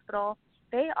Hospital.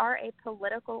 They are a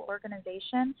political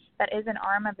organization that is an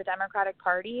arm of the Democratic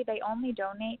Party. They only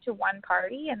donate to one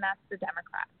party, and that's the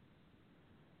Democrats.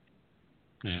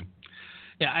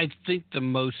 Yeah, I think the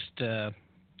most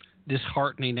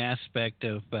disheartening aspect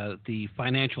of the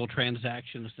financial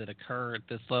transactions that occur at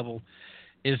this level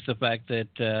is the fact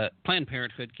that Planned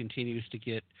Parenthood continues to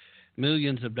get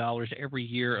millions of dollars every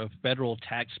year of federal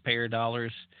taxpayer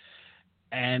dollars,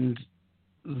 and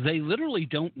they literally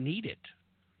don't need it.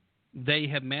 They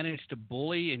have managed to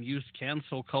bully and use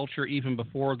cancel culture even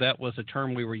before that was a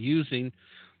term we were using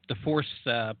to force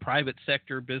private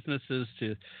sector businesses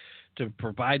to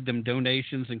provide them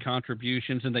donations and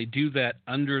contributions, and they do that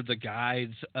under the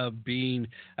guise of being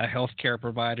a healthcare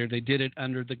provider. They did it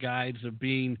under the guise of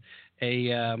being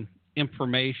a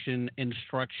information,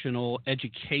 instructional,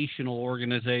 educational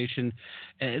organization.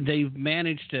 They've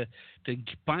managed to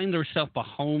find themselves a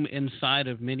home inside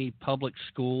of many public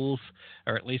schools,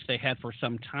 or at least they had for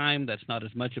some time. That's not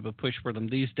as much of a push for them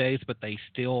these days, but they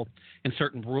still, in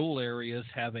certain rural areas,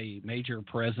 have a major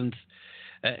presence.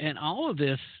 And all of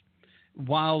this,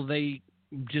 while they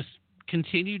just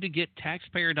continue to get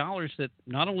taxpayer dollars that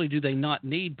not only do they not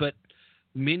need, but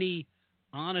many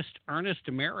honest, earnest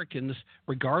Americans,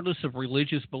 regardless of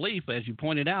religious belief, as you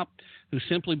pointed out, who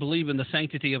simply believe in the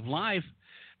sanctity of life,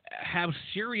 have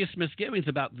serious misgivings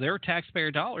about their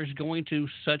taxpayer dollars going to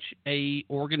such a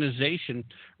organization,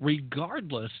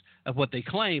 regardless of what they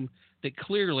claim, that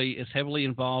clearly is heavily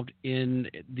involved in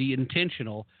the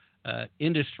intentional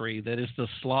industry that is the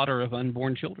slaughter of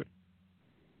unborn children.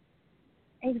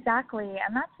 Exactly,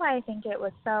 and that's why I think it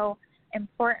was so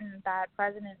important that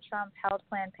President Trump held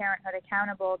Planned Parenthood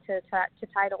accountable to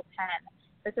Title X.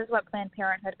 This is what Planned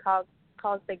Parenthood calls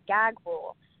the gag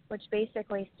rule, which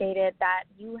basically stated that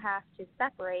you have to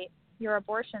separate your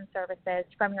abortion services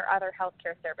from your other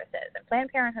healthcare services. And Planned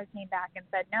Parenthood came back and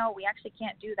said, no, we actually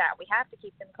can't do that. We have to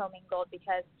keep them commingled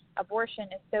because abortion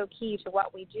is so key to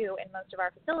what we do in most of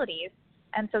our facilities.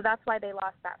 And so that's why they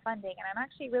lost that funding. And I'm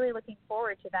actually really looking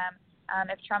forward to them,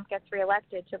 if Trump gets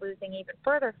reelected, to losing even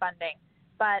further funding.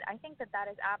 But I think that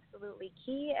is absolutely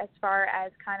key as far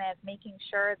as kind of making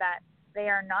sure that they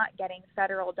are not getting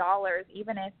federal dollars,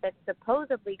 even if it's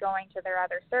supposedly going to their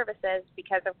other services,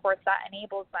 because, of course, that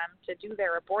enables them to do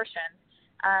their abortions.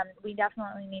 We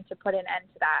definitely need to put an end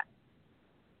to that.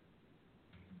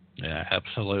 Yeah,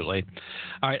 absolutely.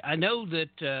 All right, I know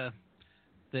that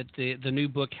the new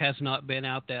book has not been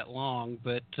out that long,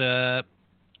 but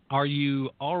are you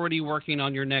already working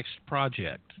on your next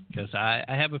project? Because I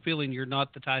have a feeling you're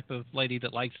not the type of lady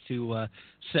that likes to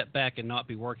sit back and not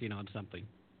be working on something.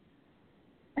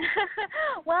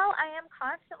 Well, I am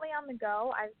constantly on the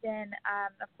go. I've been,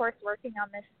 of course, working on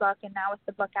this book, and now with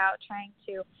the book out, trying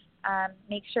to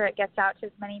make sure it gets out to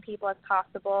as many people as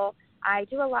possible. I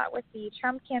do a lot with the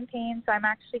Trump campaign, so I'm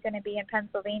actually going to be in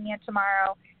Pennsylvania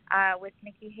tomorrow with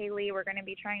Nikki Haley. We're going to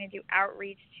be trying to do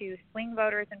outreach to swing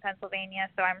voters in Pennsylvania,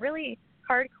 so I'm really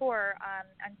hardcore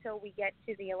until we get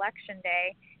to the election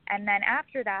day. And then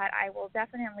after that, I will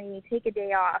definitely take a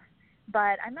day off.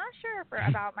 But I'm not sure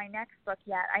about my next book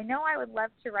yet. I know I would love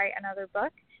to write another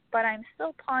book, but I'm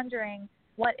still pondering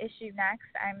what issue next.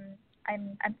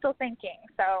 I'm still thinking,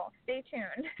 so stay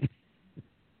tuned.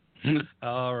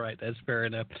 All right, that's fair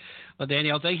enough. Well,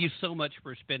 Danielle, thank you so much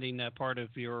for spending part of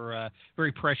your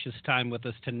very precious time with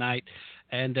us tonight.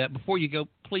 And before you go,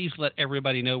 please let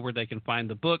everybody know where they can find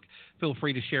the book. Feel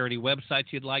free to share any websites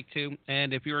you'd like to.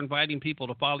 And if you're inviting people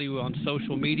to follow you on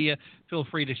social media, feel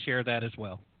free to share that as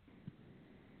well.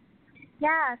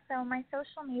 Yeah, so my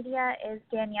social media is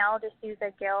Danielle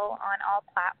D'Souza Gill on all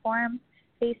platforms,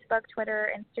 Facebook, Twitter,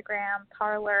 Instagram,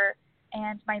 Parler,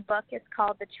 and my book is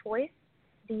called The Choice,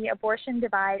 The Abortion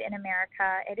Divide in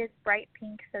America. It is bright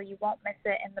pink, so you won't miss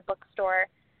it in the bookstore.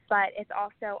 but it's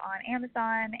also on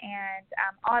Amazon and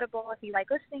Audible if you like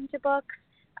listening to books,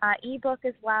 ebook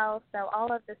as well. So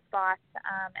all of the spots,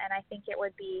 and I think it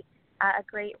would be a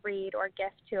great read or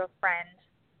gift to a friend.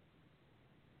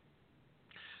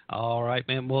 All right,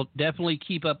 man. Well, definitely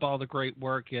keep up all the great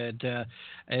work. And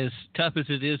as tough as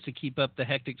it is to keep up the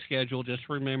hectic schedule, just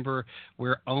remember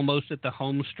we're almost at the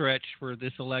home stretch for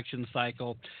this election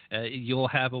cycle. You'll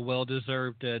have a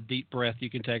well-deserved deep breath you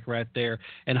can take right there.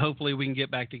 And hopefully we can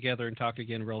get back together and talk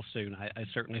again real soon. I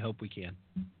certainly hope we can.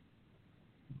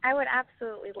 I would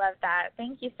absolutely love that.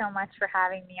 Thank you so much for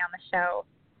having me on the show.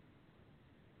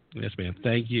 Yes, ma'am.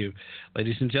 Thank you.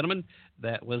 Ladies and gentlemen,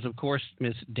 that was, of course,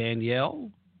 Miss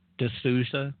Danielle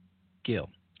D'Souza Gill.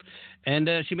 And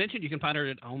she mentioned you can find her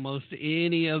at almost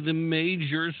any of the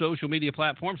major social media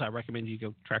platforms. I recommend you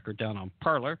go track her down on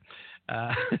Parler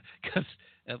because,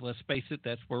 let's face it,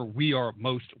 that's where we are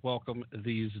most welcome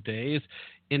these days.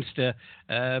 Insta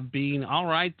being all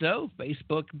right, though.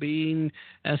 Facebook being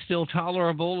still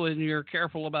tolerable, and you're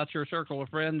careful about your circle of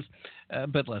friends.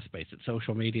 But let's face it,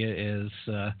 social media is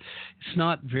it's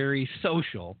not very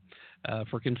social.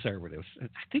 For conservatives. I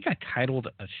think I titled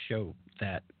a show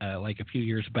that like a few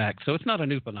years back, so it's not a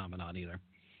new phenomenon either.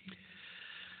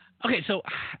 Okay, so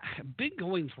I've been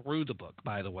going through the book,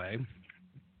 by the way,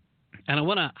 and I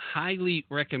want to highly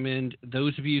recommend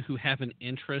those of you who have an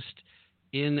interest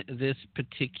in this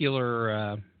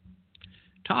particular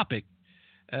topic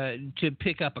to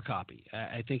pick up a copy.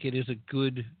 I think it is a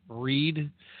good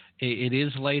read. It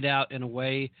is laid out in a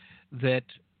way that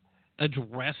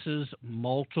addresses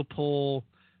multiple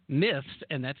myths,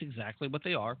 and that's exactly what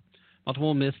they are,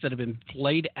 multiple myths that have been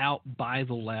played out by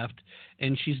the left,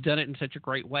 and she's done it in such a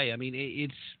great way. I mean,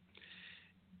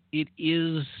 it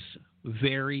is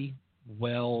very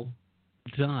well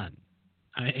done.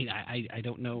 I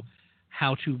don't know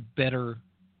how to better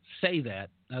say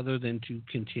that other than to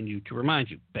continue to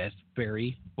remind you, best,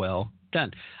 very well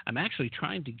done. I'm actually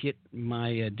trying to get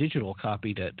my digital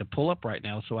copy to pull up right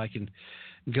now so I can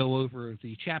go over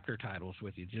the chapter titles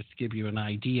with you, just to give you an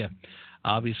idea.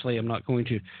 Obviously, I'm not going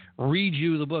to read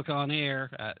you the book on air.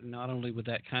 Not only would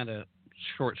that kind of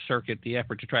short-circuit the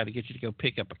effort to try to get you to go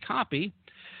pick up a copy,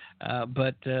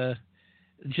 but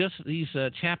just these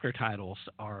chapter titles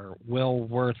are well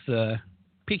worth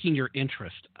piquing your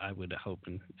interest, I would hope.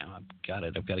 And now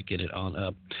I've got to get it on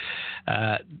up.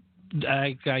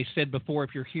 Like I said before,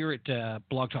 if you're here at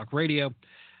Blog Talk Radio,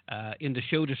 in the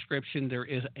show description, there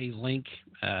is a link.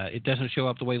 It doesn't show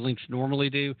up the way links normally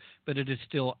do, but it is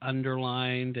still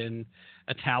underlined and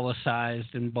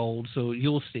italicized and bold, so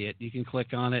you'll see it. You can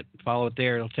click on it, follow it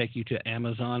there. It'll take you to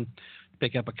Amazon,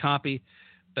 pick up a copy.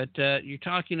 But you're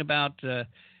talking about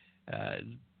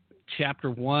Chapter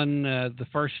 1, the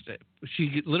first.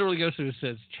 She literally goes through, it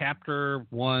says Chapter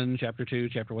 1, Chapter 2,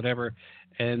 Chapter whatever,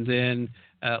 and then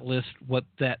lists what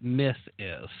that myth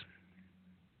is.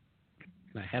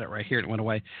 I had it right here. It went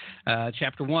away.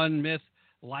 Chapter 1, myth,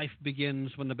 life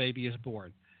begins when the baby is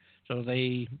born. So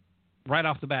right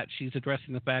off the bat, she's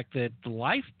addressing the fact that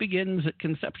life begins at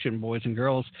conception, boys and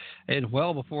girls, and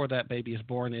well before that baby is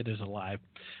born, it is alive.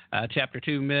 Chapter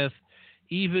 2, myth,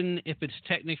 even if it's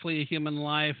technically a human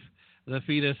life, the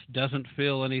fetus doesn't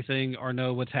feel anything or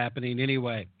know what's happening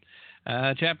anyway.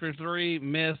 Chapter 3,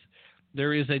 myth,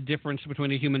 there is a difference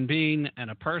between a human being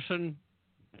and a person.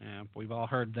 We've all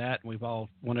heard that, and we've all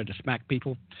wanted to smack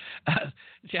people.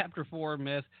 Chapter 4,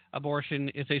 myth, abortion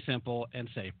is a simple and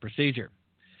safe procedure.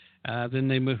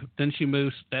 Then she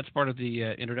moves, that's part of the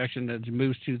introduction, that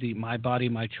moves to the My Body,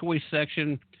 My Choice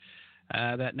section.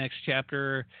 That next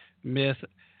chapter, myth,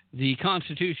 the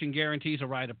Constitution guarantees a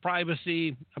right of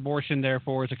privacy. Abortion,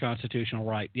 therefore, is a constitutional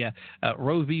right. Yeah,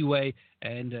 Roe v. Wade,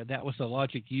 and that was the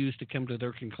logic used to come to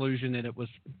their conclusion, and it was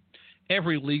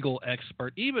every legal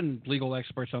expert, even legal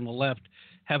experts on the left,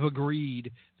 have agreed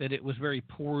that it was very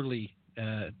poorly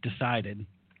decided.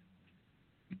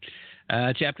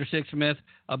 Chapter 6, myth,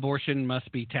 abortion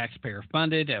must be taxpayer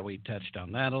funded. We touched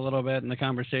on that a little bit in the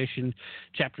conversation.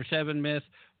 Chapter 7, myth,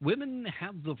 women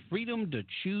have the freedom to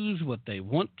choose what they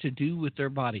want to do with their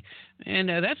body. And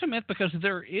that's a myth because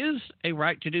there is a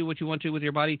right to do what you want to with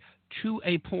your body to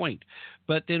a point.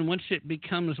 But then once it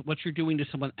becomes what you're doing to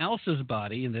someone else's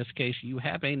body, in this case you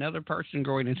have another person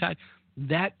growing inside,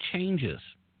 that changes.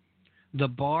 The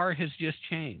bar has just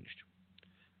changed.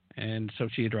 And so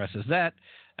she addresses that.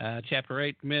 Chapter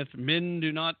 8, myth, men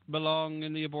do not belong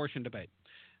in the abortion debate.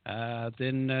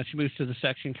 Then she moves to the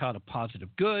section called A Positive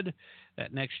Good.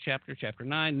 That next chapter, Chapter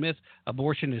 9, myth,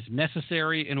 abortion is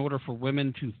necessary in order for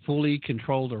women to fully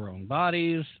control their own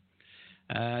bodies.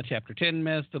 Chapter 10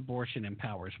 myth, abortion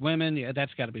empowers women. Yeah,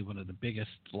 that's got to be one of the biggest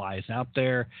lies out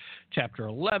there. Chapter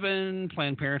 11,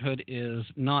 Planned Parenthood is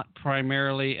not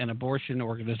primarily an abortion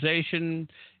organization.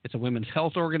 It's a women's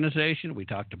health organization. We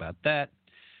talked about that.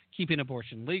 Keeping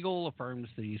abortion legal affirms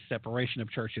the separation of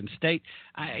church and state.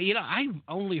 I've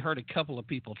only heard a couple of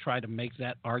people try to make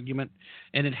that argument,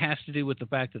 and it has to do with the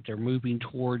fact that they're moving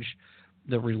towards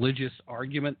the religious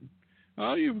argument.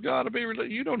 Oh, you've got to be.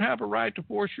 You don't have a right to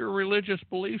force your religious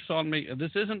beliefs on me.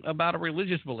 This isn't about a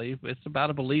religious belief. It's about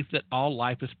a belief that all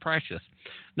life is precious.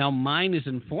 Now, mine is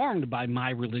informed by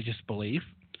my religious belief,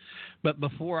 but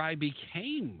before I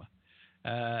became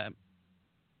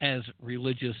as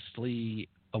religiously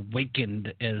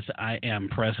awakened as I am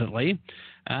presently,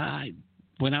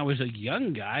 when I was a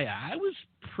young guy, I was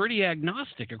pretty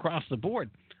agnostic across the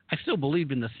board. I still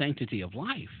believed in the sanctity of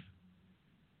life.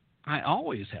 I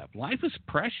always have. Life is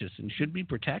precious and should be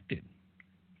protected,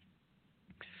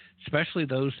 especially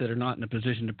those that are not in a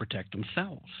position to protect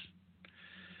themselves.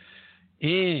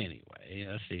 Anyway,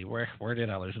 let's see, where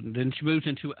did I lose? And then she moves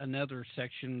into another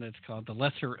section that's called the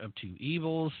lesser of two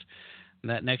evils. And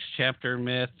that next chapter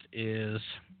myth is,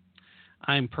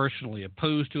 I'm personally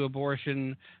opposed to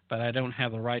abortion, but I don't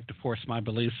have the right to force my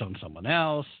beliefs on someone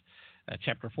else.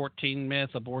 Chapter 14 myth,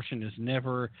 abortion is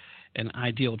never an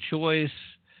ideal choice,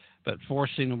 but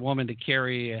forcing a woman to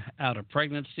carry out a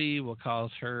pregnancy will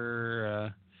cause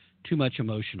her too much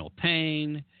emotional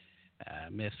pain.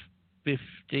 Myth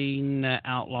 15,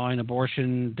 outlawing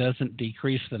abortion doesn't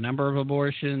decrease the number of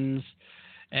abortions.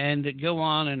 And go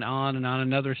on and on and on.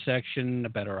 Another section,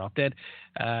 Better Off Dead.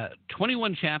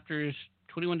 21 chapters,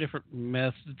 21 different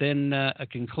myths, then a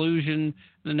conclusion,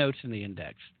 the notes, and the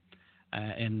index.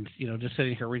 And just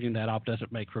sitting here reading that off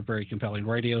doesn't make for very compelling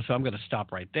radio, so I'm going to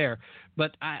stop right there.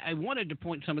 But I wanted to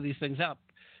point some of these things out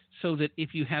so that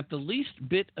if you have the least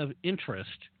bit of interest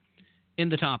in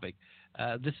the topic,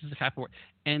 this is the type of work.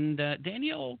 And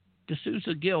Danielle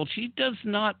D'Souza Gill, she does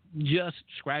not just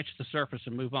scratch the surface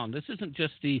and move on. This isn't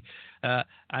just the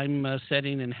I'm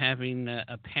sitting and having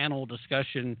a panel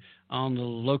discussion on the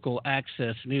local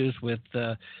access news with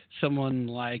someone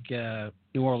like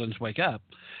New Orleans Wake Up.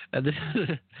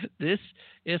 This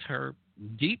is her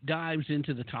deep dives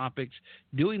into the topics,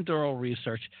 doing thorough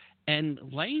research, and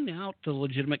laying out the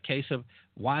legitimate case of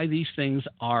why these things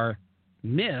are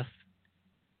myth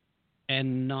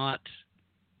and not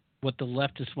what the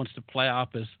leftist wants to play off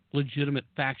as legitimate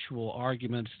factual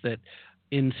arguments that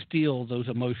instill those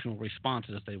emotional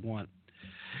responses they want.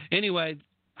 Anyway,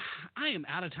 I am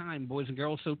out of time, boys and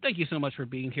girls, so thank you so much for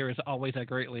being here. As always, I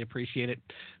greatly appreciate it.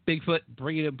 Bigfoot,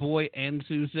 Bringing It Boy, and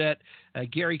Suzette.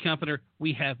 Gary Comforter,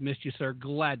 we have missed you, sir.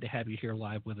 Glad to have you here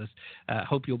live with us.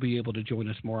 Hope you'll be able to join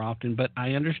us more often, but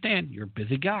I understand you're a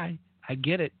busy guy. I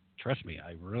get it. Trust me,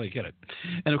 I really get it.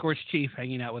 And, of course, Chief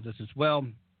hanging out with us as well.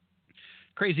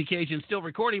 Crazy Cajun still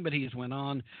recording, but he has went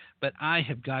on. But I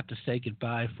have got to say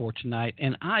goodbye for tonight,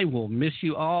 and I will miss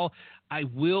you all. I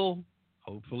will,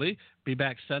 hopefully, be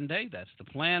back Sunday. That's the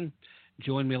plan.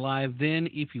 Join me live then,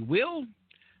 if you will.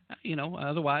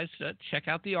 Otherwise, check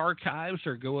out the archives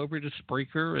or go over to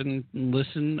Spreaker and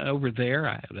listen over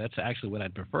there. That's actually what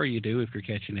I'd prefer you do if you're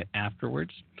catching it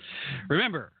afterwards.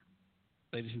 Remember,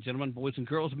 ladies and gentlemen, boys and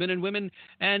girls, men and women,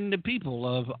 and people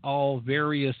of all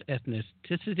various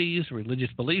ethnicities, religious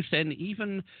beliefs, and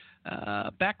even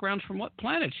backgrounds from what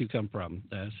planets you come from.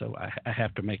 So I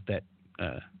have to make that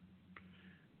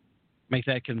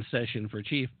concession for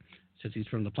Chief, since he's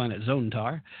from the planet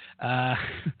Zontar.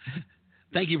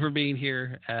 Thank you for being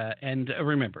here. And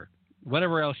remember,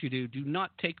 whatever else you do, do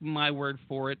not take my word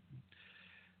for it.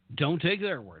 Don't take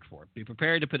their word for it. Be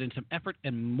prepared to put in some effort,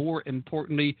 and more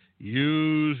importantly,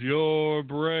 use your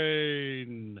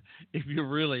brain if you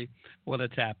really want to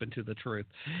tap into the truth.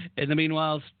 In the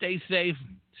meanwhile, stay safe,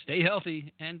 stay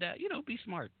healthy, and, be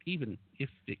smart, even if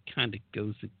it kind of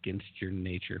goes against your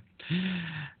nature.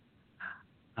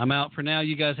 I'm out for now.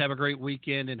 You guys have a great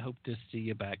weekend, and hope to see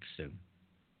you back soon.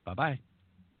 Bye-bye.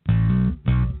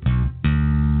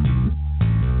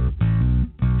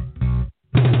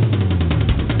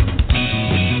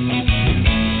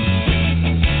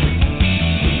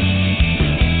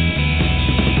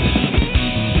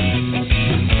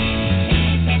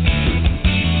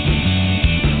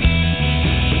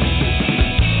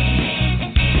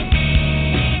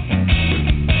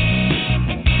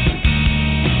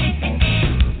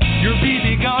 Your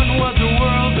BB gun was a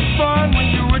world of fun when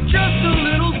you were just a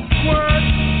little squirrel.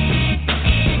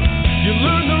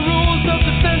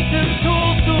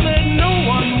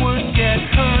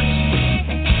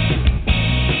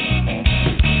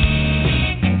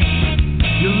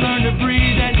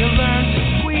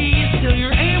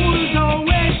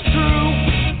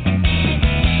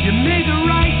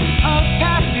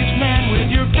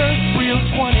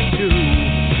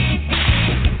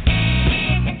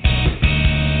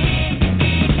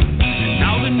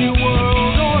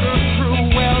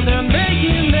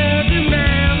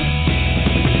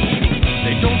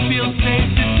 don't feel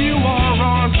safe if you are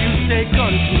armed. You say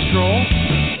gun control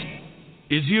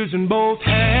is using both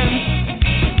hands.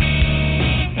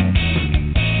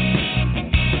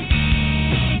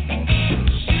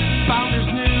 Founders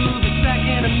knew the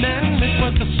Second Amendment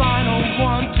was the final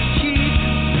one to keep,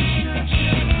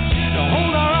 to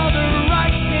hold our other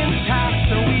rights intact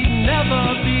so we never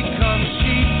become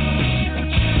sheep.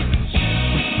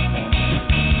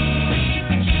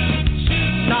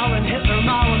 Stalin, Hitler,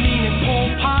 Mao, and Pol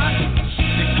Pot,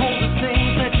 they told us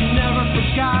things that you never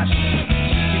forgot.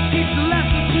 You teach the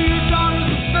lesson to your daughters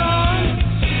and sons,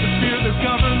 the fear of the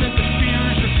government, the fear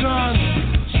is your gun.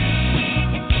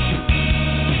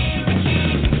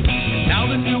 Now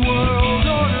the New World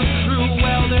Order crew,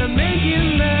 well, they're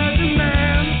making their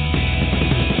demands.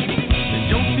 They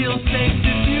don't feel safe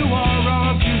if you are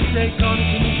armed. You say gun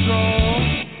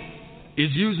control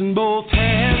is using both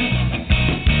hands.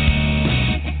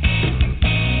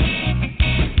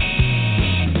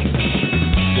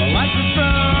 Well, I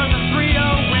prefer the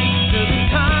 308 to the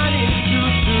tiny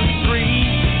 223.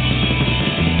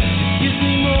 It gives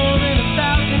me more than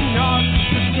 1,000 yards to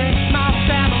protect my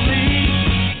family.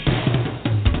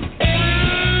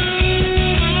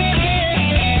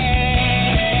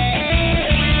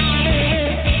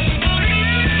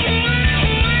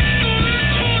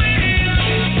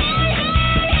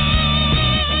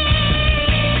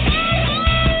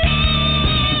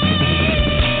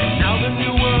 Now the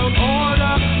New World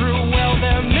Order crew, well,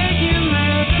 they're making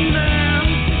their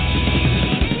demands.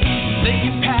 They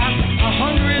can pass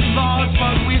 100 laws,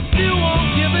 but we still won't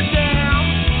give a damn.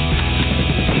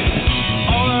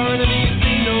 All our enemies,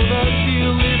 they know the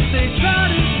deal if they try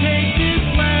to take this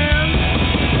land.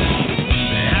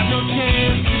 They have no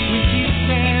chance if we keep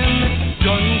saying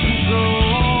gun control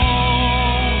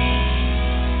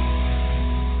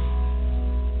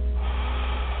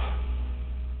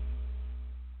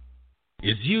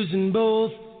is using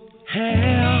both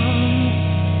hands.